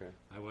 Okay,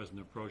 I wasn't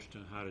approached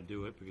on how to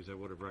do it because I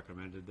would have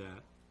recommended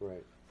that.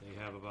 right, They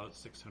have about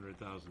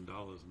 $600,000 in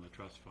the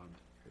trust fund,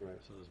 right.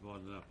 so there's more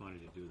than enough money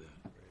to do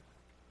that.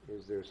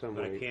 Is there some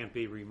But way? it can't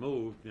be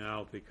removed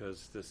now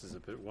because this is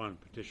one,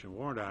 petition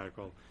warrant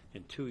article,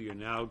 and two, you're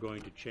now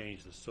going to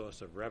change the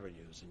source of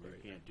revenues, and you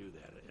can't do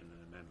that in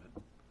an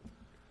amendment.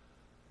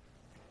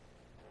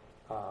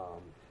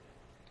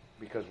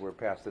 Because we're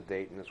past the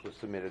date and this was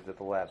submitted at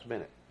the last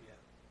minute.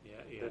 Yeah,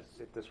 yes.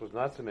 If this was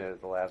not submitted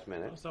at the last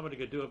minute, Well, somebody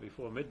could do it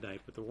before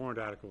midnight, but the warrant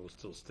article will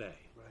still stay.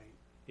 Right.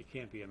 It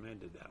can't be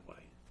amended that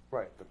way.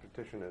 right, the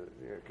petition is,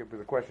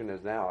 the question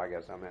is now, I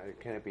guess,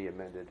 can it be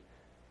amended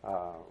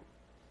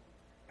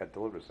at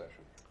deliberative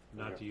session?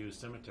 Not Okay. to use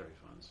cemetery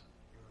funds.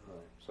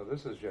 So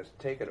this is just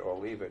take it or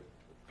leave it,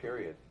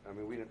 period. I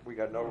mean, we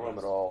got no room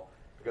at all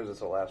because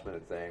it's a last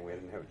minute thing. We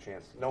didn't have a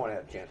chance, no one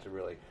had a chance to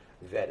really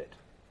vet it.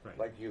 Right.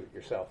 Like you,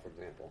 yourself, for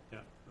example. Yeah.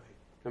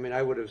 I mean,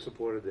 I would have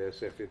supported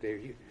this if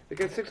they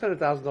got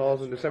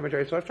 $600,000 in the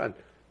cemetery trust fund.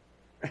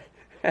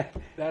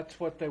 That's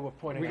what they were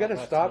pointing We out gotta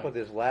last stop night. with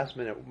this last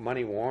minute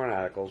money warrant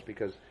articles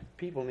because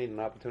people need an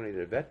opportunity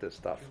to vet this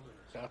stuff.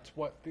 That's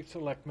what the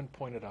selectmen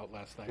pointed out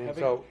last night. And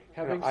so,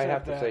 I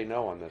have to say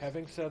no on this.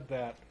 Having said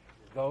that,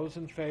 those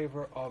in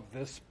favor of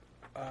this,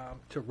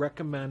 to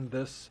recommend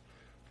this,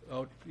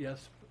 oh,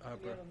 yes, Do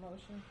we have a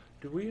motion?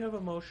 do we have a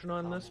motion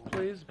on this,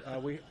 please?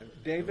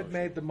 David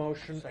made the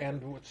motion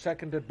and was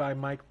seconded by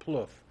Mike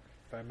Plouffe,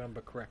 if I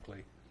remember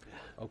correctly.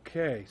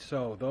 Okay,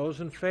 so those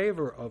in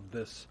favor of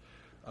this,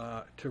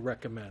 to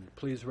recommend,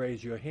 please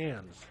raise your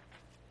hands.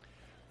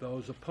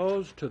 Those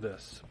opposed to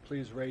this,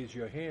 please raise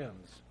your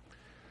hands.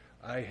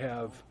 I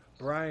have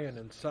Brian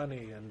and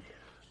Sonny and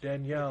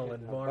Danielle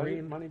and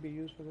Maureen Money be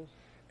used for this?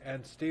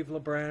 and Steve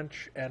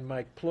LeBranch and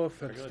Mike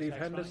Plouffe and Regular Steve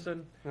tax money?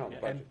 Henderson No,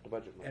 the and,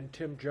 budget money. and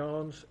Tim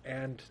Jones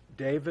and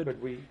David.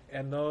 Could we,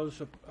 And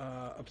those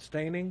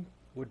abstaining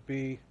would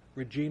be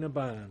Regina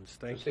Barnes.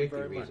 for Thank you safety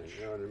very much. reasons,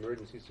 in an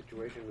emergency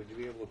situation, would you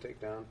be able to take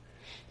down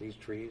these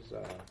trees?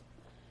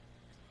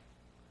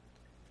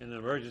 In an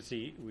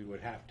emergency, we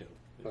would have to.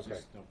 There's Okay.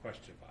 just no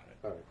question about it.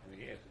 All right. I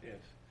mean, if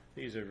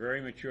these are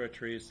very mature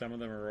trees, some of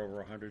them are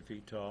over 100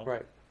 feet tall.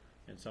 Right.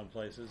 In some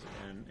places,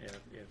 and if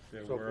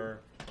there So if were,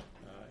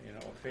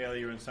 a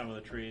failure in some of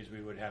the trees,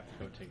 we would have to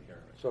go take care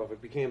of it. So if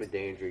it became a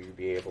danger, you'd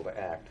be able to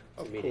act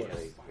Of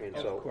immediately. course. And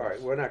Of so, all course.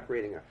 right, we're not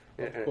creating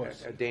Of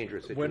course. a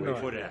dangerous We're situation.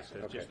 not. Would act,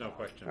 there's Okay. just no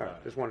question All right,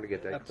 about it. just wanted to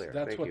get that That's, clear.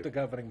 that's Thank what you. the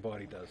governing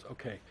body does.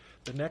 Okay.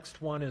 The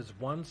next one is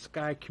One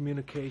Sky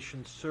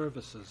Communications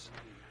Services.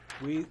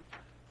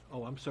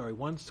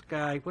 One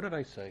Sky, what did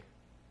I say?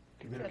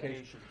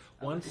 Communications.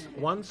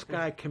 One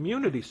Sky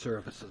Community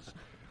Services.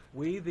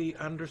 We, the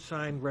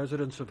undersigned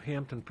residents of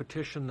Hampton,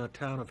 petition the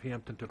town of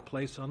Hampton to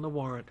place on the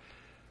warrant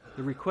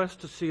the request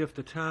to see if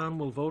the town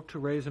will vote to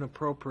raise and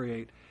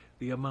appropriate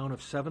the amount of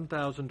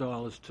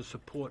 $7,000 to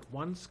support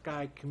One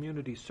Sky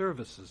Community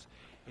Services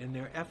in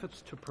their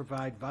efforts to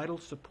provide vital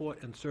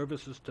support and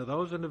services to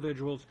those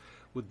individuals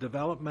with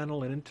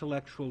developmental and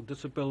intellectual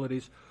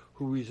disabilities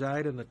who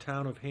reside in the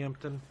town of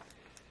Hampton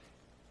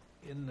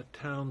in the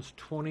town's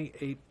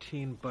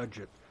 2018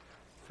 budget.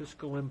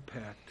 Fiscal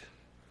impact.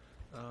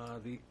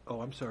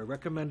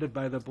 Recommended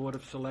by the Board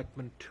of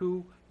Selectmen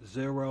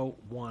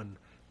 201.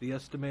 The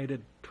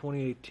estimated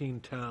 2018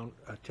 town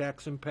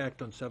tax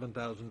impact on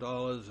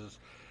 $7,000 is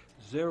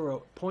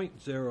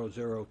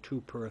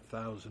 0.002 per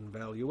thousand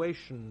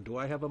valuation. Do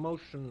I have a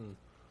motion?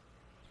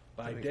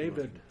 By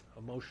David.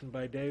 A motion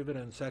by David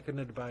and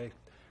seconded by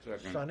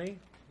Second. Sonny?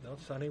 No,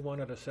 Sonny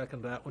wanted to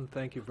second that one.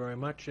 Thank you very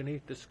much.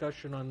 Any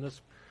discussion on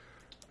this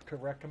to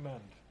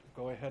recommend?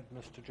 Go ahead,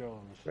 Mr.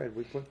 Jones. Fred,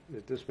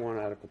 if this warrant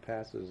article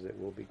passes, it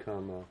will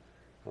become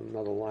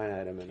another line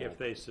item in If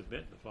they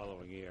submit the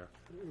following year,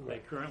 they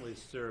currently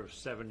serve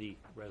 70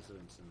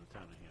 residents in the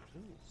town of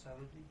Hampton.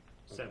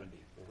 70?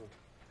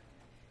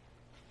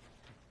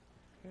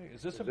 Okay,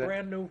 is this Is a that-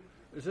 brand new,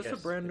 is this a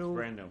Yes, brand it's new?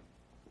 brand new.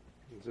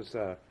 Is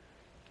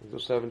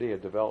this 70 a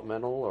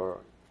developmental or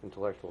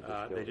intellectual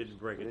disability? They didn't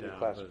break it They down,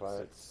 classify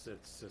but it?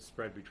 it's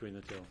spread between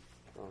the two.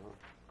 Uh-huh.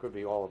 Could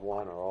be all of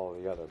one or all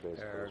of the other,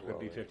 basically. Or as it could well,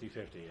 be right?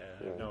 50/50, I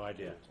Yeah. have no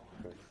idea.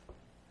 Okay.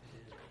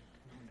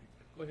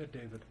 Go ahead,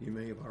 David. You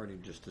may have already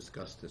just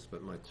discussed this,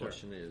 but my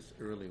question is,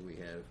 early we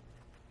have,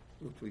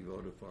 which we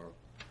voted for,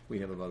 we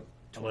have about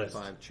A list.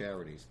 25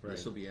 charities. Right.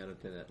 This will be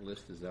added to that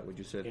list, is that what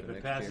you said If for it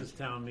next year? passes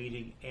town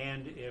meeting,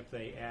 and if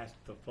they ask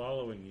the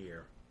following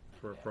year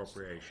for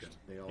appropriation,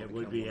 They all it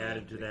would become be one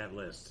added to entity. that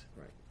list.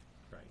 Right,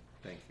 Right.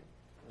 thank you.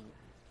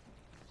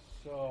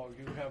 So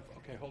you have,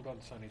 okay, hold on,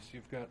 Sonny, so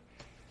you've got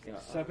Yeah,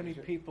 70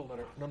 people that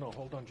are, no,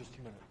 hold on just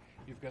a minute.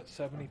 You've got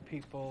 70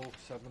 people,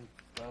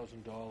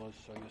 $7,000,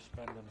 so you're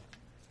spending,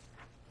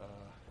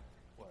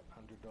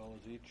 $100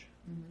 each?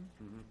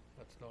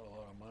 That's not a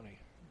lot of money.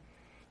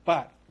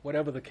 But,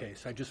 whatever the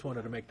case, I just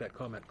wanted to make that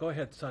comment. Go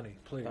ahead, Sonny,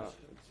 please.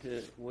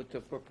 With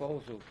the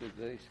proposal, did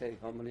they say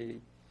how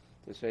many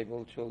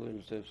disabled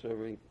children they're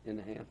serving in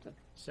Hampton?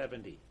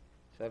 70.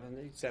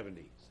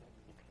 70?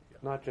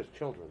 Not just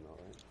children,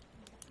 though, right?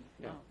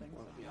 I don't think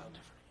so.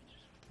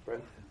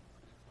 Fred?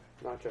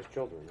 Not just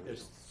children. right? They're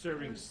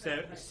serving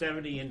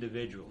 70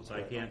 individuals.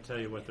 I can't tell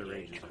you what their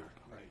ages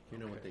are. You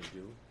know what they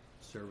do?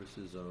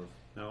 Services of,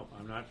 No,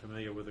 I'm not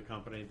familiar with the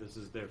company. This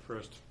is their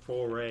first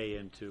foray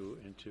into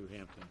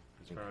Hampton,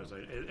 as far as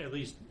at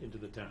least into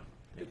the town.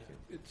 thank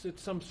you.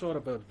 It's some sort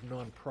of a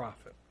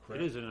nonprofit, It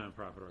correct? is a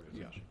nonprofit Yeah,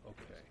 organization.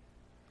 okay.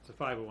 It's a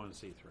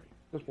 501c3.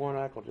 This warrant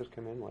article just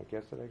come in like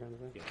yesterday, kind of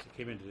thing? Yes, it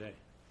came in today.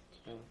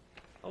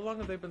 How long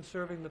have they been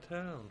serving the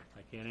town?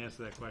 I can't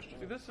answer that question.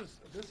 See, this is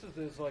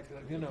there's like,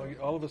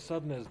 all of a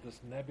sudden there's this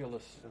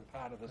nebulous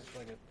part of this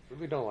thing.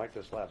 We don't like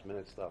this last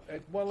minute stuff.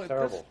 Well,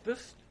 Terrible.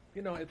 this,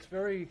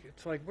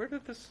 it's like, where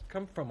did this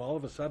come from all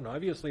of a sudden?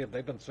 Obviously, if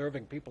they've been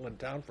serving people in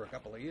town for a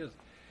couple of years,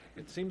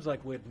 it seems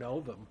like we'd know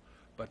them,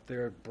 but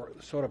they're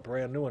sort of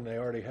brand new and they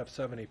already have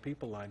 70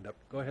 people lined up.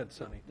 Go ahead,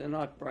 Sonny. They're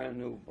not brand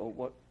new, but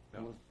what,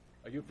 No.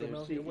 Are you their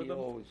familiar with them?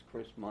 CEO is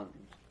Chris Munton.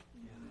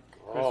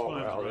 Oh,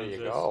 Munns well, there runs you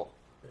this. go.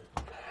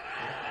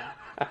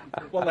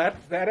 Well,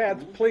 that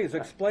adds, please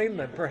explain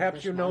then.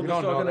 Perhaps you know You this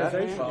don't know that,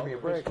 organization. man? Give me a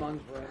break. Chris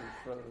Munn's running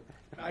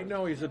for, I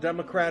know he's a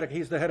Democratic,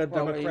 he's the head of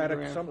well, he Democratic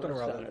ran something for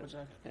or other.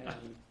 Senate,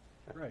 and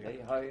Right. they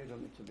hired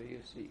him to be a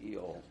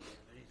CEO.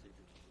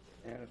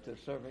 And if they're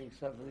serving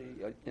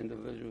 70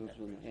 individuals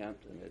in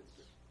Hampton,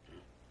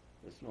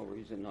 there's no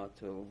reason not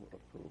to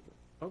approve it.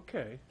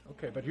 Okay,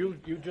 but you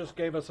just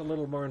gave us a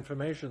little more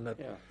information that,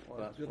 Yeah, well,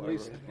 that's at why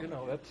least, we're- you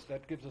know,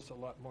 that gives us a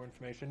lot more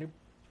information.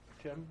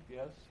 Tim,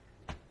 yes?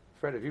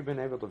 Fred, have you been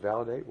able to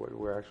validate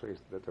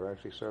that they're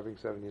actually serving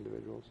 70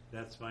 individuals?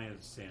 That's my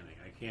understanding.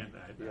 I can't,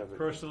 You haven't-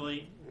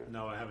 personally, Yeah.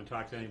 no, I haven't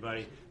talked to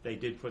anybody. They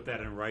did put that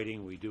in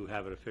writing. We do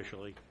have it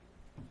officially.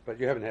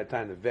 But you haven't had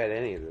time to vet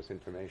any of this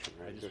information,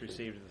 right? I just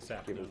received it this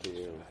Given afternoon. to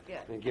you.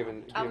 Yeah. And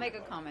given, I'll make a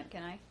comment,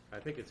 can I? I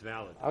think it's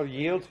valid. I'll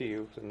yield to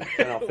you, and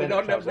then I'll finish. No,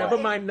 How's that? never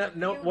mind,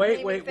 no, You wait, made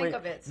me wait, think wait.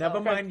 of it, so- Never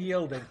mind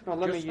yielding. No,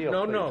 let me Just-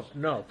 yield,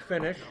 No,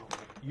 finish.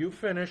 You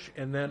finish,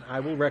 and then I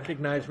will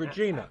recognize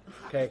Regina,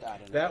 okay?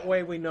 That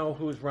way we know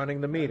who's running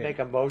the meeting. Make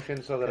a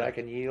motion so that I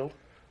can yield?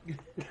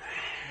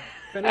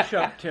 Finish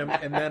up, Tim,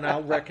 and then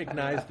I'll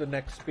recognize the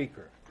next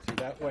speaker. See,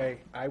 that way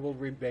I will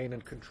remain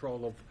in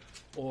control of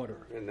order.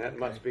 And that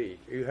must be,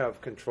 you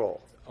have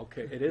control.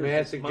 Okay, it is. May I it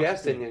must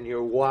suggest be. in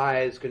your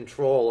wise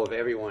control of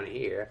everyone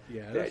here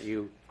Yes. that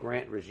you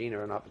grant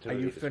Regina an Are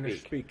opportunity you to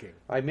finished speak? speaking?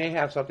 I may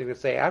have something to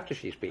say after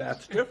she speaks.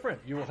 That's different.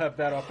 You will have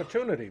that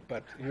opportunity,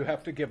 but you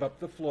have to give up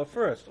the floor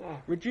first.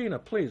 Regina,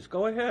 please,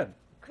 go ahead.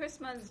 Chris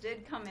Munns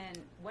did come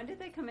in, when did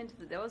they come into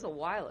that was a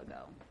while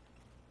ago.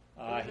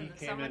 He in the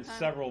came in summertime?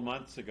 several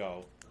months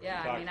ago. Yeah,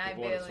 Talked I mean, to I the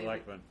Board of barely,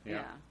 Selectmen.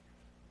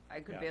 I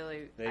could Yeah.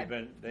 barely.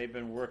 They've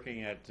been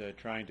working at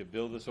trying to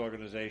build this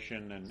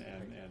organization and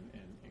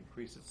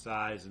increase its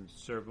size and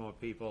serve more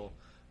people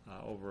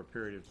over a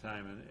period of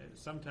time. And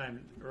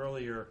sometime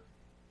earlier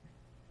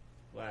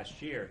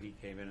last year, he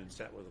came in and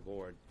sat with the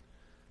board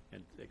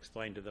and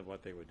explained to them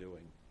what they were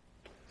doing.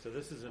 So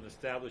this is an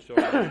established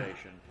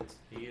organization.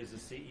 He is the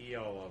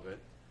CEO of it.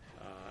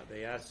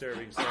 They are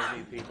serving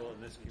 70 people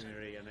in this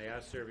community, and they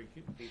are serving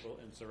people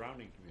in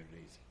surrounding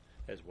communities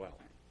as well.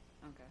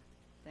 Okay,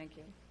 thank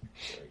you.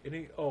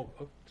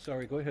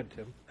 Sorry, go ahead,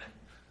 Tim.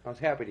 I was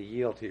happy to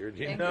yield to you,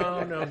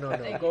 Regina.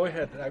 No. Go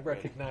ahead. I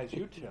recognize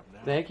you, Tim, now.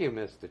 Thank you,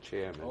 Mr.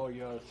 Chairman. Oh,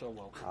 you're so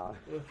welcome.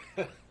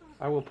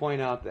 I will point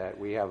out that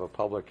we have a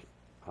public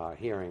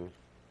hearing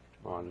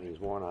on these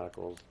warrant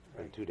articles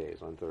in 2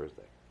 days, on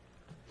Thursday.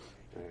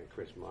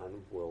 Chris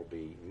Munn will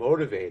be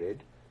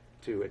motivated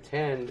to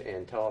attend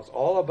and tell us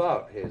all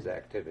about his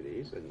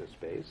activities in this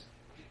space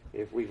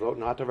if we vote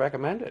not to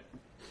recommend it.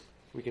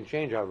 We can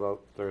change our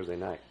vote Thursday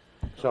night.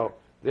 So,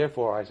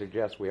 therefore, I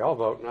suggest we all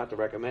vote not to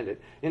recommend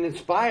it and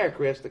inspire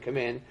Chris to come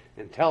in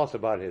and tell us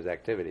about his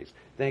activities.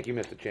 Thank you,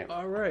 Mr. Chairman.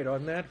 All right,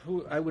 on that,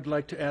 I would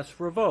like to ask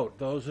for a vote.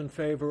 Those in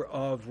favor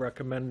of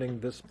recommending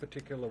this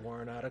particular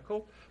warrant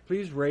article,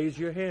 please raise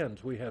your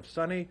hands. We have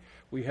Sunny,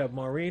 we have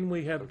Maureen,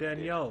 we have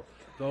Danielle.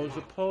 Those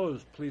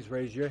opposed, please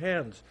raise your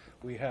hands.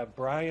 We have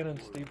Brian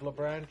and Steve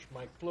LeBranch,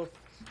 Mike Plouffe,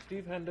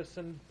 Steve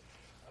Henderson,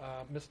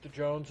 Mr.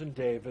 Jones, and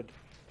David.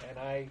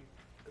 And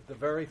the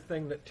very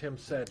thing that Tim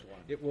said,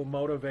 it will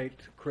motivate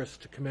Chris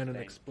to come in and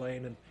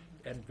explain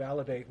and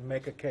validate and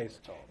make a case.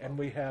 And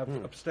we have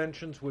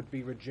abstentions would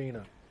be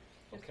Regina.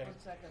 Just Okay. 1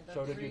 second. The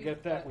So did you three-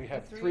 get that? the- We the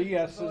have three 3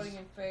 yeses. Voting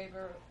in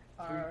favor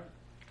are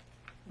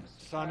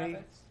Mr. Sonny, Kravitz,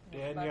 Mr.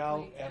 Danielle,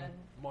 Buckley, and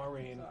Mr.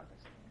 Maureen.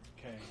 Augustine.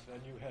 Okay,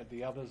 then you had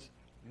the others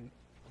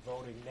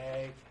voting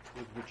nay,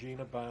 with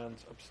Regina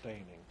Barnes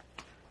abstaining.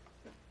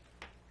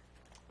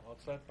 All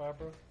set,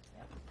 Barbara?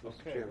 Mr.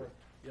 Okay, Chairman.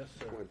 yes,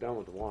 sir. We're done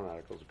with the warrant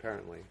articles,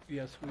 apparently.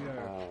 Yes, we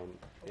are.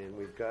 And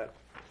we've got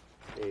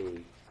a,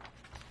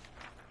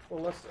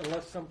 Well,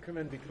 unless some come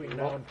in between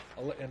now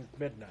and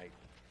midnight,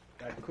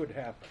 that could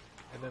happen.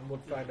 And then we'll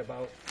find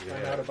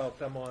out about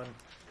them on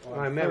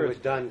I meant we're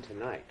Thursday. done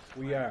tonight.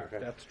 We are, Okay.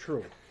 that's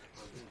true.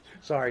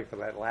 Sorry for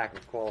that lack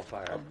of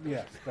qualifier.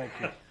 Yes, thank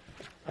you.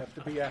 Have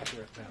to be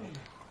accurate now.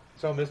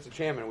 So, Mr.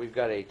 Chairman, we've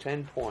got a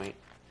 10-point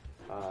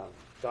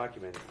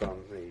document from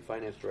the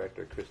Finance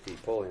Director, Christy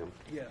Polium,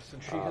 Yes,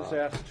 and she has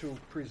asked to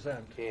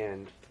present.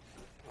 and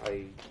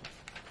I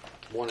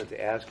wanted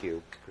to ask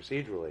you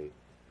procedurally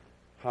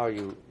how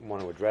you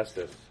want to address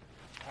this.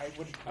 I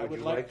Would would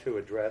you like, like to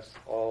address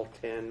all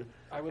 10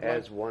 I would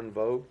as like- one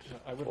vote?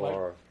 I would like,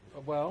 or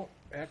well,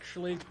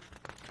 actually,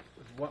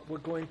 what we're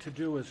going to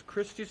do is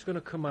Christie's going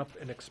to come up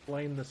and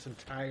explain this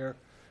entire,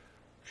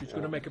 she's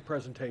going to make a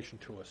presentation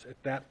to us.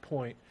 At that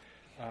point,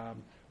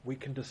 we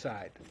can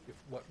decide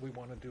what we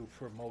want to do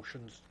for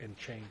motions and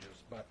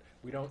changes. But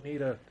we don't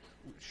need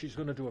she's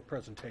going to do a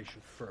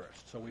presentation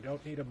first, so we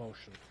don't need a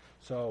motion.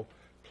 So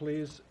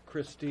please,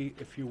 Christie,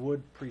 if you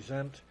would,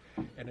 present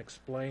and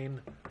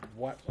explain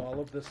what all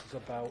of this is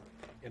about,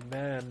 and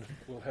then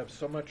we'll have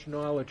so much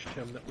knowledge,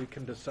 Tim, that we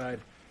can decide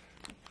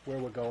where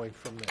we're going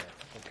from there,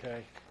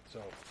 okay?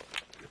 So,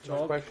 it's my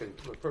all, question,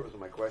 the purpose of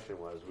my question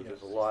was,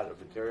 there's a lot of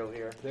material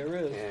here. There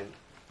is. And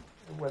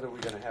whether we're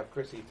going to have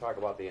Chrissy talk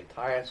about the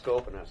entire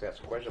scope and us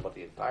ask a question about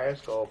the entire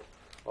scope,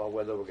 or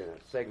whether we're going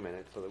to segment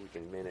it so that we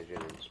can manage it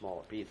in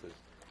smaller pieces.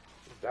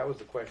 that was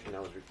the question I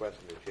was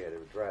requesting the chair to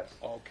address.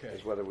 Okay.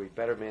 Is whether we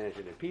better manage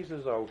it in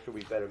pieces or should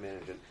we better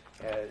manage it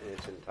in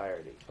its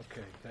entirety?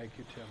 Okay, thank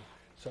you, Tim.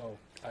 So,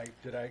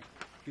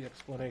 the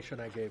explanation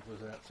I gave, was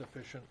that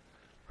sufficient?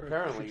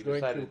 Apparently, you She's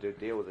going decided to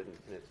deal with it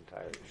in its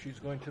entirety. She's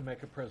going to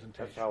make a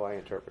presentation. That's how I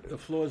interpret The it.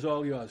 floor is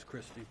all yours,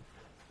 Christie.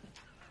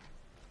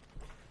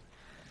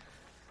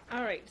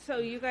 All right, so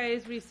you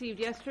guys received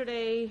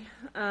yesterday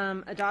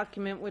a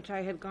document which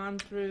I had gone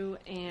through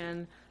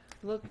and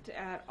looked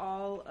at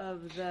all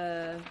of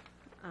the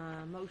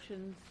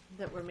motions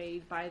that were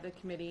made by the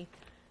committee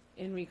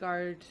in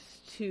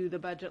regards to the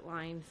budget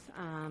lines.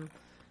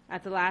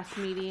 At the last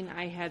meeting,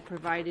 I had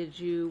provided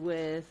you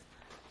with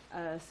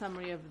a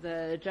summary of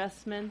the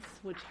adjustments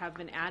which have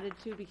been added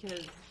to,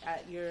 because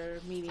at your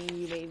meeting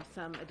you made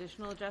some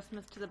additional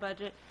adjustments to the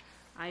budget.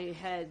 I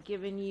had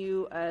given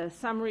you a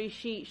summary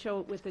sheet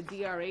with the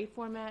DRA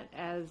format,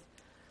 as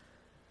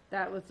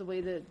that was the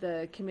way that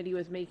the committee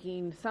was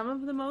making some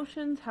of the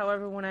motions.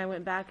 However, when I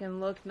went back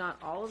and looked, not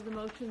all of the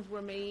motions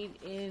were made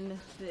in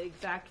the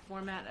exact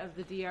format of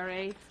the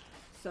DRA.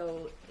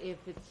 So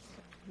if it's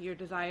your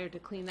desire to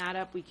clean that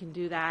up, we can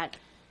do that.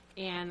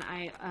 And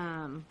I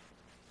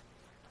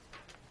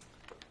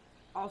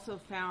also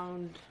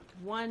found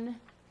one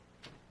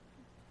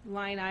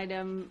line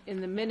item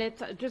in the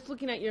minutes, just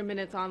looking at your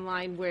minutes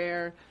online,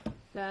 where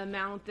the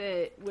amount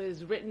that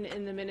was written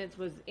in the minutes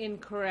was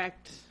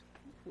incorrect,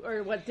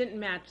 or what didn't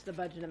match the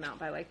budget amount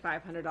by like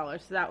 $500.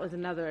 So that was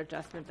another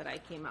adjustment that I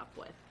came up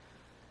with.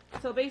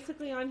 So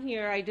basically on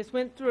here, I just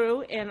went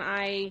through and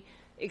I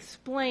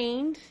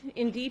explained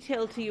in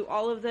detail to you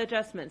all of the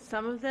adjustments.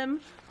 Some of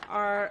them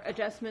are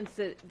adjustments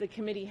that the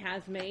committee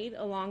has made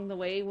along the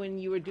way when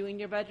you were doing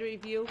your budget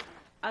review.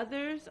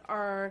 Others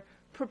are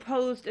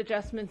proposed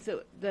adjustments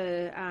that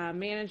the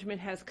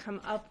management has come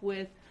up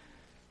with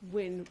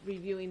when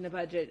reviewing the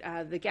budget.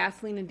 The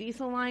gasoline and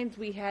diesel lines,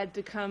 we had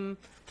to come,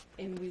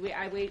 and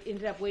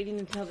ended up waiting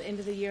until the end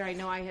of the year. I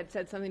know I had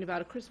said something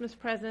about a Christmas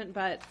present,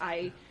 but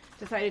I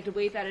decided to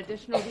wait that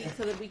additional week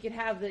so that we could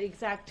have the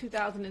exact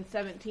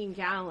 2017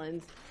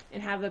 gallons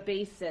and have a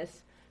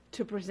basis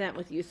to present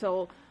with you.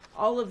 So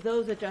all of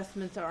those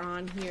adjustments are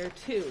on here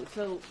too.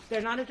 So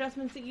they're not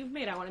adjustments that you've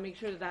made. I want to make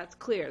sure that that's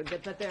clear,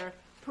 but they're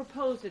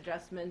proposed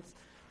adjustments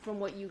from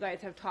what you guys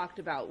have talked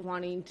about,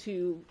 wanting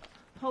to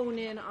hone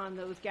in on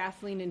those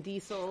gasoline and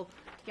diesel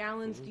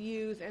gallons to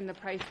use and the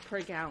price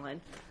per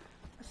gallon.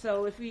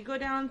 So if we go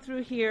down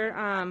through here,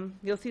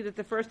 you'll see that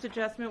the first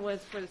adjustment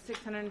was for the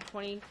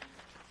 $620.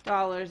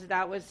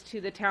 That was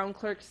to the town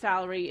clerk's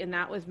salary, and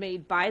that was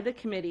made by the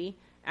committee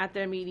at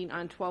their meeting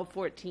on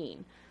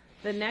 12/14.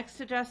 The next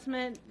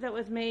adjustment that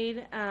was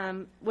made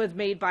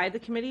by the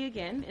committee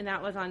again, and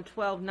that was on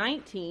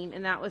 12/19,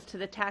 and that was to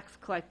the tax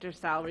collector's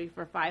salary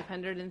for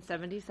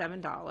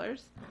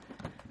 $577.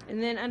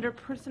 And then under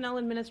personnel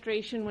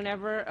administration,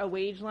 whenever a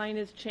wage line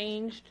is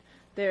changed,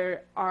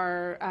 there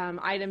are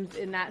items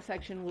in that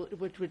section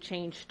which would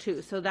change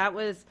too. So there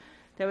was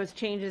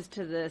changes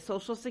to the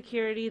Social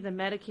Security, the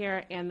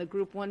Medicare, and the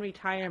Group 1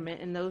 retirement,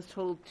 and those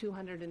totaled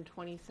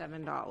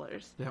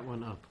 $227. That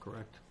went up,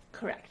 correct?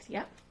 Correct,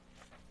 yep.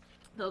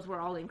 Those were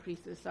all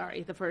increases,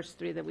 sorry. The first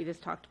three that we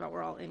just talked about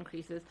were all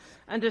increases.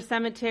 Under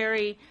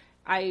cemetery,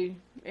 I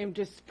am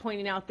just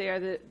pointing out there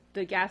that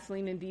the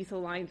gasoline and diesel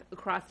lines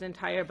across the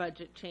entire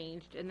budget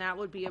changed, and that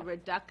would be a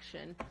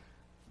reduction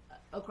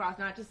across,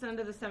 not just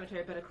under the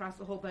cemetery, but across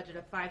the whole budget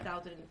of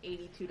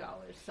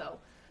 $5,082. So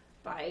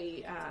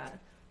by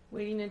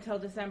waiting until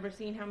December,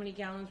 seeing how many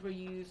gallons were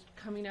used,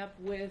 coming up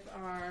with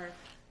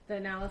the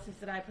analysis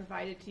that I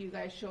provided to you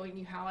guys, showing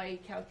you how I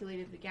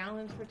calculated the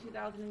gallons for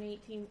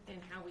 2018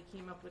 and how we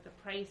came up with the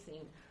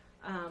pricing.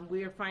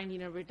 We are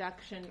finding a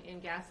reduction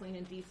in gasoline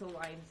and diesel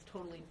lines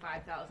totaling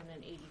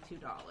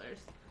 $5,082.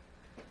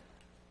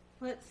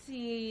 Let's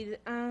see.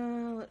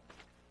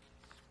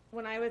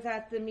 When I was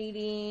at the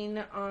meeting,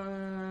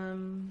 I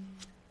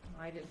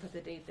didn't put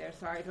the date there,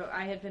 sorry, but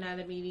I had been at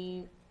a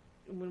meeting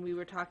when we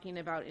were talking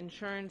about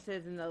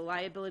insurances and the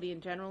liability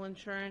and general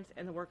insurance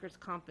and the workers'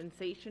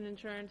 compensation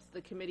insurance.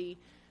 The committee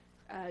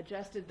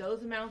adjusted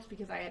those amounts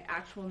because I had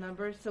actual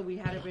numbers, so we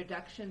had a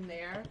reduction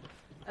there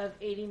of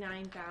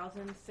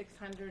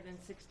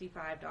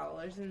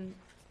 $89,665, and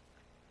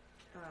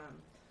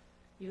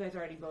you guys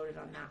already voted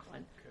on that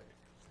one.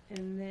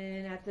 Okay. And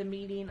then at the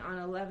meeting on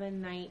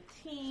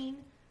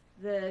 11/19,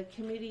 the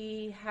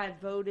committee had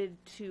voted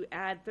to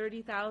add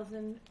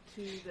 $30,000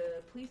 to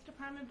the police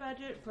department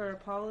budget for a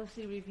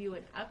policy review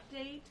and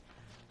update.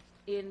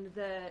 In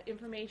the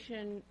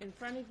information in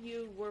front of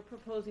you, we're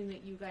proposing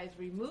that you guys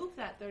remove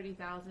that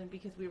 $30,000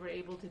 because we were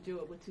able to do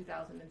it with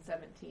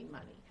 2017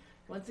 money.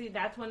 Once again,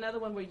 that's another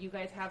one where you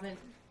guys haven't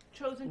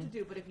chosen to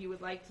do, but if you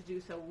would like to do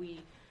so,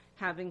 we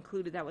have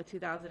included that with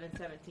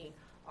 2017.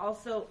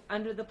 Also,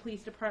 under the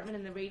police department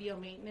and the radio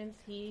maintenance,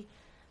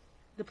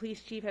 the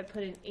police chief had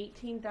put in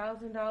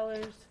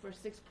 $18,000 for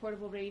 6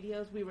 portable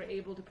radios. We were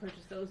able to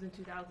purchase those in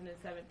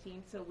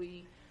 2017, so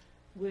we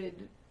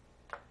would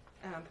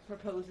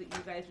propose that you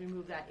guys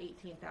remove that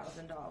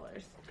 $18,000.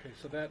 Okay,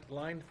 so that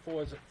line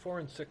 4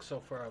 and 6 so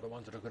far are the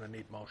ones that are gonna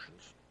need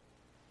motions.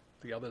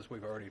 The others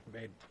we've already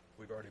made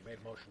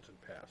motions in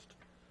past.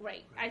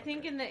 Right. I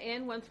think in the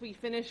end, once we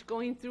finish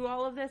going through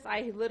all of this,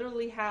 I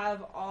literally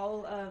have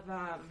all of,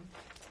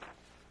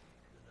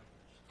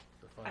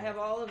 I have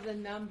all of the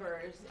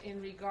numbers in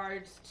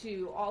regards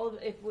to all of,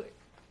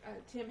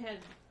 Tim had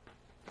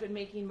been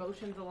making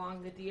motions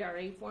along the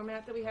DRA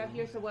format that we have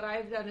here. So what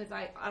I've done is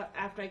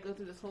after I go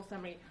through this whole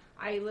summary,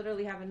 I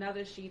literally have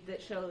another sheet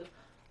that shows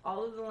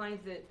all of the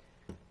lines that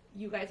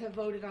you guys have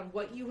voted on,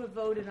 what you have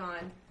voted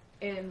on,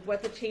 and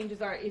what the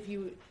changes are. If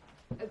you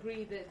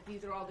agree that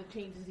these are all the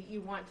changes that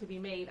you want to be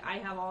made, I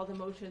have all the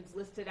motions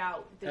listed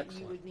out that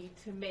you would need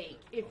to make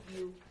if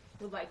you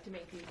would like to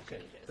make these Okay,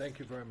 changes. thank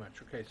you very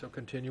much. Okay, so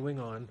continuing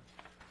on.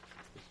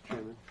 Mr.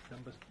 Chairman,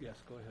 Yes,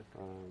 go ahead.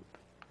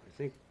 I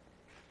think,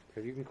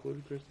 have you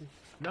concluded, Christie?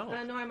 No.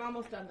 No, I'm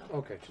almost done though.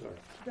 Okay, sorry.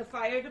 The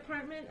fire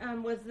department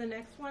was the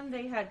next one.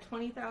 They had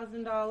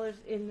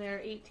 $20,000 in their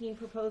 18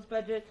 proposed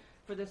budget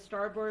for the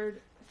starboard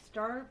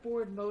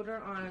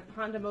motor on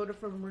Honda motor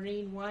for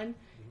Marine One,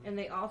 and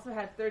they also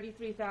had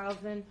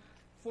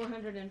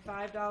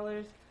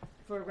 $33,405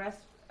 for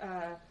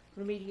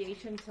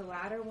remediation to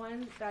Ladder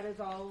One. That is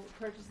all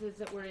purchases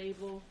that were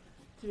able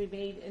to be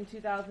made in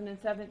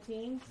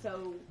 2017,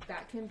 so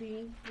that can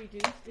be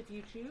reduced if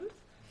you choose.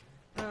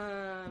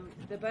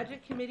 The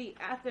budget committee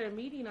at their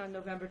meeting on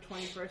November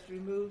 21st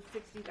removed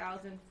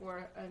 $60,000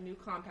 for a new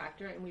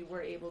compactor, and we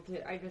were able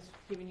to, I just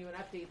giving you an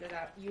update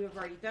that you have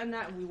already done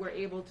that, and we were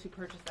able to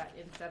purchase that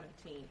in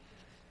 17.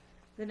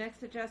 The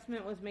next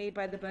adjustment was made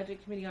by the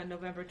budget committee on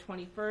November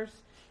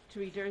 21st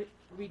to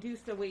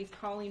reduce the waste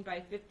hauling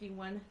by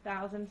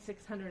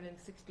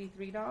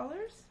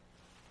 $51,663.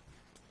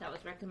 That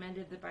was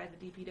recommended by the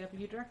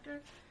DPW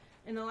director.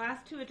 And the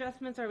last two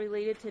adjustments are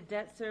related to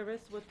debt service,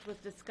 which was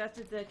discussed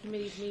at the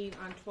committee's meeting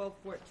on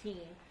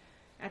 12/14.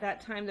 At that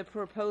time, the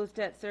proposed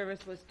debt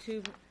service was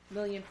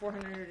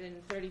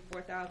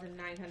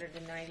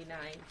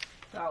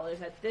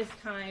 $2,434,999. At this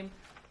time,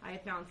 I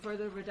have found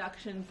further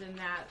reductions in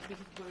that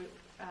because we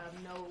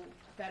know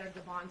better the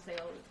bond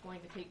sale is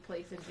going to take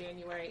place in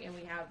January, and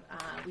we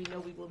know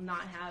we will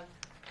not have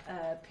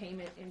a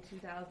payment in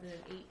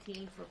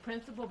 2018 for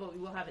principal, but we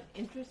will have an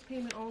interest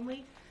payment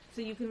only. So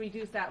you can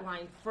reduce that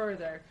line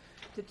further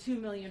to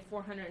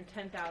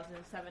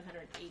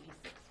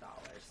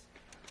 $2,410,786.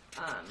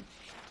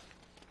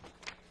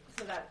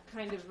 So that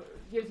kind of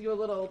gives you a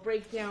little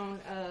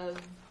breakdown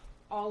of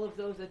all of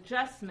those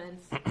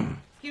adjustments.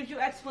 Gives you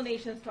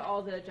explanations to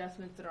all the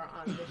adjustments that are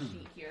on the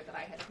sheet here that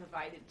I had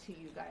provided to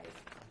you guys.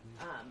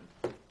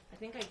 I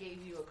think I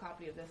gave you a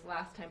copy of this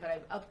last time, but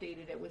I've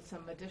updated it with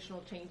some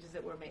additional changes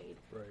that were made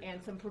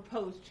and some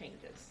proposed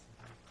changes.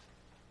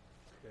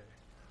 Okay,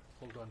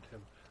 hold on,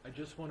 Tim. I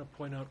just want to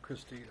point out,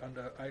 Christie,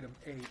 under item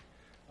 8,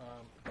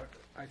 but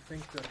I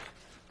think that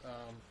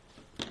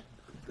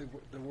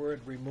the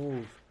word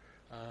remove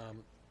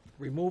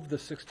the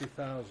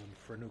 60,000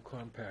 for a new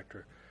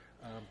compactor,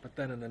 but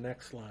then in the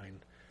next line,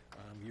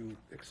 you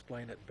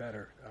explain it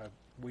better.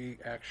 We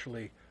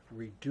actually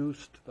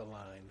reduced the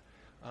line.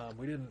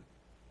 We didn't,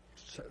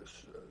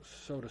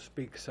 so to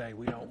speak, say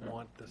we don't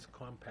want this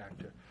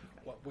compactor.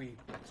 What we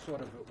sort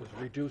of was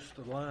reduced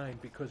the line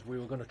because we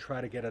were going to try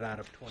to get it out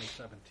of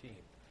 2017.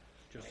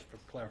 Just for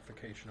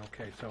clarification,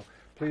 okay, so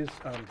please,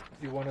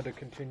 you wanted to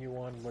continue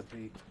on with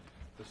the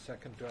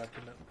second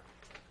document?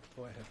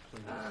 Go ahead,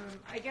 please.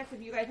 I guess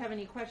if you guys have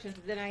any questions,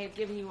 then I have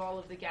given you all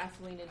of the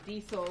gasoline and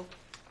diesel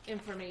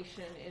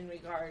information in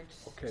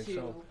regards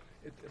to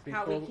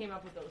how we came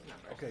up with those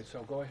numbers. Okay,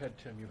 so go ahead,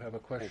 Tim, you have a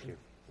question?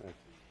 Thank you.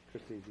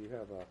 Christie, do you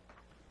have a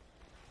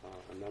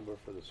number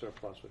for the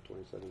surplus for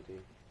 2017?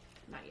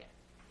 Not yet.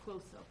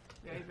 Close though.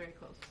 Very, very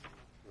close.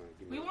 All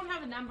right, We won't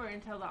have a number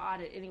until the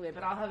audit anyway,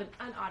 but I'll have an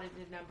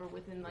unaudited number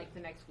within like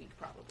the next week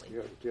probably.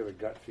 Do you have a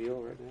gut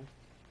feel right now?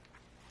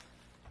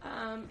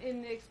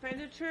 In the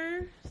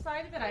expenditure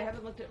side of it, I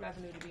haven't looked at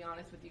revenue to be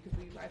honest with you because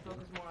I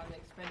focus more on the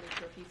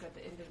expenditure piece at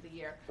the end of the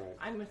year.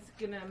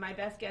 Right. My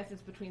best guess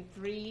is between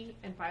 $300,000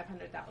 and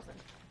 $500,000.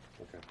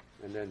 Okay.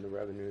 And then the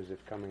revenues,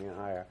 if coming in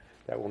higher,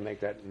 that will make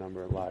that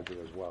number larger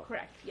as well.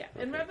 Correct, yeah.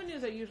 Okay. And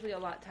revenues are usually a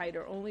lot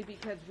tighter only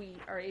because we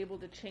are able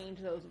to change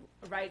those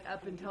right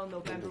up until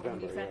November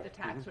when we set the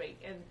tax rate.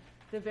 And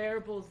the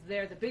variables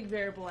there, the big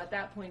variable at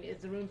that point is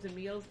the rooms and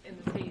meals, and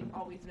the state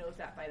always knows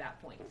that by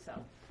that point, so.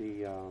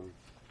 The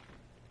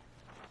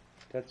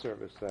debt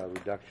service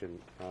reduction,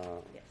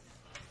 Yes.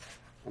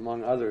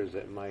 among others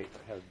that might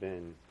have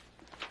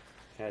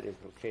had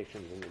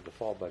implications in the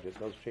default budget,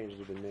 those changes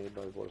have been made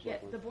by the Board of Yes,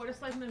 Selectmen? the Board of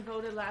Selectmen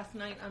voted last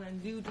night on a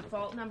new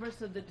default number,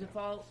 so the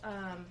default,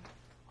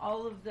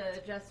 all of the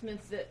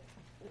adjustments that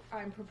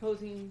I'm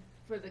proposing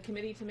for the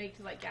committee to make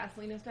to like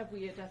gasoline and stuff,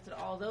 we adjusted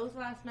all those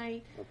last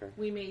night. Okay.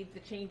 We made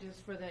the changes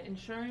for the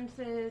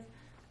insurances,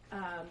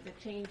 the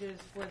changes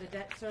for the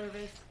debt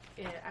service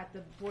at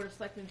the Board of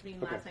Selectmen's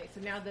meeting last night. So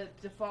now the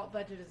default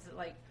budget is at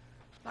like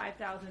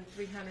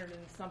 $5,300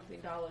 and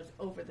something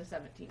over the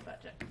 17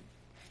 budget.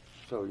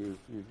 So you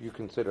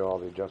consider all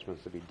the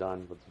adjustments to be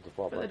done with the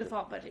default For the budget?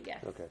 default budget,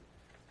 yes. Okay.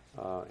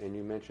 And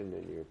you mentioned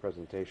in your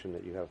presentation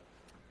that you have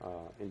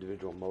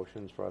individual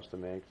motions for us to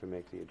make the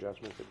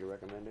adjustments that you're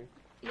recommending?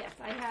 Yes,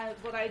 I have,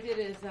 what I did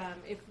is,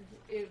 if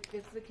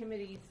it's the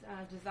committee's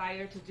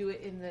desire to do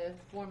it in the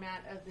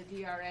format of the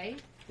DRA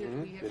that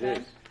we have it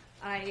done, is.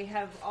 I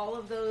have all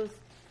of those,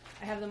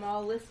 I have them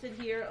all listed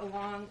here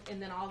along,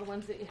 and then all the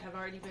ones that have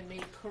already been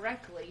made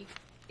correctly,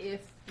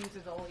 if these are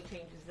the only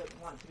changes that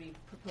want to be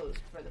proposed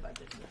for the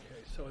budget.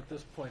 Okay, so at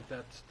this point,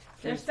 that's.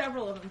 There's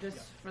several of them, just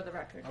for the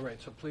record. All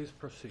right, so please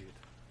proceed.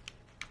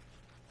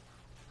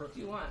 Do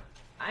you want?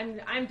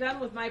 I'm done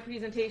with my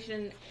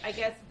presentation. I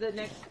guess the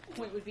next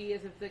point would be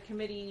is if the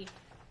committee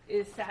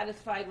is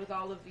satisfied with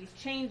all of these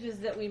changes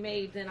that we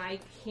made, then I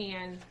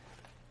can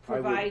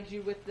provide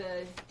you with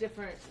the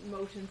different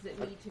motions that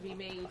need to be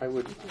made. I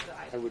would, each of the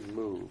I items. would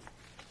move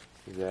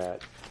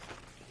that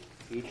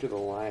each of the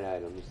line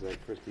items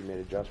that Christie made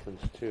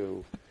adjustments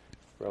to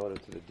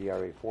relative to the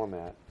DRA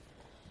format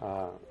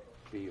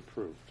be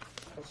approved.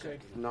 Okay,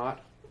 Not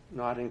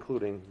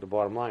including the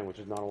bottom line, which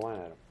is not a line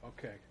item.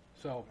 okay.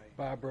 So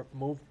Barbara,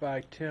 moved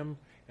by Tim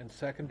and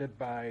seconded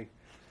by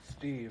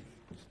Steve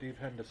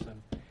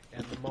Henderson.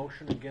 And the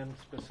motion again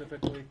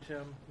specifically,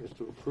 Tim? Is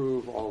to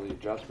approve all the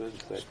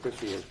adjustments that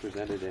Christie has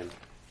presented in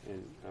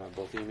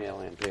both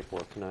email and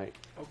paperwork tonight.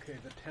 Okay,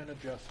 the 10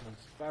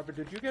 adjustments. Barbara,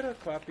 did you get a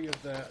copy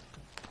of that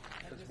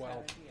as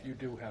well? You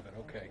do have it,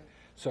 okay.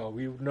 So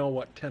you know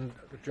what 10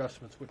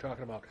 adjustments we're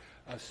talking about.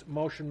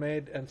 Motion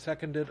made and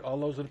seconded. All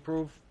those that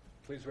approve,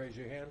 please raise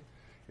your hand.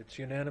 It's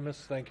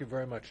unanimous. Thank you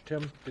very much.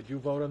 Tim, did you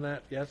vote on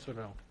that, yes or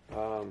no?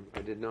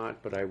 I did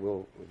not, but I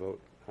will vote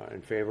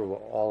in favor of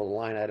all the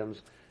line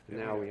items.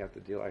 Now we have to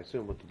deal, I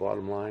assume, with the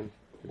bottom line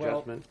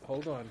adjustment.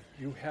 Well, hold on.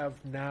 You have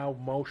now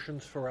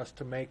motions for us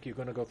to make. You're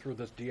going to go through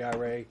this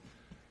DRA.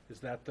 Is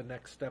that the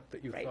next step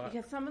that you Right, thought?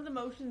 because some of the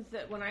motions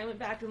that when I went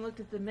back and looked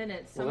at the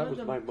minutes, Well, some that of was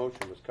them. my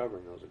motion, was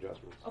covering those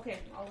adjustments. Okay,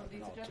 All of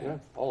these Yeah,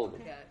 adjustments? all of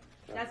them. okay.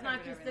 That's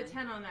not just the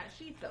 10 on that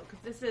sheet though, because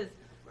this is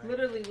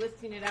literally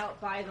listing it out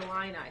by the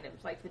line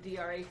items, like the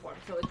DRA form.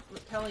 So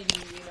it's telling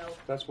you,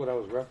 That's what I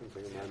was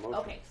referencing in my motion.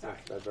 okay, sorry.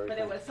 Yes, that very But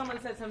it thing. was,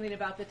 someone said something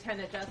about the 10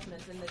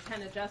 adjustments, and the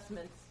 10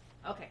 adjustments,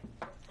 okay.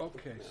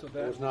 Okay, so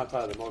That was that, not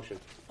part of the motion.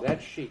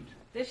 That sheet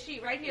This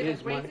sheet right here is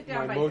that my breaks it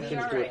down by motion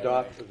to DRA.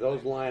 adopt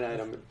those line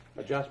item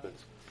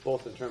adjustments,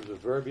 both in terms of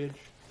verbiage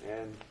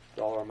and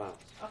dollar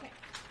amounts. Okay,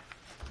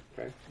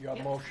 Okay? your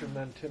Yep. motion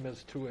then, Tim,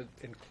 is to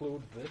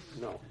include this?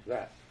 No,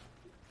 that.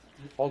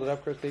 Hold it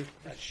up, Christie.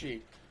 That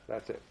sheet.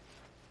 That's it.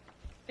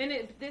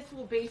 and this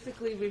will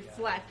basically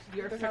reflect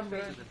your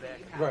summary that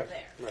you have Right,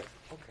 there. right.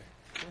 Okay.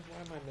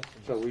 Why am I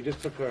missing So this? we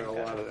just took care of a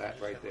lot of that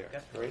right there,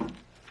 right?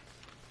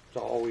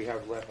 So all we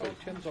have left Oh, is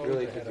Tim's always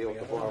really to ahead of deal me.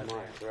 with the I don't bottom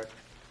line, understand. correct?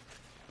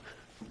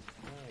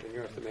 In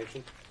your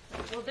estimation?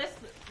 Well, this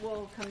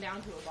will come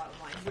down to a bottom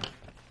line.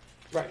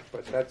 Right,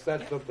 but that's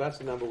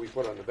the number we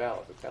put on the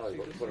ballot, the tally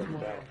what we put on the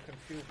ballot. I'm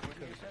confused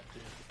because,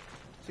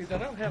 see, I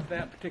don't have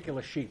that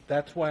particular sheet.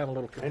 That's why I'm a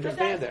little I confused.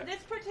 But understand that's, that.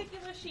 this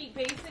particular sheet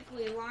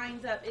basically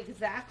lines up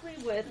exactly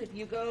with, if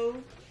you go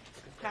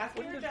past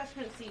your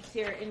adjustment sheets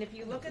here, and if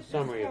you look at this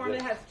Summary of form, it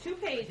this. has 2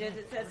 pages.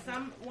 It says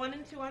 1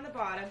 and 2 on the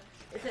bottom.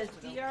 It says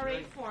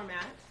DRA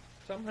format.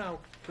 Somehow,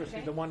 Christie,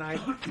 Okay. the one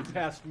you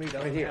passed me Right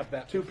doesn't here, have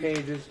that. 2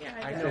 pages, Yeah,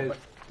 I it know, says but-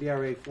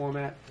 DRA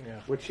format. Yeah.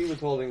 What she was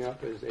holding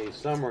up is a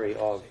summary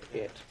of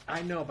it.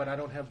 I know, but I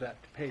don't have that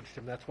page,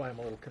 Tim. That's why I'm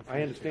a little confused.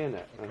 I understand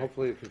that, and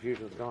hopefully the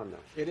confusion's gone now.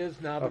 It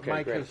is now, but Okay,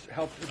 Mike great. has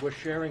helped, we're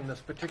sharing this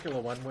particular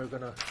one,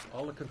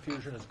 all the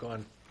confusion is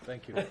gone.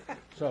 Thank you.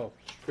 So,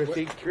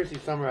 Christie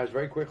summarized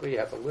very quickly, you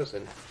have to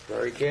listen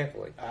very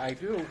carefully. I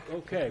do,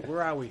 okay,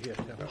 where are we here,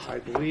 Tim? I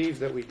believe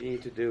that we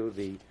need to do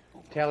the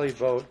tally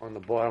vote on the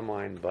bottom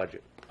line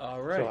budget. All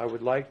So right. I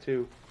would like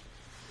to,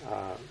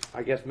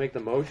 I guess, make the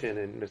motion,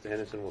 and Mr.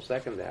 Henderson will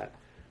second that,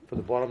 for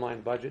the bottom line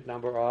budget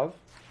number of,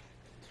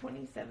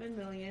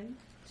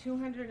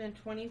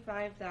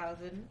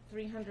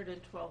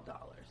 $27,225,312.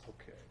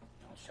 Okay.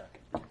 I'll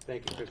second.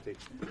 thank you, Christie.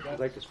 I'd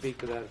like to speak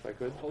to that if I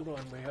could. Hold on,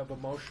 we have a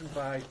motion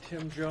by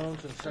Tim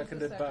Jones and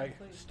seconded by second,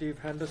 please? Steve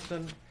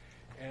Henderson,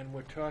 and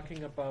we're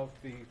talking about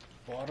the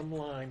bottom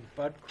line,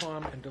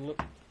 BudCom and well,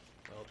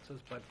 it says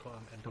BudCom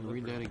and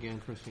Read delivery. that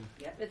again, Christie.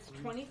 Yep, it's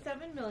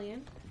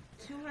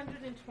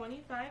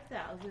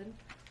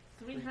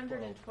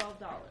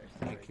 $27,225,312.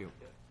 Thank you.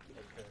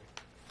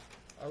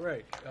 All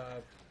right,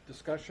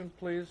 discussion,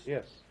 please?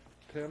 Yes.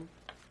 Tim?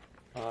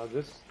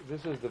 This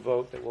is the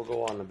vote that will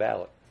go on the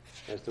ballot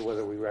as to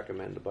whether we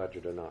recommend the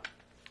budget or not.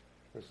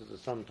 This is the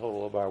sum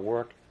total of our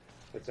work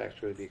that's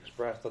actually to be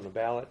expressed on the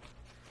ballot.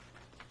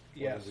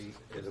 Yes, Whether is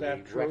whether that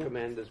we true?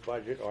 recommend this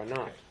budget or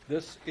not.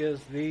 This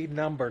is the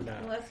number now.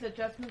 Unless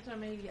adjustments are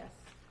made, yes.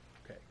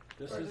 Okay,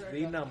 this is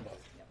the number.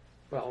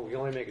 Well, we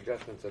only make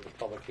adjustments at the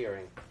public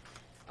hearing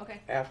Okay.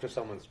 after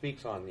someone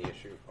speaks on the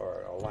issue,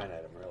 or a line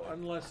item, really.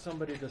 Unless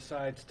somebody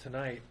decides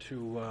tonight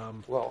to,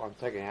 Well, I'm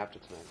taking after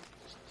tonight,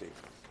 Steve.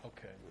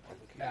 okay,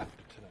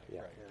 after tonight,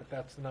 Yeah. right. But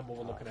that's the number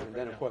we're looking at And right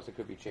then, now. of course, it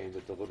could be changed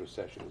at the deliberative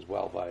session as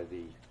well by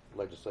the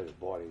legislative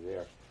body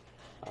there.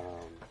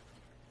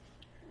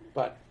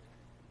 But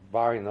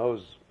barring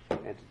those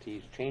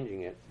entities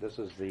changing it, this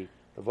is the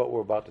vote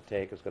we're about to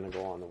take is going to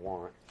go on the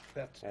warrant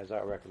That's, as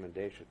our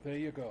recommendation. there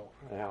you go.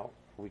 Now,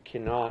 we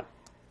cannot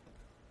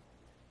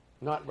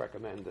not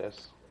recommend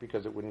this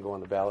because it wouldn't go on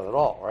the ballot at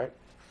all, right?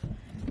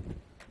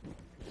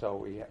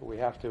 So we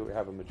have to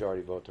have a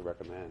majority vote to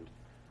recommend.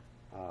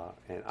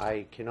 And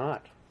I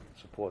cannot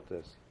support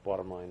this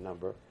bottom line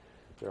number.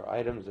 There are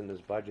items in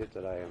this budget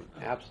that I am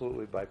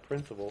absolutely by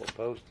principle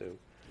opposed to,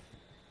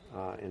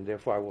 and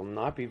therefore I will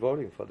not be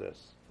voting for this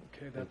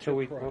Okay, that's until your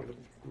we prerogative.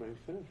 let me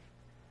finish.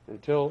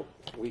 Until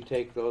we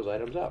take those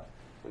items up.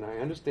 And I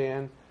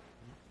understand,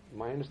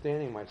 my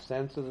understanding, my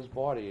sense of this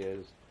body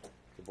is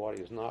the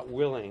body is not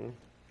willing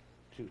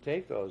to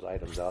take those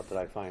items out that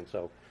I find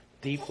so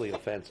deeply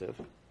offensive.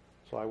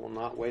 So I will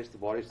not waste the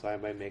body's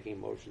time by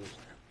making motions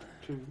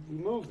to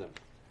remove them.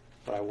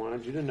 But I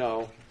wanted you to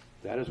know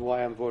that is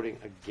why I'm voting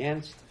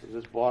against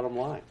this bottom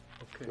line.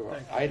 Okay, There are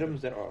thank you.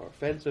 items that are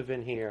offensive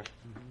in here,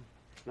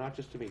 not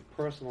just to me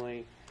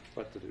personally,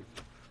 but to the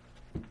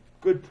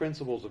good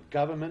principles of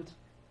government.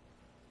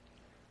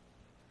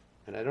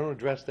 And I don't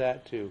address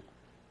that to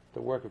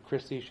the work of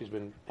Christie. She's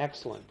been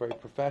excellent, very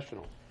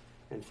professional.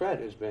 And Fred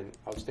has been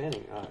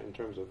outstanding in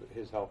terms of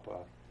his help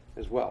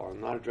as well.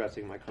 I'm not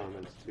addressing my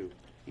comments to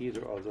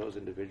either of those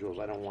individuals.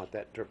 I don't want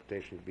that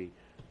interpretation to be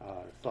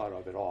thought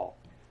of at all.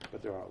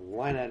 But there are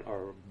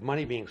or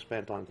money being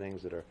spent on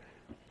things that are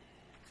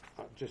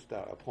just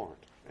abhorrent.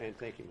 And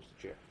thank you,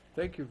 Mr. Chair.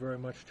 Thank you very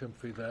much, Tim,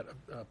 for that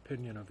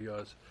opinion of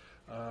yours,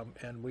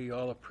 and we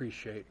all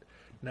appreciate.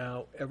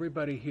 Now,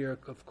 everybody here,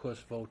 of course,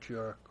 vote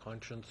your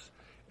conscience,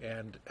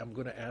 and I'm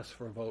going to ask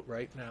for a vote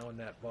right now on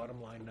that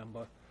bottom line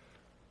number.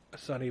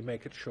 Sonny,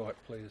 make it short,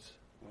 please.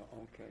 Well,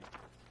 okay.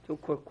 Two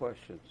quick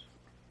questions.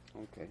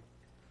 Okay.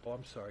 Oh,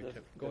 I'm sorry,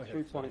 Tim. Go The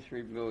ahead. Sonny.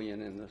 3.3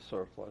 million in the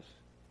surplus.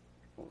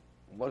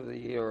 What are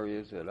the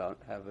areas that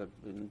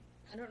haven't been?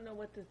 I don't know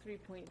what the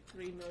 3.3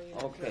 million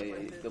Okay,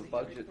 surplus is the that you're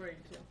budget- referring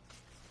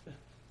to.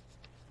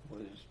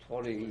 Was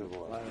 20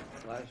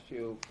 last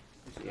year?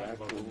 The Talk about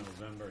actual the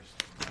November.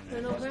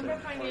 The November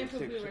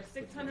financials, we 26, were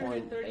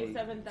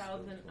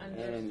 637,000 and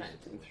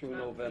underspent. through not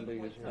November you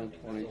 3 spent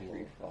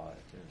something.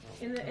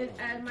 23.5.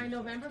 And my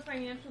November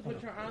financials,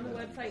 which are on the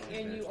website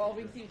and you all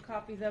received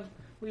copies of,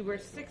 we were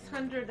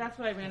 600, that's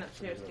what I ran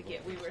upstairs to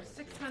get. We were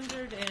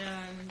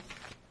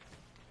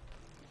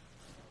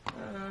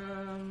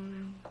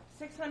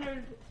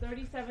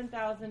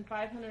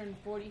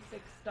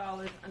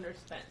 $637,546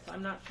 underspent. So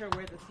I'm not sure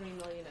where the 3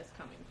 million is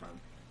coming from.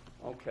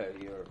 Okay,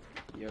 your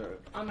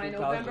On my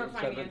November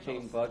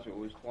 2017 financials. budget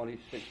was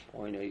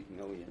 26.8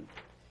 million.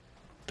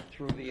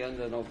 Through the end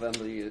of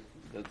November, you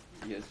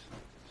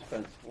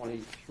spent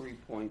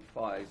 23.5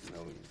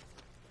 million.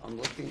 I'm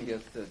looking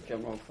at the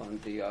general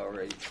fund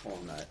DRA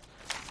format.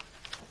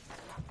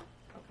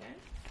 Okay.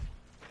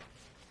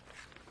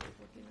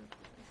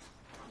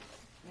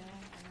 Yeah,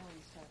 I know what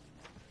he's talking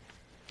about.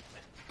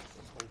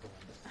 Hold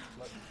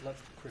on. Let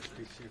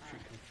Christie see if she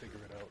can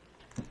figure it out.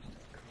 Come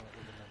up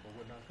with a number.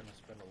 We're not going to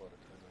spend a lot of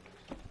time on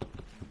this.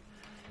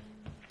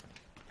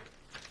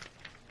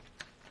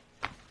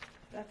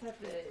 That's at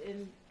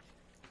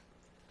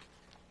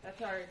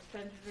that's our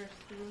expenditures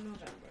through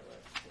November,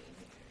 let's see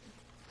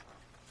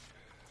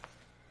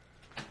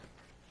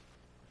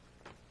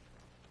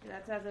here.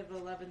 That's as of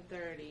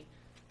 11/30.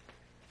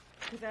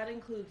 Because that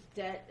includes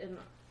debt, and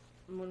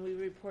when we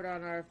report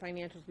on our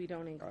financials, we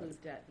don't include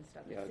debt and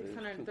stuff. Yeah, there's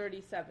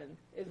 637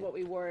 is what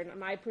we were, and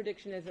my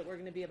prediction is that we're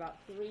gonna be about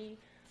 3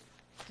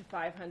 to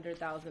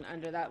 500,000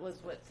 under. That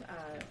was what,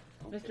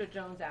 Mr.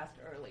 Jones asked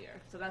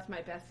earlier, so that's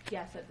my best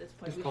guess at this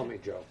point. Just call me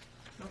Joe.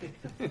 Okay.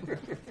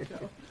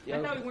 Joe. I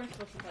thought we weren't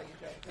supposed to call you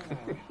Joe.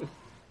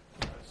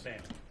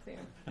 Sam. Sam.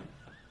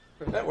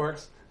 That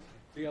works.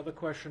 The other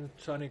question,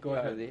 Sonny, go Yeah,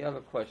 ahead. the other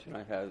question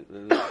I had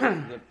is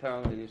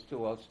apparently there's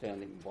two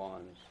outstanding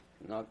bonds,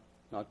 not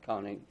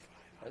counting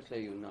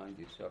SAU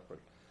 90 separate.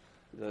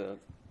 The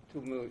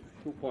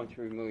 $2.3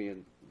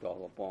 million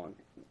bond.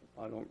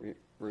 I don't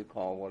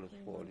recall what it's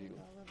for. Do you?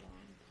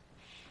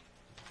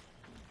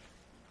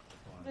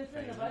 This is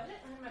in the budget?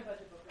 I have my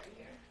budget book right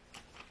here.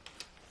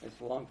 It's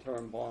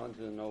long-term bonds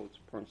and notes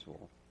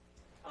principal.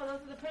 Oh,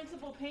 those are the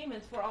principal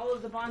payments for all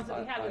of the bonds that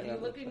we have. I If you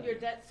look in understand. your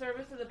debt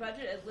service of the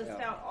budget, it lists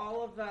Yeah. out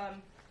all of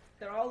them.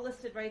 They're all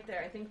listed right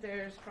there. I think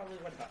there's probably,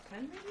 what, about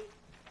 10 maybe?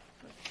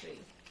 Let's see.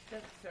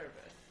 Debt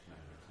service.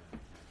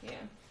 Yeah.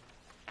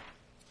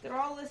 They're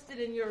all listed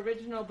in your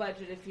original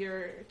budget if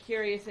you're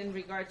curious in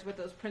regards to what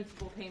those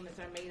principal payments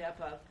are made up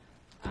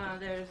of.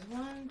 There's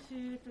 1,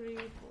 2, 3,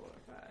 4,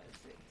 5,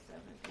 6,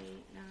 7,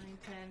 8, 9,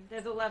 10.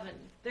 There's 11.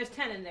 There's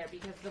 10 in there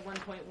because the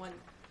 1.1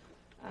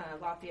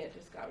 Lafayette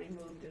just got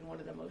removed in one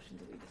of the motions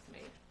that we just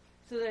made.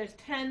 So there's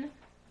 10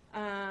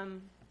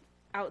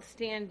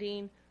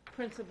 outstanding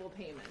principal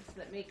payments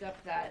that make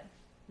up that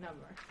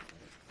number.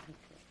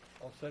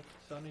 All set,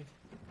 Sonny?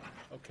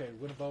 Okay,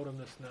 we're going to vote on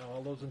this now.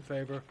 All those in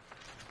favor,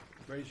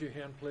 raise your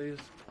hand, please.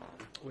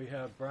 We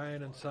have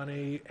Brian and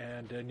Sonny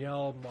and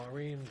Danielle,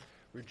 Maureen,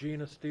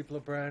 Regina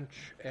Steepler-Branch,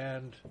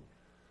 and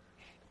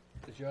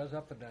is yours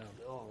up or down?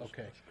 No,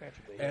 Okay. scratch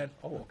it, baby. And,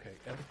 oh, okay.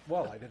 And,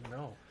 well, I didn't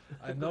know.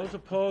 And those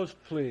opposed,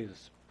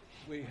 please.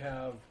 We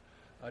have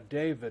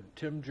David,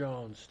 Tim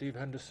Jones, Steve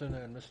Henderson,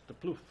 and Mr.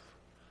 Plouffe.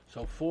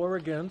 So 4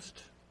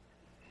 against.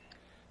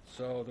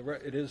 So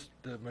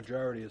the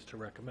majority is to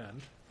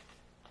recommend.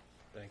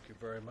 Thank you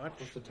very much.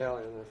 What's the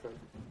tally on that, Fred?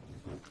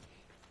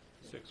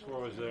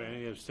 6-4, was there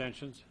any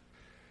abstentions?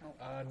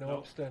 No No.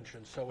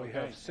 abstentions, so we Okay.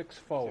 have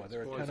 6-4.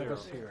 There are 10 of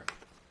us 6-4-0. here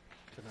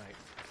tonight.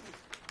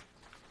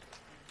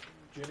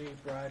 Ginny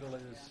Bridle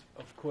is,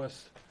 of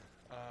course,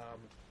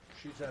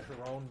 she's at her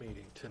own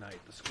meeting tonight.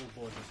 The school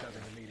board is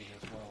having a meeting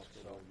as well,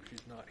 so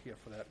she's not here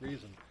for that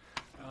reason.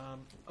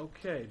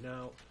 Okay,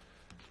 now,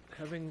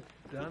 having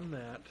done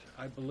that,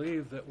 I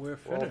believe that we're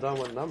We're all finished. done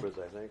with numbers,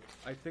 I think.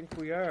 I think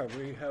we are.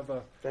 We have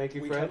a... Thank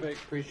you, we Fred. have a-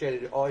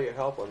 Appreciated all your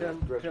help on that. Tim,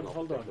 grist mill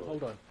hold on, particularly.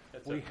 hold on.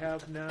 We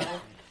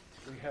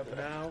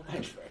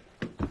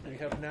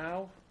have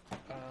now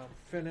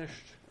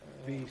finished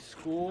the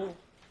school,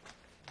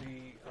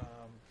 the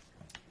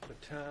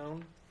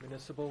town,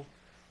 municipal,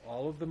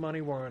 all of the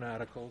money warrant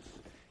articles,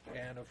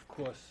 and of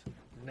course,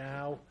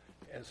 now,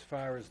 as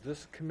far as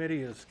this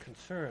committee is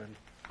concerned,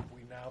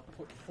 we now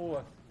put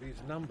forth these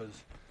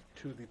numbers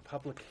to the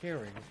public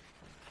hearing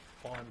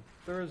on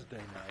Thursday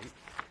night,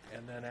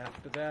 and then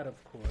after that, of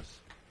course,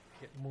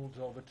 it moves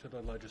over to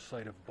the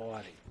legislative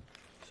body.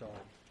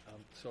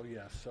 So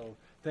yes, so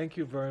thank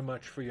you very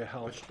much for your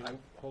help.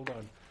 Hold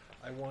on.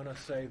 I want to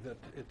say that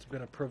it's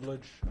been a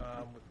privilege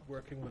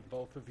working with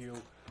both of you,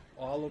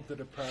 all of the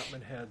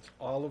department heads,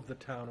 all of the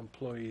town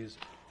employees.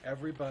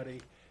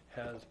 Everybody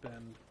has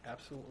been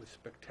absolutely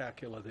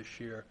spectacular this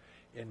year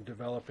in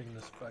developing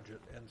this budget,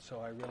 and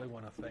so I really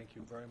want to thank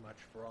you very much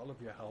for all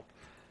of your help.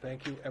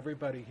 Thank you,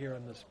 everybody here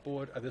on this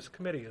board, this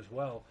committee as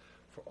well,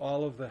 for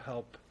all of the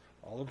help,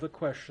 all of the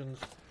questions.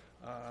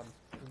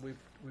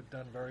 We've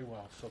done very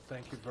well, so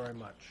thank you very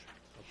much.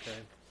 Okay,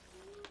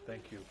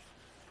 thank you.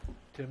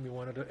 Tim, you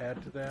wanted to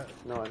add to that?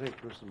 No, I think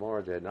Mr.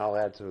 Moore did, and I'll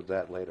add to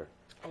that later.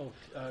 Oh,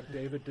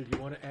 David, did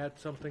you want to add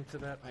something to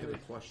that? I have a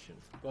please? question.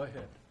 Go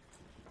ahead.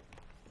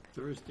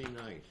 Thursday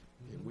night,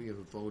 and we have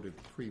voted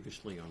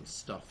previously on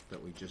stuff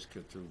that we just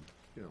get through,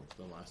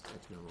 the last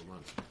X number of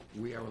months.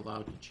 We are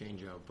allowed to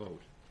change our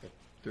vote at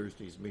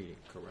Thursday's meeting,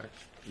 correct?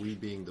 We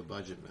being the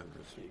budget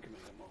members.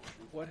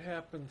 What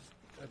happens,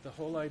 the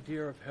whole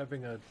idea of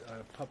having a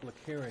public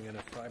hearing, and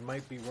if I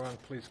might be wrong,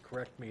 please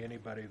correct me,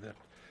 anybody that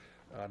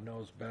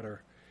knows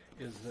better,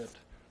 is that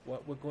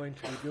what we're going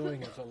to be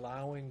doing is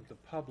allowing the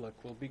public,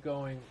 we'll be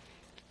going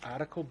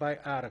article by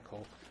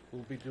article,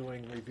 we'll be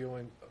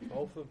reviewing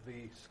both of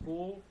the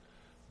school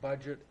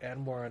budget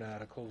and warrant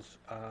articles,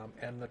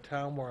 and the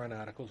town warrant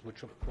articles,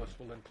 which of course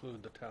will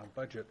include the town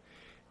budget,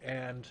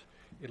 and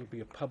it'll be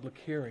a public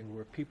hearing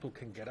where people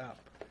can get up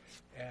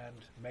and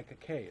make a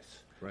case.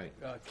 Right.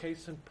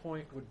 Case in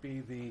point would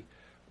be the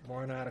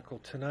warrant article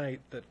tonight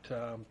that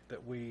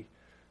the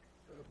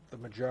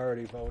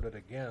majority voted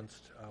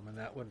against, and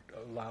that would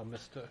allow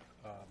Mr.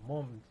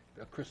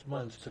 Chris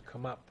Munns to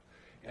come up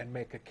and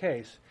make a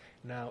case.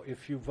 Now,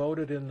 if you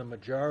voted in the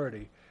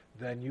majority,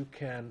 then you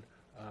can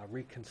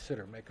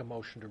reconsider, make a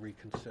motion to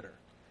reconsider.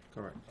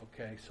 Correct.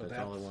 Okay, so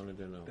That's all I wanted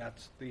to know.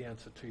 That's the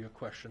answer to your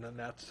question, and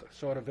that's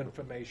sort of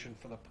information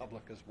for the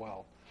public as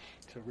well,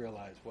 to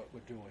realize what we're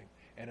doing.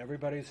 And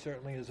everybody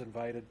certainly is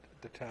invited,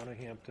 the town of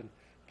Hampton,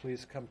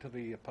 please come to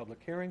the public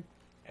hearing,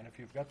 and if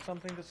you've got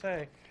something to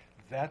say,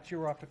 that's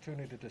your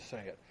opportunity to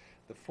say it.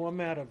 The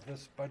format of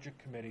this budget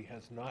committee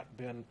has not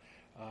been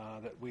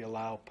that we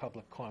allow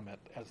public comment,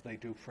 as they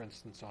do, for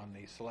instance, on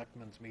the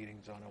selectmen's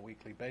meetings on a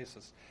weekly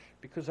basis,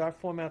 because our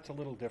format's a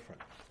little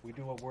different. We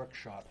do a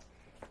workshop.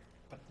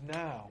 But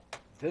now,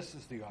 this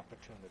is the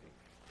opportunity.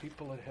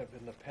 People that have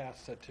in the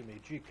past said to me,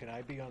 gee, can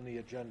I be on the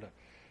agenda?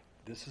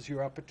 This is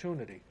your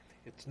opportunity.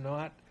 It's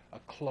not a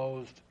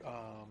closed,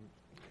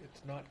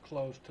 it's not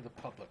closed to the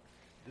public.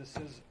 This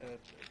is,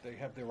 they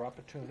have their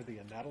opportunity,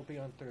 and that'll be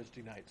on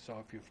Thursday night. So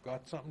if you've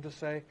got something to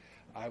say,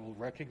 I will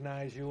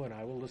recognize you, and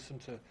I will listen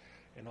to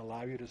and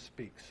allow you to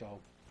speak. So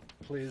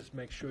please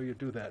make sure you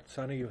do that.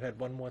 Sonny, you had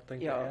one more thing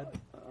to add?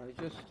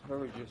 I just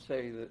heard you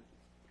say that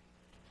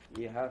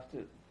you have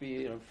to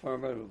be an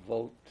affirmative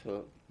vote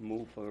to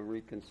move for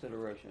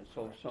reconsideration.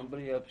 So if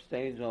somebody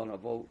abstains on a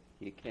vote,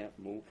 you can't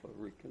move for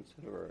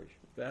reconsideration.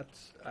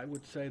 I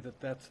would say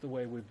that's the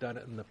way we've done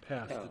it in the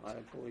past. Yeah, It's-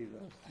 I believe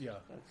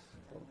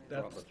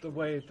That's Robert's the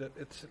way that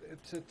it's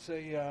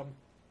a.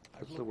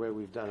 That's the way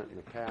we've done it in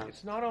the past.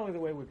 It's not only the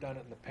way we've done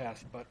it in the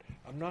past, but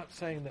I'm not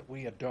saying that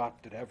we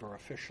adopted ever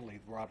officially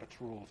Robert's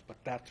rules, but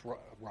that's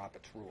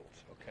Robert's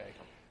rules. Okay,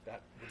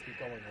 that would be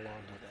going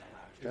along with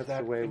that. Is That's that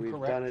the way we've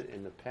incorrect? done it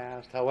in the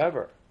past.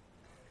 However,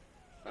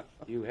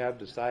 you have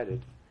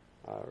decided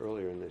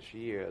earlier in this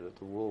year that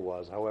the rule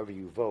was, however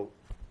you vote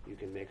you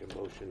can make a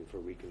motion for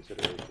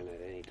reconsideration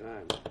at any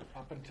time.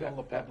 Up until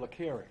the public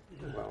hearing.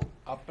 Well,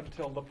 Up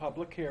until the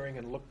public hearing,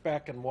 and look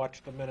back and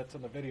watch the minutes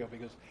and the video,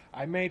 because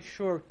I made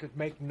sure to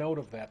make note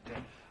of that,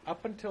 Tim.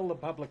 Up until the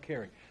public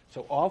hearing.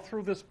 So all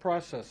through this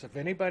process, if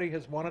anybody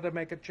has wanted to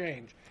make a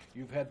change,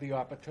 you've had the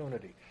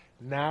opportunity.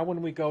 Now,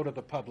 when we go to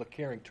the public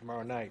hearing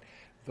tomorrow night,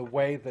 the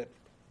way that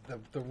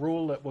the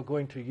rule that we're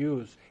going to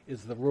use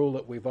is the rule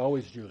that we've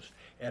always used.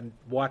 And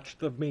watch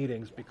the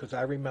meetings, because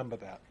I remember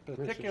that.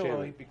 Particularly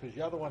Chairman. because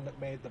you're the one that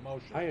made the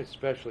motion. I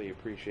especially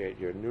appreciate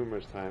your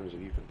numerous times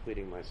of you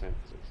completing my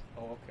sentences.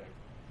 Oh, okay.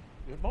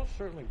 You're most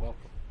certainly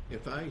welcome.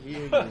 If I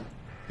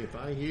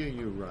hear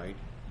you right,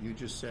 you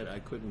just said I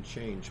couldn't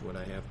change what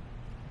I have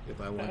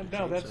if I wanted to change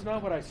No, that's something.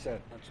 not what I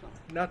said.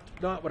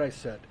 Not what I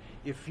said.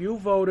 If you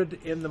voted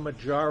in the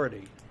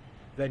majority,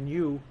 then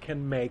you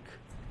can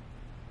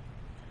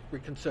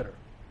reconsider.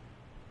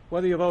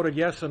 Whether you voted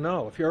yes or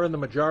no, if you're in the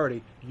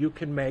majority, you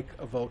can make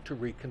a vote to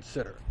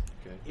reconsider.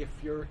 Okay. If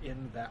you're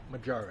in that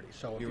majority.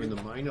 So If you're in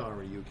the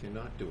minority, you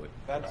cannot do it.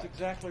 That's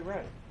exactly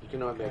right. You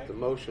cannot make Okay. the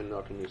motion,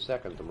 nor can you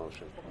second the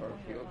motion. Or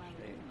if you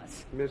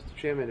abstain. Mr.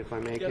 Chairman, if I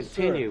may Yes, sir.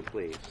 continue,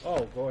 please.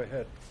 Oh, go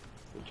ahead.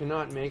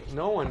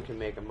 No one can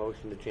make a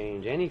motion to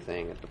change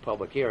anything at the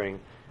public hearing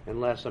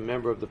unless a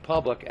member of the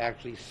public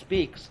actually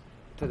speaks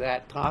to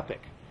that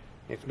topic.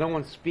 If no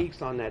one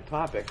speaks on that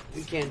topic,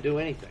 we can't do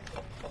anything.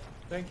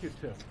 Thank you,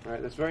 Tim. All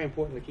right, that's very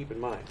important to keep in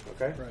mind,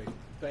 okay? Right.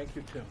 Thank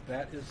you, Tim.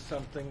 That is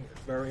something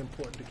very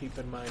important to keep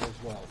in mind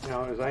as well.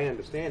 Now, as I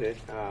understand it,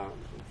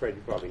 Fred,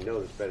 you probably know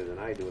this better than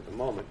I do at the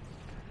moment,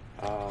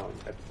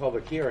 at the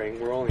public hearing,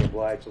 we're only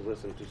obliged to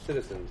listen to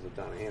citizens of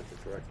the town of Hampton,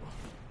 correct?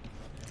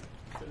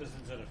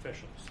 Citizens and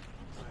officials.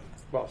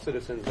 Well,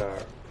 citizens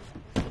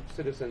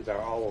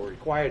are all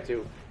required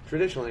to.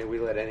 Traditionally, we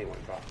let anyone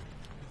talk,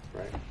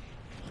 right?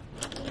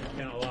 You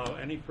can allow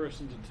any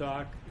person to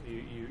talk.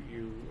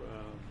 You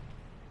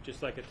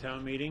just like a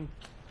town meeting,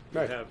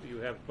 Right. you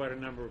have quite a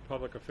number of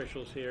public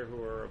officials here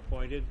who are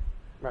appointed,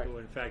 Right. who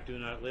in fact do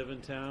not live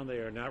in town. They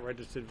are not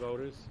registered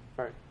voters.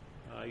 Right.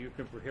 You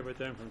can prohibit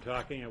them from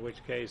talking, in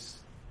which case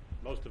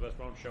most of us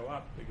won't show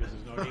up because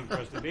there's no need for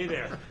us to be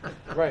there.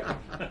 Right.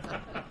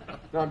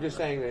 No, I'm just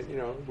saying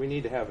that, we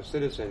need to have a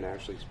citizen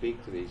actually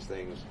speak to these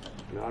things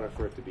in order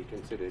for it to be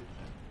considered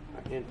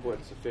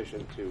input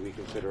sufficient to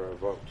reconsider a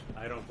vote.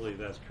 I don't believe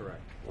that's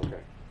correct. Okay.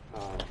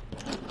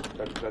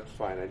 That's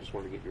fine. I just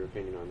want to get your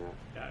opinion on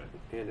that.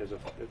 And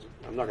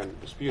I'm not going to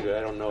dispute it.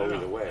 I don't know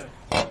either way.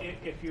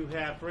 If you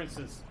have, for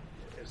instance,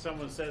 if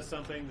someone says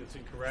something that's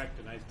incorrect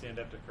and I stand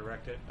up to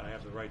correct it, I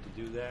have the right to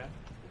do that.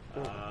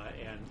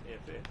 And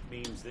if it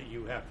means that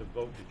you have to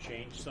vote to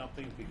change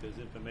something because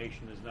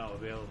information is now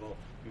available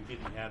you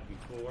didn't have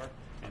before,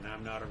 and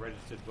I'm not a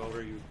registered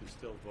voter, you can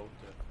still vote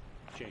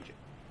to change it.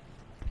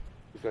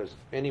 Because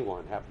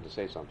anyone happened to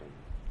say something.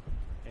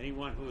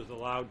 Anyone who is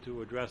allowed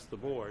to address the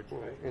board.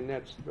 Right. And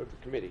that's the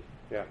committee,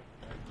 yeah.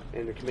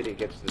 And the committee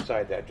gets to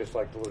decide that, just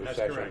like the little That's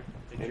session. correct.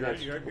 And You're-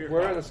 that's, you're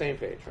we're on fine. the same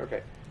page,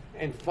 okay.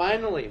 And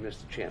finally,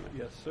 Mr. Chairman.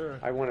 Yes, sir.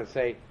 I want to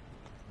say,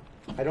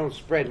 I don't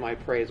spread my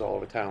praise all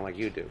over town like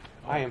you do.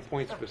 I am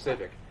point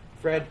specific.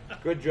 Fred,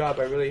 good job.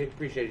 I really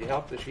appreciate your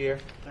help this year.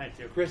 Thank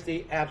you.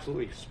 Christy,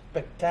 absolutely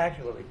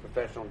spectacularly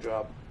professional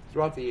job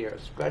throughout the year,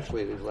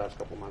 especially these last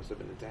couple months have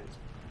been intense.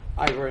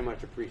 I very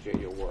much appreciate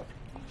your work.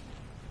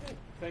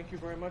 Thank you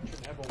very much,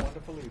 and have a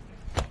wonderful evening.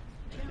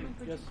 Chairman,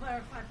 could you Yes.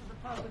 clarify for the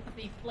public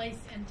the place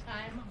and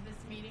time of this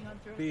meeting on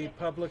Thursday?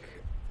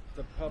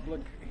 The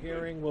public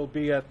hearing will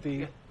be at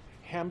the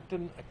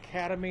Hampton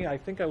Academy. I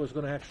think I was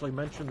going to actually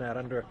mention that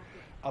under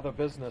other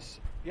business.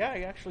 Yeah,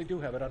 I actually do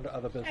have it under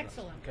other business.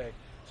 Excellent. Okay,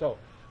 so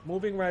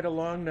moving right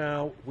along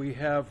now, we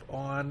have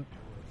on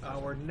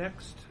our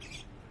next,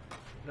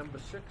 number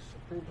 6,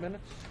 approved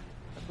minutes,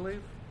 I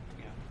believe.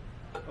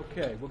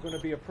 Okay, we're going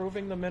to be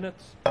approving the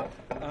minutes.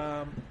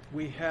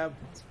 We have,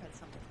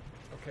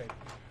 okay,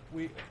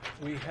 we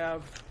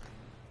have,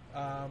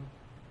 a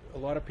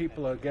lot of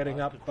people are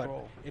getting up, but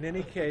in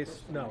any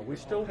case, no, we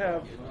still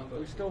have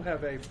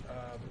a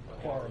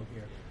quorum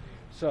here.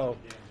 So,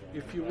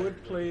 if you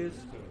would please,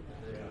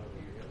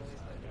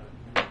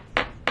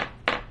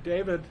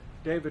 David,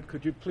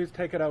 could you please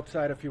take it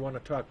outside if you want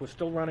to talk? We're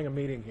still running a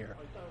meeting here,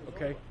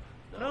 okay?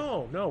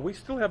 No, we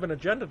still have an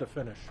agenda to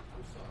finish.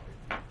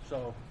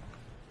 So,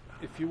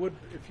 if you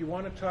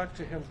want to talk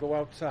to him, go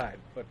outside,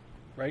 but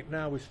right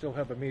now, we still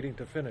have a meeting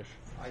to finish.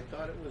 I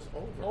thought it was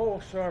over. Oh,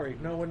 sorry,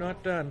 no, we're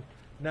not done.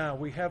 Now,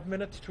 we have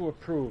minutes to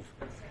approve.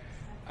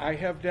 I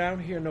have down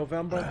here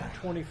November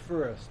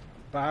 21st.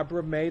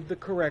 Barbara made the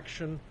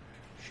correction.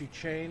 She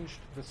changed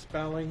the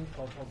spelling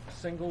of a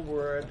single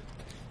word,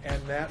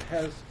 and that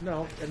has,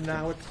 and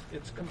now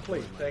it's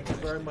complete. Thank you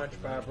very much,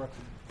 Barbara.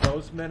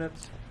 Those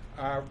minutes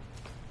are,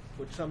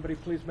 would somebody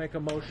please make a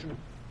motion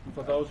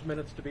for those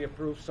minutes to be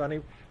approved?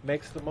 Sonny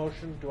makes the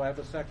motion. Do I have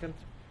a second?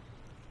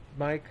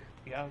 Mike?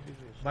 Yeah, I'll give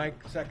you a Mike,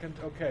 second.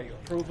 Okay,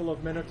 approval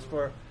of minutes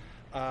for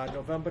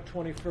November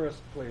 21st,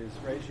 please.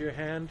 Raise your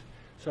hand.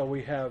 So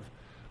we have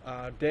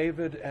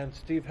David and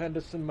Steve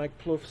Henderson, Mike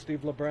Plouffe,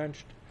 Steve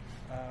LeBranch,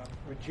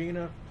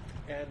 Regina,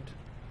 And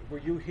were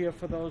you here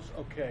for those?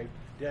 Okay.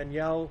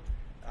 Danielle,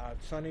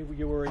 Sonny,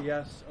 you were a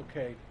yes.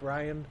 Okay.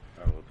 Brian?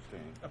 I'll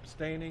abstain.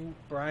 Abstaining.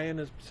 Brian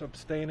is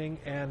abstaining,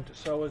 and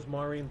so is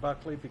Maureen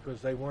Buckley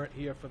because they weren't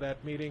here for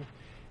that meeting.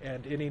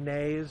 And any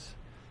nays?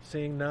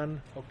 Seeing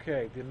none?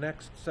 Okay. The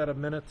next set of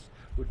minutes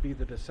would be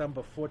the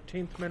December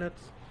 14th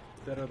minutes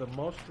that are the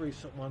most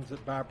recent ones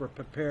that Barbara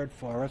prepared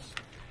for us.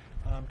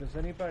 Does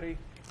anybody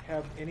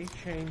have any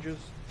changes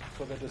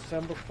for the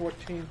December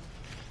 14th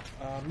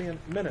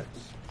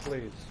minutes,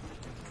 please?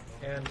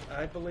 And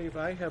I believe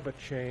I have a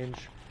change.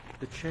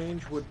 The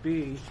change would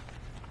be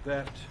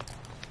that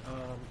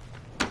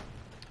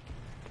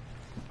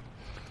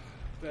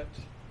that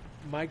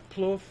Mike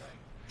Plouffe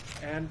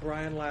and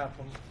Brian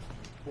Lapham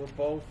were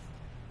both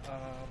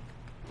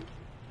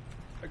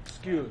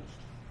excused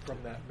from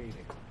that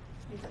meeting.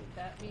 Is it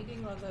that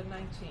meeting or the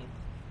 19th?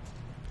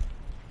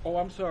 Oh,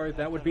 I'm sorry,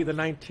 that would be the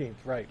 19th,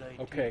 right.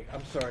 Okay,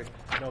 I'm sorry.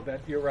 No,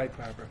 you're right,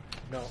 Barbara.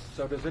 No,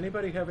 so does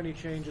anybody have any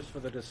changes for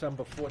the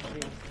December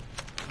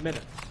 14th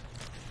minutes?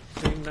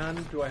 Seeing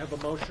none, do I have a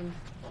motion?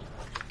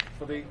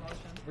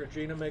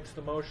 Regina makes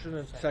the motion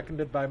and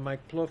seconded by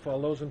Mike Plouffe.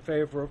 All those in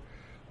favor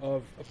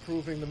of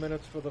approving the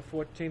minutes for the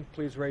 14th,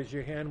 please raise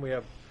your hand. We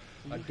have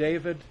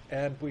David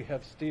and we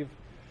have Steve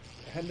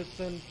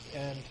Henderson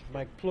and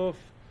Mike Plouffe,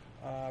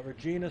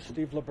 Regina,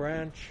 Steve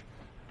LeBranch,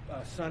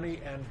 Sonny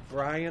and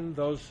Brian,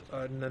 those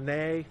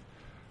nay,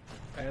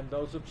 and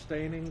those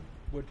abstaining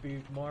would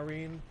be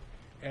Maureen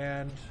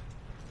and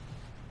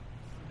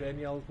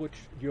Danielle. Which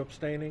you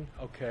abstaining?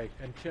 Okay.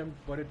 And Tim,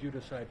 what did you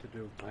decide to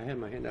do? I had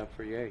my hand up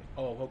for yay.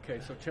 Oh, okay.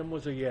 So Tim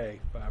was a yay,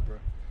 Barbara.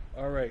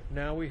 All right.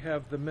 Now we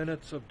have the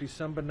minutes of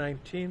December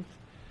 19th,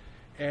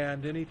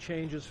 and any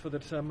changes for the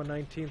December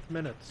 19th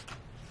minutes?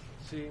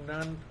 Seeing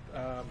none,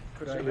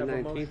 could I have a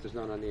motion? December 19th is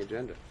not on the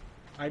agenda.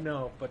 I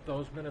know, but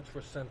those minutes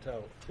were sent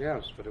out.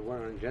 Yes, but it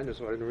wasn't on the agenda,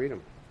 so I didn't read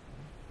them.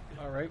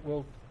 All right,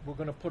 well, we're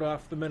going to put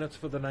off the minutes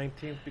for the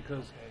 19th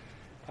because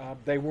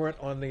they weren't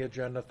on the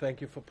agenda.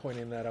 Thank you for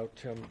pointing that out,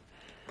 Tim.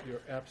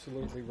 You're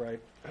absolutely right,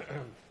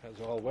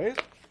 as always.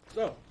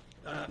 So,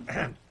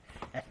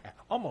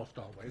 almost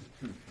always.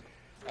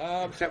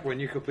 Except when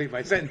you complete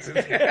my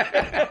sentences.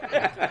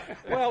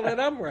 Well, then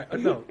I'm right.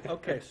 No,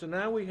 okay, so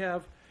now we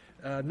have,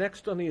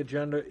 next on the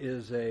agenda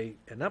is an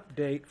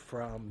update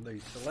from the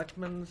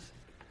Selectmen's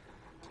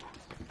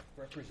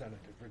representative.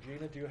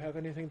 Regina, do you have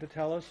anything to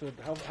tell us?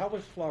 How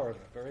was Florida?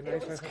 Very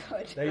nice. It was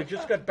good. Now, you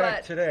just got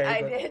back today.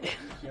 I but, did.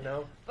 You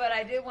know. But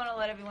I did want to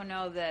let everyone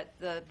know that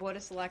the Board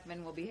of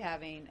Selectmen will be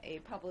having a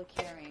public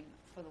hearing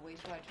for the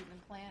wastewater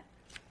treatment plant,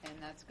 and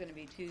that's going to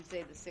be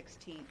Tuesday the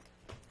 16th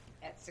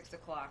at 6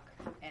 o'clock,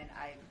 and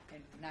I'm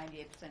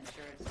 98%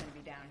 sure it's going to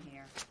be down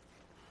here.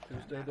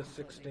 Tuesday the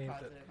Absolutely 16th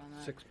positive on at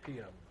that. 6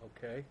 p.m.,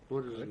 okay?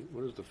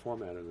 What is the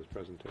format of this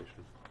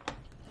presentation?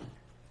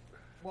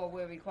 Well,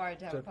 we're required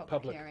to have a It's a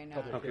public hearing now.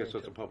 public Okay, hearing so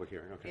it's a too. public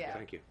hearing. Okay, Yeah.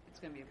 thank you. It's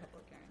going to be a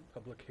public hearing.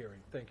 Public hearing.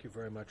 Thank you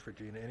very much,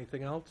 Regina.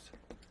 Anything else?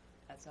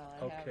 That's all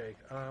I have. Okay.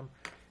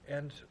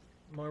 And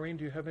Maureen,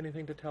 do you have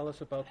anything to tell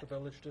us about the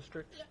Village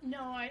District?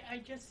 No, I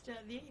just,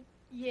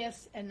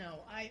 yes and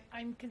no.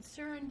 I'm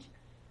concerned,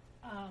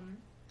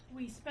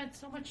 we spent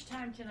so much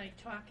time tonight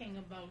talking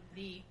about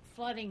the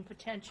flooding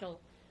potential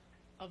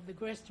of the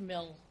grist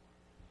mill,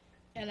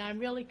 and I'm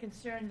really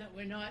concerned that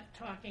we're not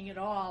talking at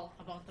all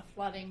about the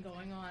flooding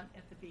going on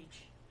at the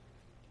beach.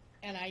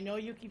 And I know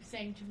you keep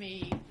saying to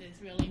me,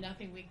 there's really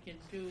nothing we can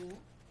do,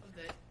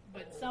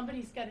 but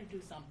somebody's got to do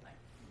something.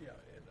 Yeah,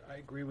 I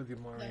agree with you,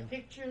 The Maureen.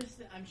 pictures,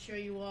 I'm sure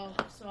you all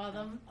saw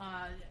them,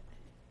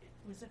 it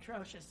was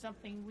atrocious.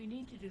 We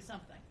need to do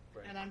something.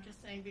 Right. And I'm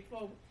just saying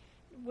before,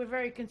 we're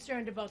very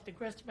concerned about the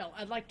grist mill.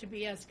 I'd like to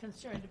be as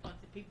concerned about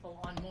the people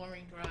on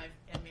Mooring Drive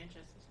and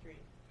Manchester Street.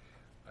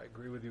 I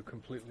agree with you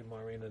completely,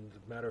 Maureen. And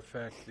as a matter of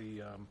fact,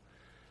 the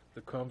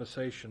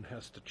conversation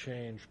has to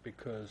change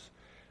because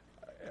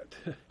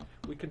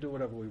we can do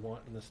whatever we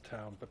want in this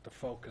town, but the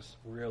focus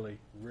really,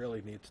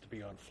 really needs to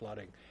be on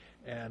flooding.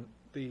 And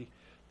the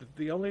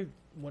only,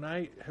 when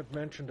I have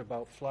mentioned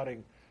about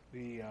flooding,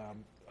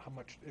 how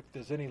much, if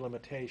there's any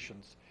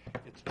limitations,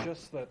 it's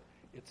just that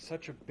it's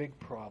such a big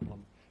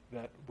problem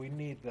that we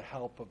need the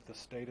help of the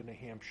state of New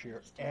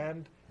Hampshire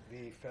and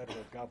the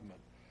federal government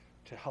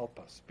to help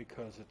us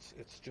because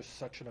it's just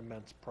such an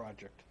immense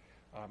project.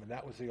 And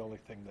that was the only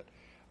thing that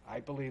I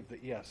believe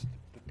that, yes,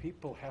 the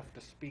people have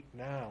to speak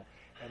now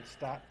and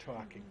start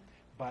talking,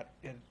 but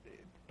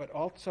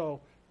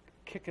also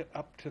kick it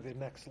up to the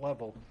next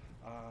level,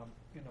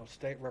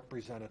 state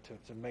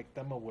representatives and make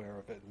them aware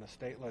of it, and the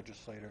state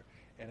legislator,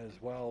 and as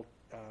well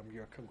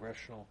your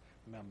congressional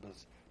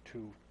members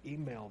to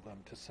email them,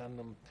 to send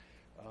them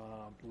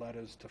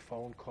letters, to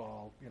phone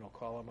call,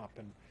 call them up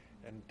and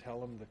tell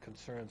them the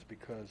concerns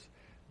because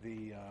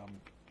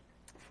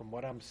from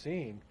what I'm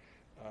seeing,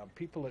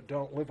 people that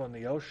don't live on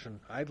the ocean,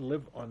 I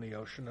live on the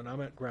ocean and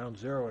I'm at ground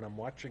zero and I'm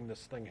watching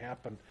this thing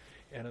happen,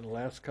 and in the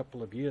last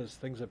couple of years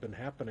things have been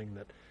happening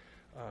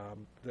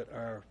that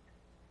are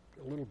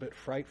a little bit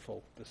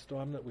frightful. The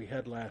storm that we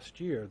had last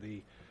year,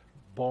 the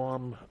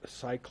bomb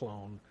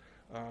cyclone,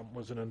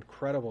 was an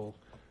incredible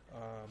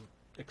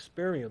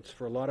experience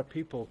for a lot of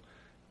people.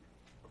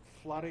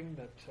 Flooding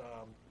that,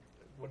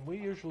 when we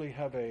usually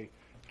have a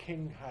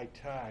king high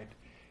tide,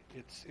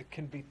 it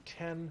can be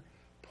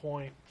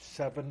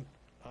 10.7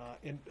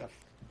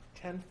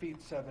 10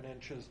 feet 7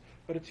 inches,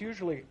 but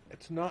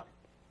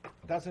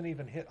doesn't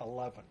even hit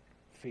 11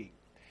 feet.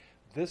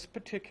 This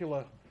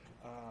particular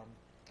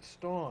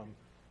storm,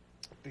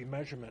 the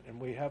measurement, and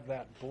we have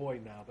that buoy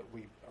now that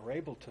we are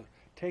able to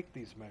take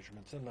these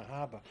measurements in the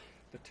harbor.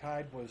 The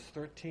tide was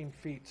 13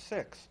 feet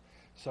 6,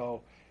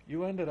 so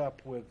you ended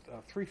up with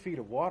 3 feet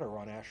of water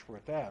on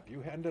Ashworth Ave.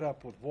 You ended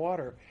up with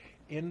water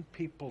in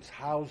people's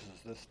houses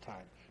this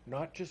time,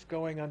 not just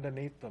going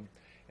underneath them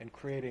and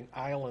creating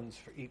islands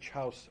for each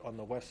house on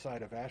the west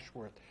side of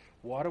Ashworth.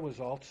 Water was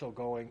also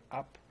going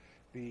up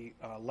the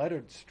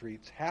lettered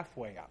streets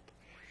halfway up.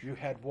 You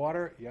had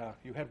water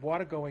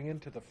going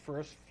into the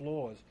first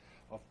floors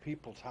of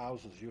people's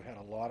houses. You had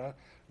a lot of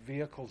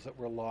vehicles that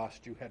were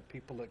lost. You had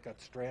people that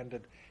got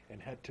stranded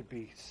and had to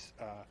be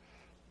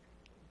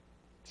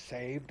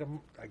saved,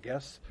 I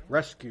guess,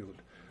 rescued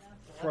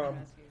from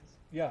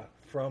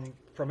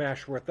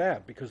Ashworth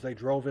Ave, because they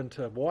drove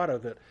into water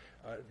that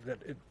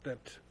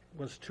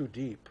was too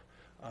deep.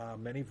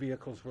 Many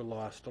vehicles were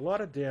lost. A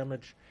lot of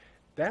damage.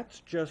 That's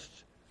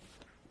just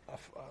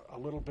a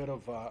little bit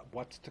of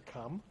what's to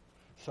come.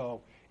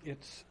 So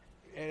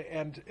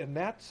and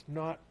that's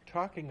not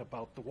talking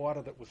about the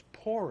water that was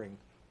pouring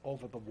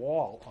over the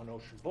wall on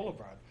Ocean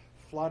Boulevard,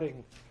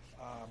 flooding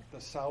the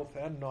south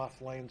and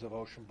north lanes of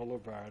Ocean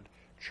Boulevard.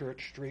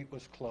 Church Street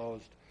was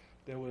closed.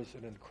 There was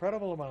an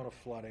incredible amount of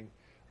flooding,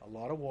 a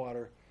lot of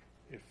water.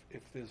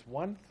 If there's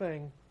one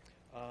thing,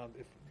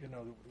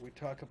 we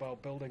talk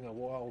about building a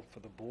wall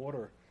for the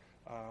border,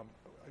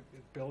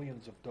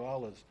 billions of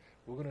dollars,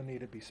 we're going to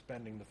need to be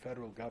spending, the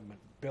federal government,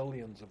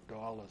 billions of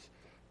dollars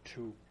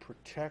to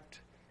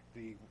protect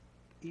the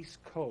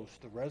East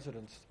Coast, the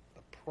residents,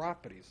 the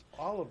properties,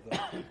 all of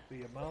them.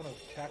 The amount of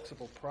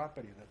taxable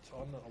property that's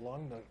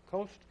along the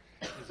coast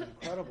is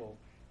incredible,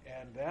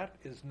 and that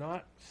is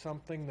not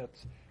something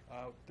that's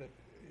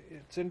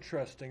it's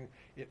interesting.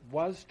 It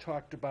was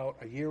talked about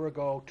a year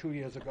ago, 2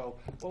 years ago.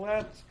 Well,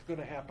 that's going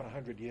to happen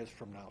 100 years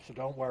from now, so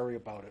don't worry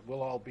about it.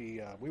 We'll all be,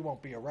 we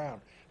won't be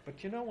around.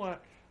 But you know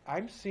what?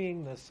 I'm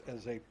seeing this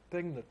as a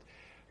thing that,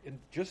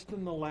 just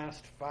in the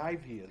last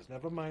 5 years,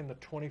 never mind the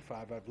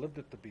 25, I've lived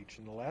at the beach.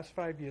 In the last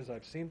 5 years,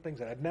 I've seen things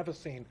that I've never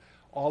seen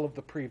all of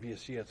the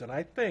previous years. And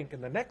I think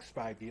in the next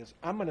 5 years,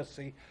 I'm going to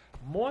see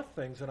more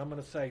things, and I'm going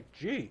to say,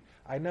 gee,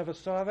 I never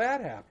saw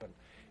that happen.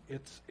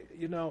 It's,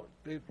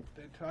 they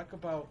talk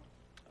about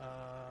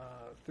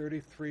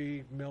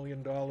 $33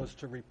 million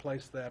to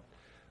replace that,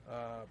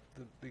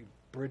 the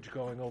bridge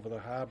going over the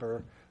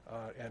harbor,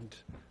 and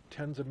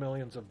tens of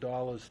millions of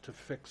dollars to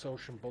fix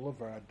Ocean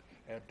Boulevard,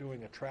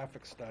 doing a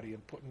traffic study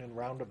and putting in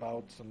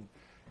roundabouts and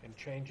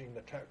changing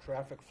the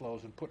traffic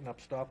flows and putting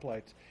up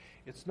stoplights.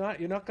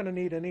 You're not going to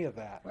need any of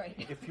that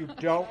if you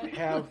don't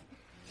have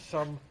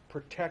some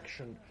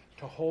protection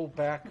to hold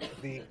back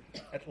the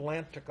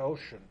Atlantic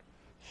Ocean.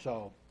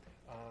 So,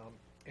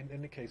 in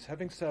any case,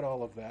 having said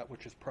all of that,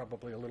 which is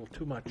probably a little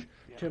too much,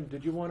 Tim,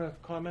 did you want to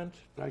comment?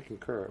 I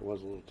concur. It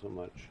was a little too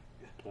much,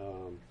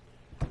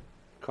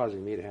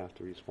 causing me to have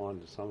to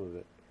respond to some of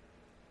it.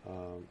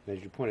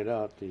 As you pointed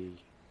out, the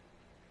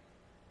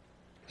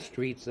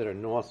streets that are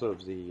north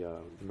of the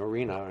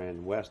marina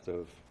and west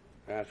of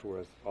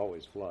Ashworth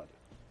always flood.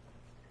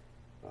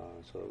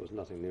 So it was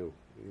nothing new.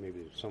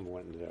 Maybe some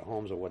went into their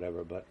homes or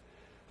whatever, but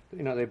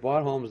they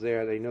bought homes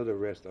there. They knew the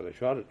risk, or they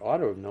ought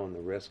to have known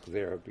the risk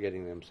there of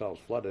getting themselves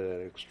flooded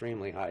at an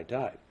extremely high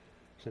tide,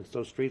 since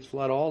those streets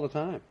flood all the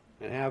time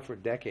and have for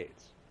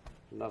decades.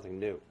 Nothing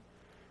new.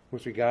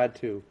 With regard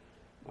to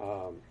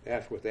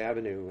Ashworth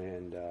Avenue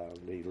and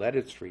the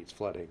leaded streets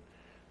flooding,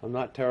 I'm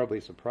not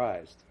terribly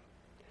surprised.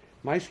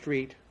 My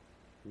street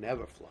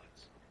never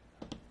floods,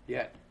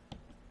 yet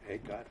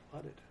it got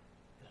flooded.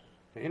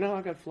 And you know how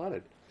it got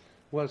flooded?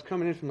 Well, it's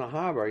coming in from the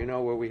harbor,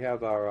 where we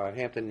have our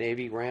Hampton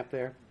Navy ramp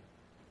there.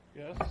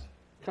 Yes.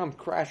 Come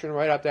crashing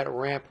right up that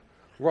ramp,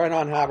 right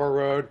on Harbor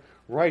Road,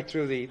 right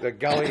through the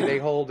gully they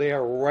hold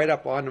there, right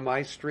up onto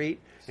my street.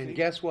 And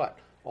guess what?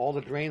 All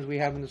the drains we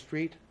have in the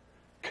street,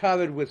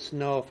 covered with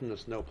snow from the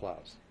snow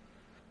plows.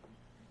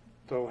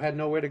 So I had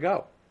nowhere to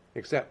go,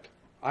 except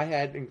I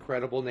had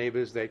incredible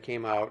neighbors that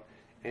came out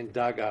and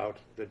dug out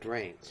the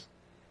drains.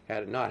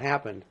 Had it not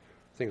happened,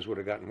 things would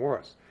have gotten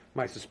worse.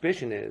 My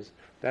suspicion is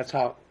that's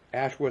how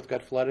Ashworth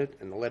got flooded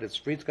and the leaded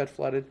streets got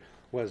flooded,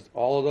 was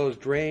all of those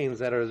drains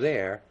that are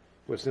there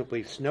were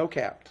simply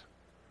snow-capped.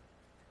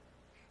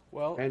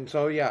 Well, and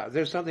so,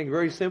 there's something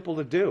very simple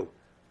to do.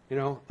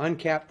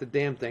 Uncap the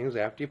damn things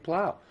after you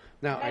plow.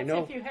 Now, That's I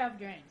know... if you have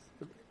drains.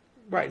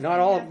 Right, not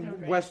all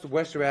of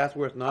west of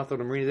Ashworth, north of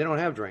the marina, they don't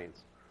have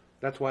drains.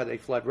 That's why they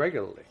flood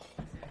regularly.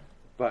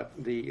 But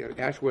the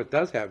Ashworth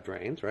does have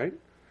drains, right?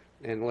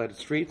 And leaded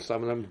streets,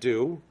 some of them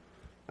do.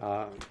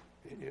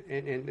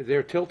 And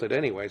they're tilted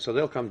anyway, so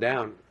they'll come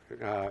down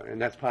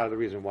and that's part of the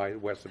reason why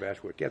west of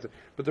Ashworth gets it.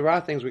 But there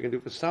are things we can do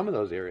for some of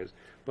those areas.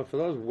 But for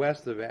those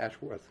west of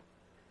Ashworth,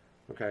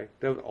 okay,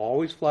 they're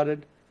always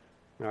flooded,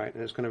 all right,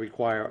 and it's going to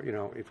require, you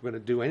know, if we're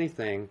going to do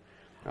anything,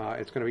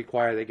 it's going to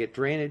require they get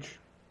drainage,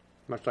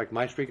 much like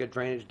my street got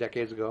drainage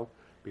decades ago.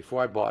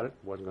 Before I bought it,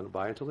 wasn't going to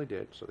buy it until they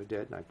did, so they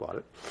did, and I bought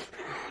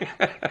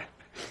it.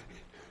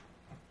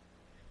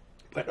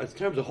 But in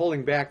terms of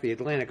holding back the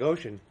Atlantic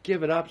Ocean,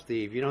 give it up,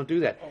 Steve. You don't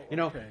do that. You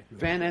know, okay.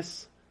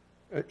 Venice,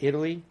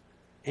 Italy,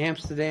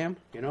 Amsterdam,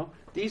 you know,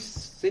 these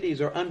cities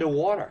are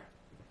underwater,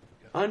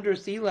 under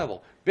sea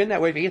level. Been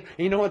that way for years.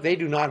 And you know what? They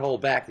do not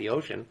hold back the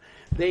ocean.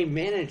 They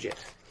manage it.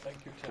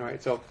 Thank you, Tim. All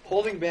right, so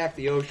holding back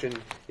the ocean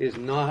is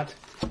not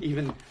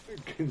even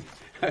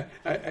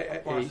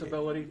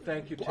Possibility.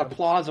 Thank you, a Tim.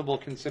 plausible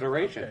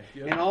consideration. Okay,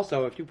 yeah. And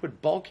also, if you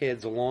put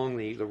bulkheads along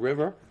the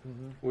river,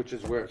 which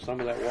is where some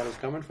of that water is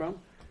coming from,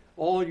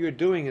 all you're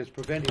doing is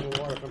preventing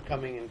the water from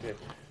coming into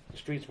the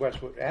streets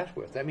west of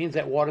Ashworth. That means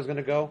that water's going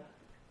to go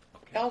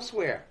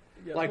elsewhere,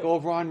 Yeah, like look.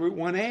 over on Route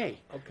 1A.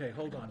 Okay,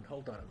 hold on a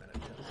minute,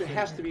 It Tim.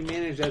 has to be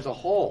managed as a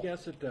whole.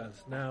 Yes, it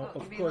does. Now, Well,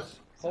 of I mean, course,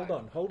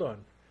 look, hold on.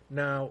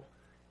 Now,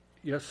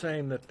 you're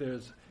saying that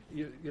there's,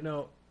 you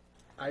know,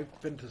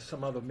 I've been to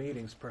some other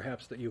meetings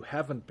perhaps that you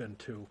haven't been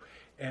to,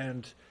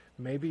 and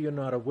maybe you're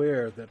not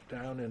aware that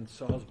down in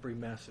Salisbury,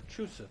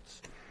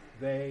 Massachusetts,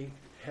 they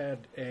had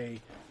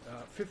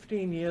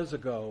 15 years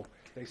ago,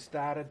 they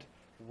started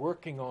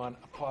working on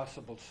a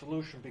possible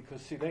solution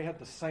because, see, they had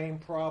the same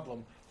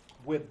problem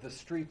with the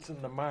streets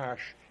in the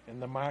marsh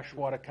and the marsh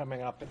water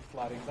coming up and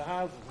flooding the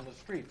houses in the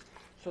streets.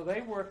 So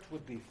they worked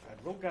with the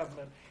federal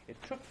government. It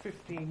took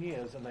 15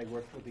 years, and they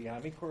worked with the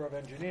Army Corps of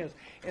Engineers,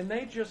 and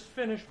they just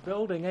finished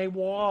building a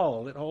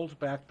wall that holds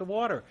back the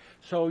water.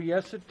 So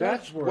yes, it does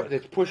That's work. what,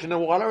 it's pushing the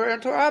water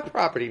into our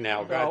property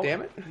now, God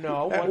damn it.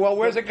 No. Well,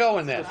 where's it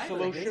going then? The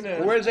solution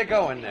is, Where's it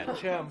going then?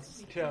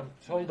 Tim,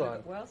 hold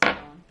on. Well, so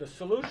The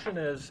solution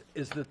is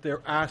that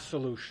there are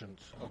solutions,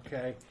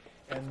 okay?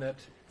 And that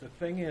the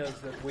thing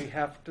is that we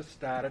have to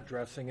start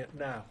addressing it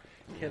now.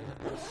 Can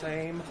the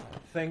same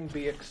thing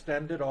be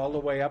extended all the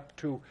way up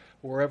to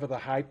wherever the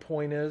high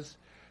point is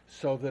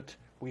so that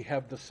we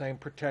have the same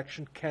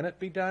protection? Can it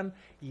be done?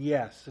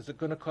 Yes. Is it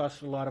going to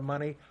cost a lot of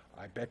money?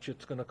 I bet you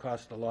it's going to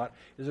cost a lot.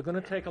 Is it going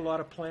to take a lot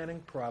of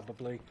planning?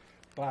 Probably.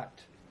 But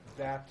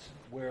that's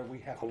where we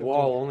have A to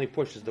wall move. only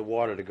pushes the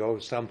water to go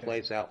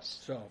someplace else.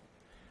 So,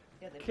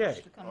 yeah, they Okay.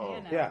 pushed to come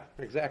here now. Yeah,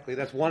 exactly.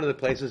 That's one of the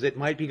places it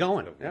might be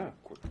going. Yeah.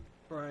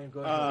 Brian, go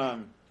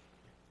ahead.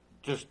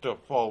 Just to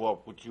follow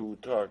up what you were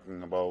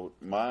talking about,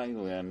 my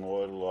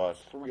landlord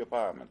lost 3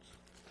 apartments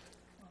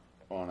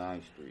on I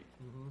Street,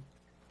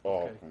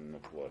 all Okay. from the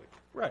flooding.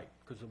 Right,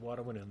 because the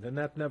water went in. Then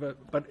that never,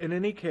 but in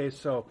any case,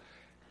 so,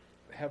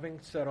 having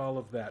said all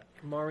of that,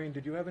 Maureen,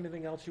 did you have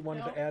anything else you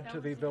wanted No, to add that to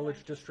the was it.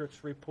 village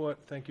district's report?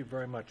 Thank you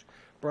very much.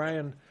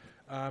 Brian,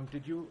 are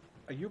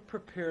you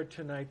prepared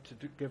tonight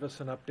to give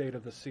us an update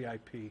of the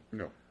CIP?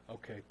 No.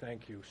 Okay,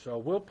 thank you. So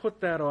we'll put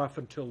that off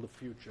until the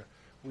future.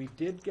 We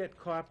did get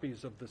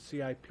copies of the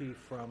CIP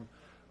from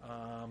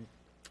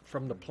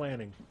the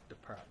planning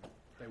department.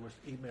 They was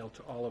emailed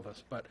to all of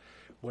us, but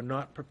we're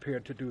not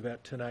prepared to do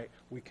that tonight.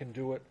 We can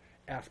do it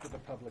after the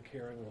public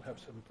hearing. We'll have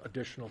some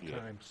additional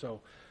time. So,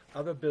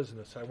 other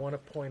business. I want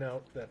to point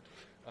out that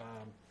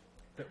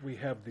that we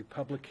have the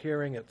public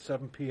hearing at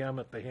 7 p.m.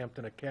 at the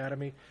Hampton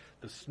Academy.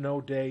 The snow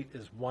date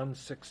is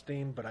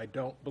 1/16, but I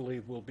don't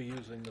believe we'll be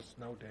using the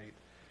snow date.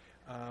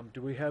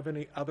 Do we have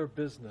any other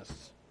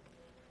business?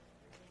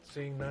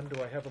 Seeing none,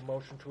 do I have a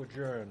motion to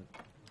adjourn?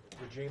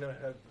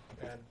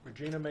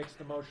 Regina makes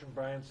the motion,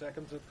 Brian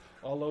seconds it.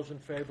 All those in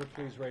favor,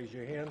 please raise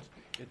your hands.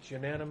 It's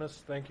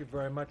unanimous. Thank you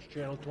very much,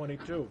 Channel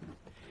 22.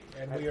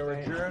 And we are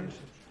adjourned.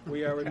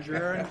 We are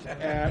adjourned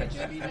at